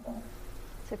possible.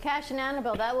 So Cash and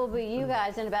Annabelle, that will be you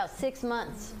guys in about 6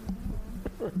 months.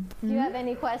 Do you have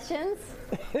any questions?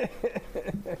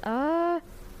 No,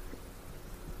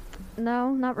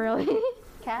 not really.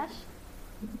 Cash?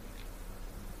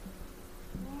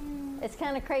 It's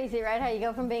kind of crazy, right? How you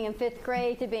go from being in 5th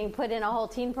grade to being put in a whole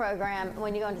teen program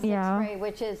when you go into 6th grade,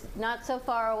 which is not so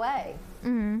far away.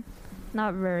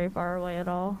 Not very far away at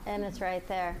all. And it's right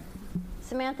there.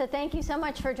 Samantha, thank you so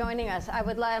much for joining us. I'm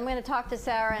going to talk to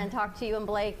Sarah and talk to you and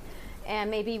Blake, and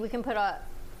maybe we can put a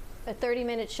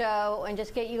 30-minute show and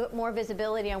just get you more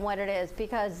visibility on what it is,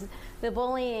 because the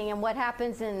bullying and what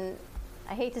happens in,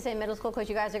 I hate to say middle school because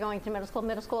you guys are going to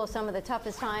middle school is some of the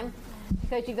toughest time,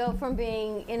 because you go from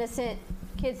being innocent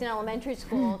kids in elementary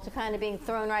school to kind of being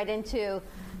thrown right into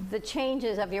the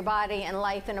changes of your body and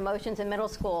life and emotions in middle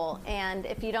school. And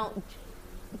if you don't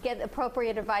get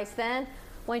appropriate advice then,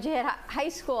 once you hit high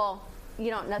school,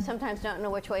 you sometimes don't know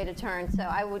which way to turn. So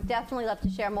I would definitely love to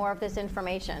share more of this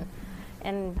information.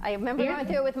 And I remember going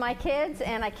through it with my kids,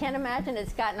 and I can't imagine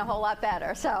it's gotten a whole lot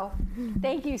better. So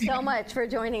thank you so much for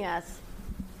joining us.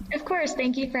 Of course.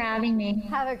 Thank you for having me.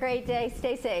 Have a great day.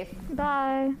 Stay safe.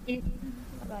 Bye.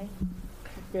 Bye.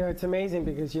 It's amazing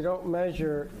because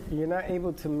you're not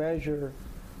able to measure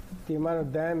the amount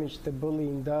of damage the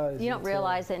bullying does. You don't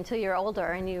realize it until you're older,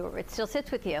 and it still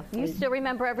sits with you. You still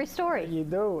remember every story. You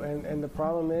do, and the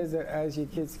problem is that as your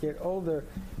kids get older,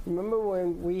 remember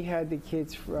when we had the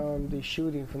kids from the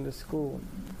shooting from the school,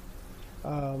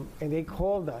 and they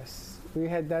called us. We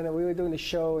were doing the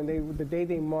show, and the day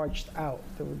they marched out,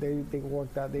 they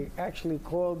walked out. They actually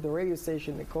called the radio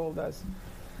station. They called us.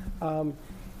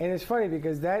 And it's funny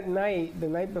because the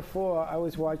night before, I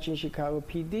was watching Chicago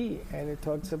PD, and it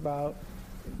talks about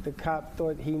the cop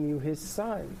thought he knew his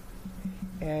son.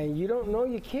 And you don't know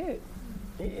your kid.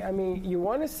 I mean, you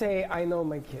want to say, I know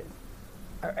my kid.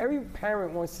 Every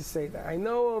parent wants to say that. I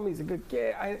know him, he's a good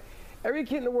kid. Every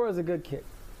kid in the world is a good kid.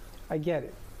 I get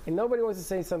it. And nobody wants to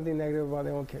say something negative about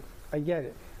their own kid. I get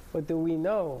it. But do we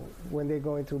know when they're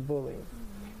going through bullying?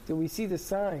 Do we see the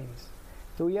signs?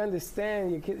 Do we understand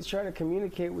your kid's trying to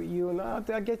communicate with you, and I'll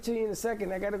get to you in a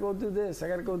second, I got to go do this, I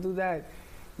got to go do that,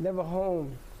 never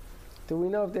home? Do we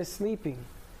know if they're sleeping,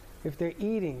 if they're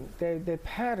eating, their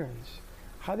patterns,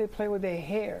 how they play with their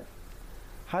hair,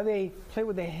 how they play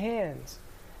with their hands?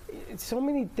 It's so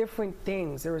many different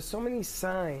things. There are so many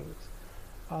signs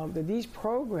that these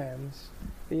programs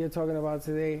that you're talking about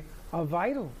today are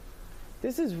vital.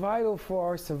 This is vital for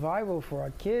our survival, for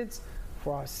our kids,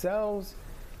 for ourselves.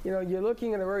 You're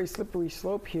looking at a very slippery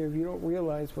slope here if you don't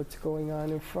realize what's going on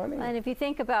in front of you. And if you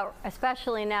think about,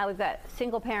 especially now, we've got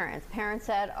single parents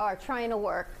that are trying to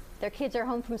work. Their kids are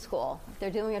home from school.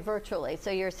 They're doing it virtually. So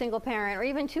you're a single parent, or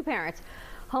even two parents,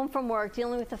 home from work,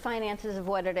 dealing with the finances of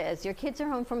what it is. Your kids are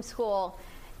home from school,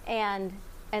 and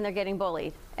they're getting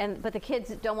bullied. But the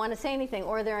kids don't want to say anything,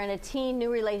 or they're in a teen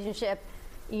new relationship.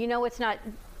 You know it's not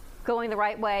going the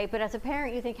right way, but as a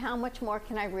parent, you think, how much more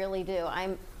can I really do?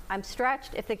 I'm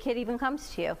stretched if the kid even comes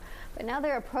to you. But now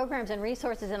there are programs and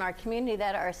resources in our community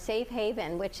that are a safe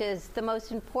haven, which is the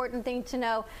most important thing to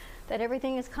know, that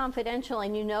everything is confidential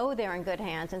and they're in good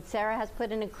hands. And Sarah has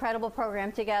put an incredible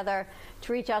program together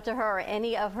to reach out to her or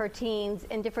any of her teens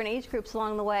in different age groups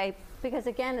along the way. Because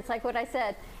again, it's like what I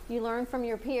said, you learn from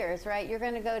your peers, right? You're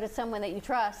going to go to someone that you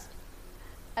trust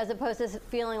as opposed to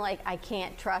feeling like I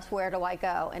can't trust, where do I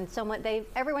go? And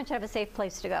everyone should have a safe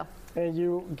place to go. And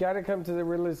you got to come to the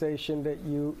realization that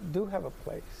you do have a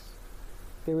place.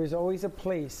 There is always a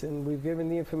place, and we've given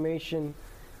the information.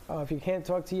 If you can't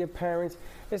talk to your parents,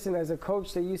 listen, as a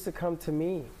coach, they used to come to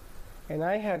me, and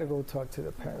I had to go talk to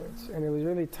the parents. And it was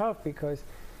really tough because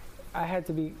I had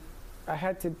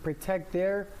to protect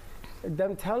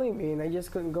them telling me, and I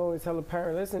just couldn't go and tell the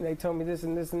parent, listen, they told me this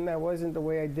and this and that wasn't the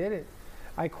way I did it.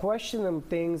 I questioned them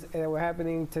things that were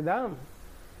happening to them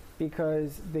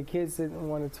because the kids didn't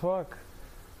want to talk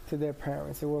to their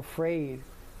parents. They were afraid.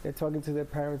 They're talking to their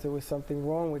parents, there was something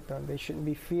wrong with them. They shouldn't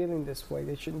be feeling this way.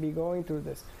 They shouldn't be going through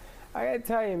this. I gotta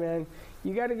tell you, man,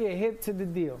 you gotta get hip to the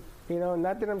deal. You know,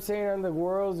 not that I'm saying I'm the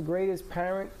world's greatest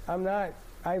parent. I'm not.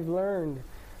 I've learned.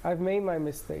 I've made my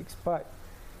mistakes, but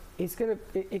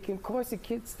it can cost the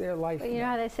kids their life. But you know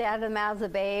how they say out of the mouths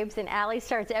of babes, and Allie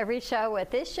starts every show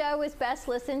with, this show is best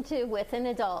listened to with an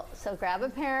adult. So grab a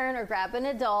parent or grab an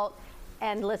adult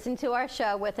and listen to our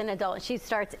show with an adult. She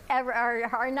starts our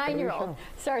 9-year-old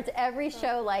starts every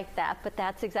show like that, but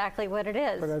that's exactly what it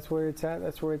is. But that's where it's at.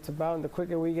 That's where it's about. And the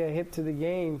quicker we get hip to the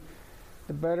game,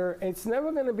 the better. It's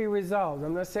never going to be resolved.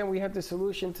 I'm not saying we have the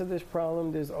solution to this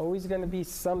problem. There's always going to be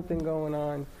something going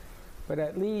on. But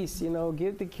at least, you know,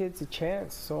 give the kids a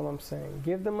chance. That's all I'm saying.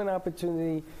 Give them an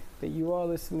opportunity that you are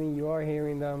listening, you are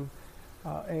hearing them,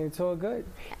 and it's all good.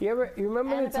 You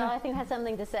remember Annabelle, I think, has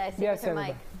something to say. Yes,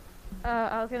 Annabelle.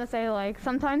 I was going to say, like,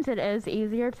 sometimes it is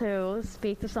easier to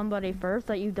speak to somebody first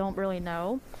that you don't really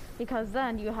know, because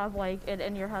then you have, like, it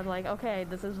in your head, like, okay,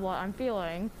 this is what I'm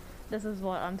feeling, this is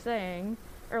what I'm saying,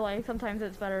 or, like, sometimes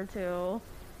it's better to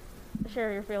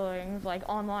share your feelings, like,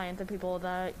 online to people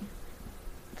that,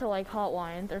 to, like,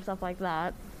 hotlines or stuff like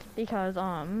that, because,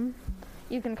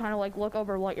 you can kind of, like, look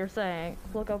over what you're saying,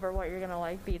 look over what you're going to,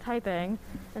 like, be typing,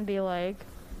 and be like,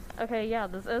 okay, yeah,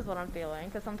 this is what I'm feeling,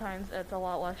 because sometimes it's a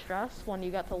lot less stress when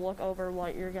you get to look over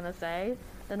what you're going to say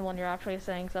than when you're actually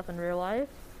saying stuff in real life.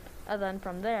 And then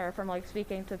from there, from, like,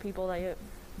 speaking to people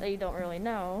that you don't really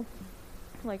know,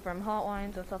 like, from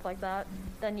hotlines and stuff like that,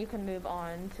 then you can move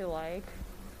on to, like,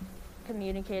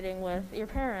 communicating with your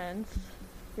parents,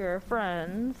 your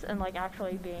friends, and, like,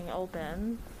 actually being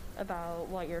open about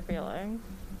what you're feeling.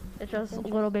 It's just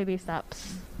little baby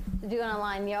steps. To do it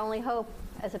online, you only hope,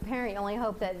 as a parent, you only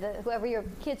hope that whoever your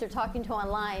kids are talking to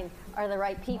online are the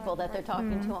right people that they're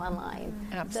talking to online.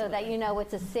 Absolutely. So that you know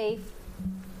it's a safe,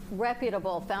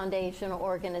 reputable foundational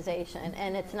organization.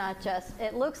 And it's not just,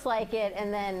 it looks like it,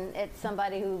 and then it's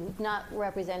somebody who's not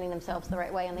representing themselves the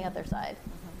right way on the other side.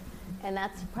 And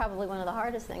that's probably one of the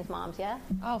hardest things, moms, yeah?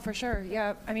 Oh, for sure,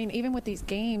 yeah. I mean, even with these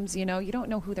games, you know, you don't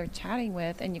know who they're chatting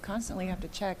with, and you constantly have to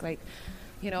check, like,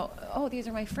 you know, oh, these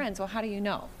are my friends. Well, how do you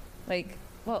know? Like,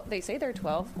 well, they say they're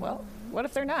 12. Well, what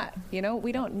if they're not? You know,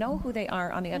 we don't know who they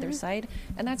are on the other side,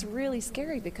 and that's really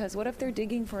scary, because what if they're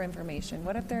digging for information?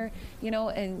 What if they're, you know,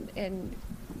 and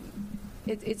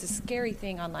it's a scary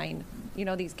thing online, you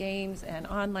know, these games and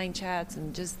online chats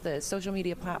and just the social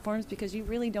media platforms, because you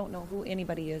really don't know who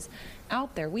anybody is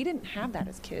out there. We didn't have that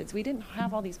as kids. We didn't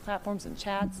have all these platforms and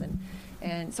chats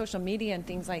and social media and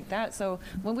things like that. So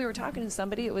when we were talking to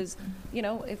somebody, it was, you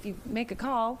know, if you make a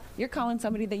call, you're calling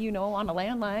somebody that you know on a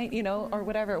landline, you know, or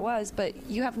whatever it was, but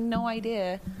you have no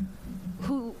idea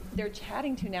who they're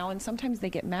chatting to now. And sometimes they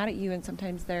get mad at you, and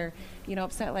sometimes they're, you know,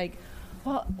 upset, like,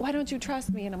 well, why don't you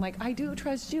trust me? And I'm like, I do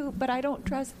trust you, but I don't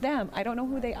trust them. I don't know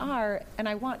who they are, and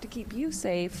I want to keep you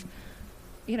safe.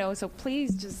 You know, so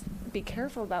please just be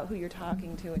careful about who you're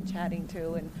talking to and chatting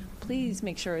to, and please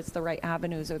make sure it's the right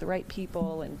avenues or the right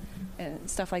people and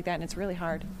stuff like that, and it's really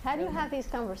hard. How do you have these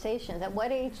conversations? At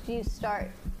what age do you start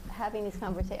having these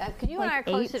conversations? Because you and I are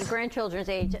closer to grandchildren's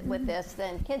age with this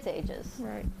than kids' ages.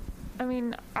 Right. I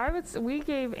mean, we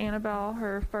gave Annabelle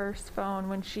her first phone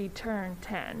when she turned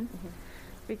 10.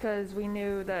 Because we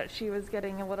knew that she was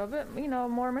getting a little bit, you know,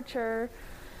 more mature.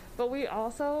 But we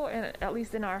also, at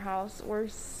least in our house, we're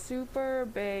super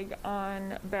big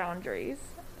on boundaries.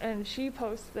 And she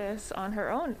posts this on her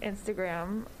own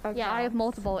Instagram account. Yeah, I have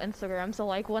multiple Instagrams. So,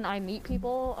 like, when I meet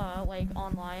people, like,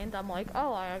 online, I'm like,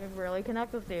 oh, I really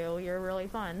connect with you. You're really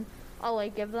fun. I'll,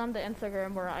 like, give them the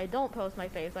Instagram where I don't post my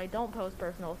face. I don't post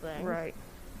personal things. Right.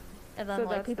 And then, so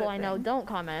like, people I know don't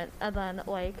comment. And then,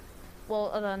 like,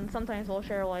 well, and then sometimes we'll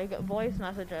share, like, voice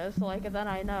messages, so, like, and then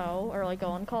I know, or, like, go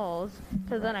on calls,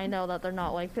 because then I know that they're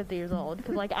not, like, 50 years old,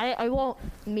 because, like, I won't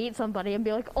meet somebody and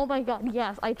be like, oh my god,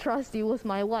 yes, I trust you with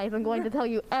my life, I'm going to tell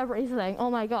you everything, oh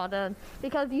my god, and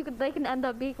because they can end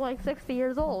up being, like, 60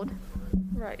 years old.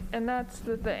 Right, and that's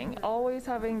the thing, always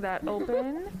having that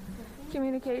open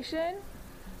communication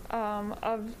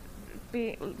of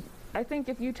I think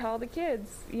if you tell the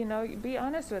kids, be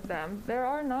honest with them. There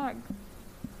are not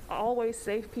always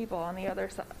safe people on the other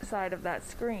side of that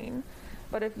screen.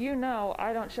 But if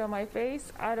I don't show my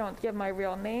face, I don't give my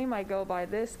real name, I go by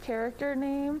this character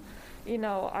name,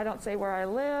 I don't say where I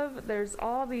live, there's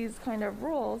all these kind of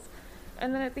rules.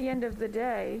 And then at the end of the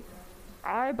day,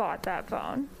 I bought that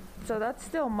phone, so that's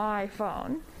still my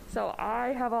phone. So I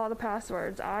have all the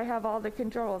passwords, I have all the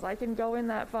controls, I can go in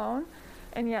that phone,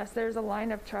 and yes, there's a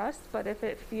line of trust, but if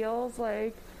it feels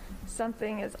like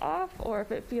something is off, or if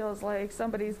it feels like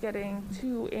somebody's getting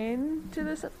too into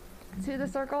the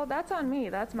circle, that's on me.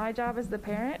 That's my job as the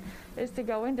parent, is to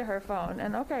go into her phone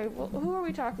and, okay, well, who are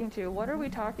we talking to? What are we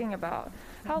talking about?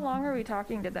 How long are we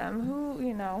talking to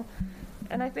them?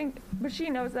 And I think, but she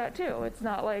knows that too. It's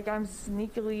not like I'm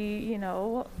sneakily,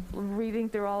 reading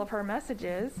through all of her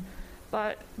messages,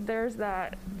 but there's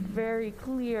that very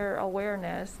clear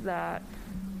awareness that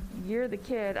you're the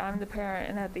kid, I'm the parent,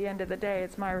 and at the end of the day,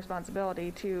 it's my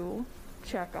responsibility to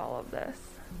check all of this.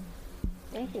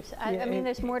 Thank you. I mean,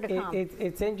 there's more to come.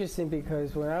 It's interesting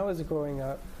because when I was growing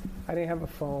up, I didn't have a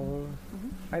phone.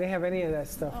 I didn't have any of that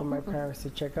stuff for my parents to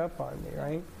check up on me,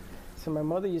 right? So my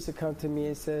mother used to come to me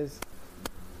and says,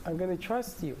 I'm going to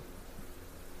trust you.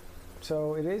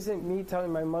 So it isn't me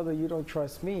telling my mother, you don't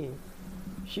trust me.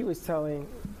 She was telling,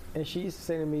 and she used to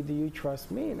say to me, do you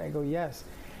trust me? And I go, yes.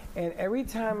 And every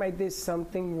time I did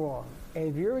something wrong, and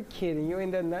if you're a kid and you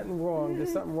ain't done nothing wrong,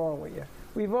 there's something wrong with you.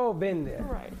 We've all been there.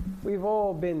 Right. We've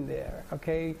all been there,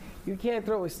 okay? You can't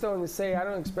throw a stone and say, I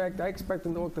expect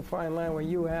them to walk the fine line when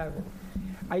you haven't.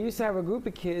 I used to have a group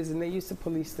of kids, and they used to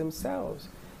police themselves.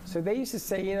 So they used to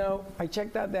say, I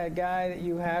checked out that guy that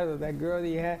you had or that girl that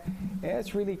you had, and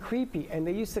that's really creepy. And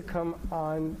they used to come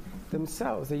on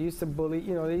themselves. They used to bully,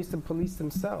 they used to police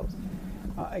themselves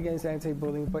against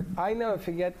anti-bullying. But I never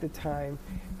forget the time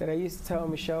that I used to tell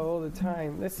Michelle all the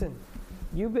time, listen,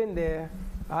 you've been there,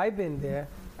 I've been there.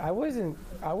 I wasn't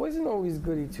always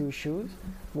goody two-shoes.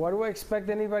 Why do I expect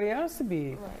anybody else to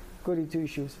be goody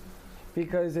two-shoes?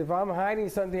 Because if I'm hiding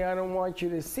something I don't want you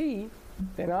to see,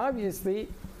 then obviously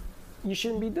you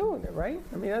shouldn't be doing it, right?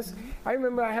 I mean, I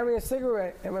remember having a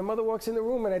cigarette, and my mother walks in the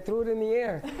room, and I threw it in the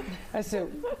air. I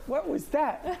said, what was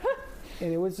that?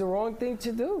 And it was the wrong thing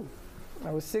to do.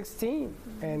 I was 16,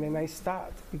 and then I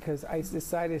stopped because I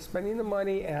decided spending the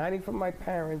money and hiding from my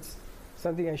parents,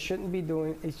 something I shouldn't be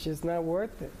doing, it's just not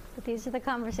worth it. But these are the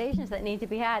conversations that need to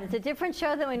be had. It's a different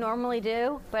show than we normally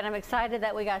do, but I'm excited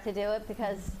that we got to do it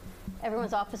because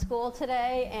everyone's off of school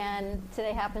today, and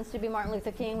today happens to be Martin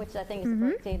Luther King, which I think is a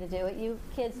great day to do it. You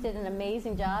kids did an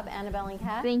amazing job, Annabelle and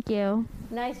Kat. Thank you.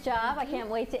 Nice job. I can't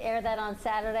wait to air that on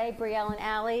Saturday. Brielle and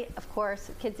Allie, of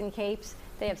course, Kids in Capes.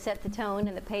 They have set the tone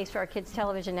and the pace for our kids'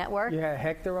 television network. You had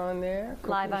Hector on there.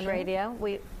 Live on radio.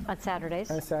 On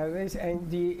Saturdays. On Saturdays. And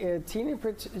the Teen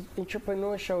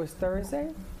Entrepreneur Show is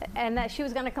Thursday? And that she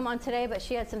was going to come on today, but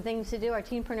she had some things to do. Our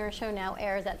Teenpreneur Show now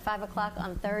airs at 5 o'clock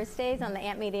on Thursdays on the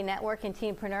Amp Media Network and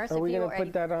Teenpreneur. Are we going to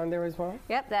put that on there as well?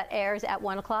 Yep, that airs at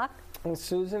 1 o'clock. And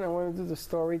Susan, I want to do the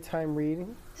story time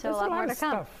reading. So a lot more to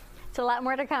come. It's a lot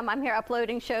more to come. I'm here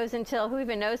uploading shows until who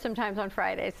even knows, sometimes on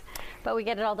Fridays. But we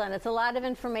get it all done. It's a lot of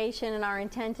information, and our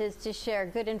intent is to share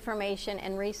good information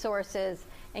and resources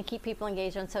and keep people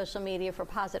engaged on social media for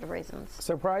positive reasons.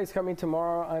 Surprise coming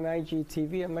tomorrow on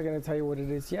IGTV. I'm not going to tell you what it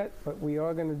is yet, but we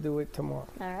are going to do it tomorrow.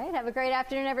 All right. Have a great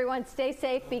afternoon, everyone. Stay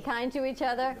safe. Be kind to each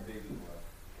other.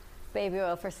 Baby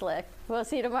oil for Slick. We'll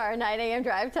see you tomorrow, 9 a.m.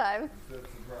 drive time.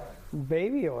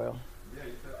 Baby oil.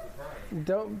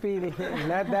 Don't be,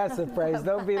 not that surprised.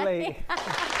 Don't be late.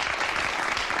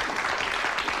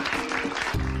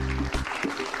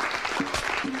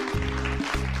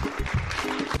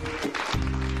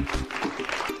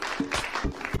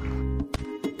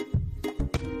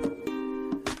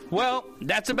 Well,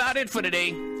 that's about it for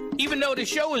today. Even though the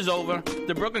show is over,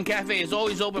 the Brooklyn Cafe is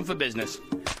always open for business.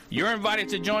 You're invited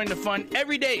to join the fun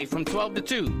every day from 12 to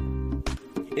 2.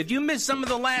 If you missed some of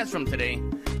the laughs from today,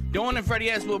 Dawn and Freddie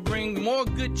S. will bring more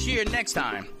good cheer next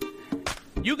time.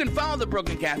 You can follow the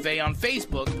Brooklyn Cafe on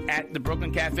Facebook at the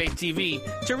Brooklyn Cafe TV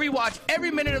to rewatch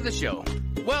every minute of the show.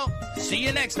 Well, see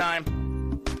you next time.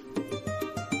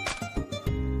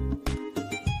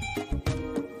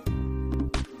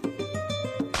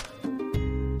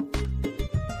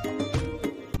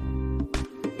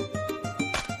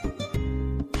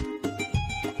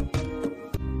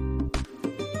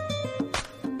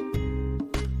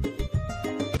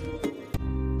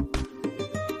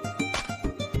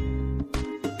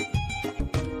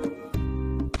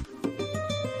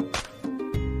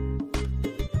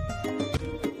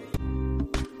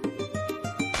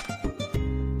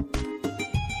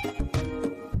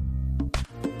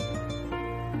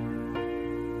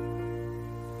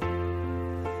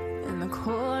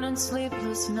 and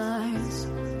sleepless nights.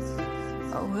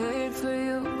 I wait for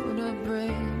you to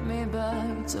bring me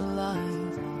back to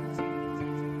life.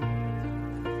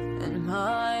 In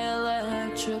my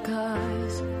electric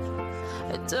eyes,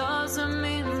 it doesn't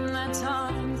mean that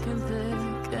time can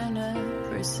pick in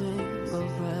every single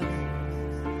breath.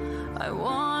 I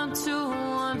want to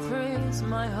unfreeze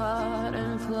my heart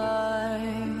and fly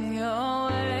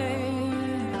away.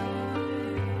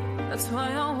 That's why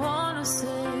I wanna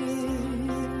save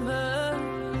it.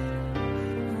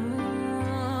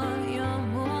 Your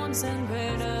moons and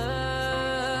craters.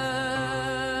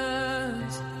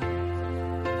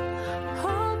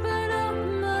 Open up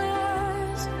my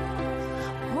eyes,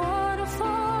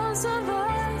 waterfalls of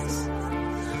ice,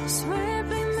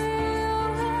 sweeping me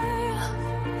away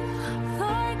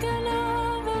like an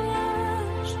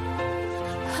avalanche.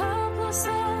 Helpless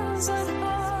as I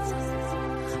fall,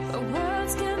 the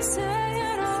words can't say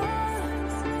it all,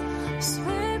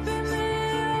 sweeping me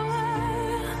away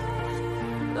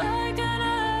like an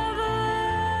avalanche,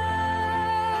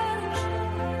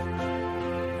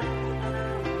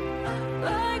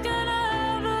 like an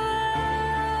avalanche.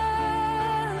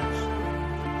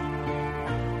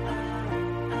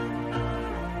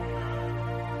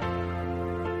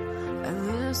 I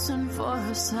listen for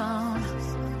a sound,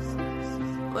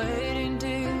 waiting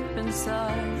deep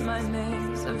inside my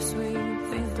maze of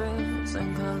sweeping thrills and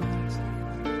colors.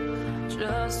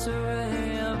 Just a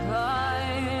ray of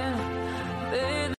light.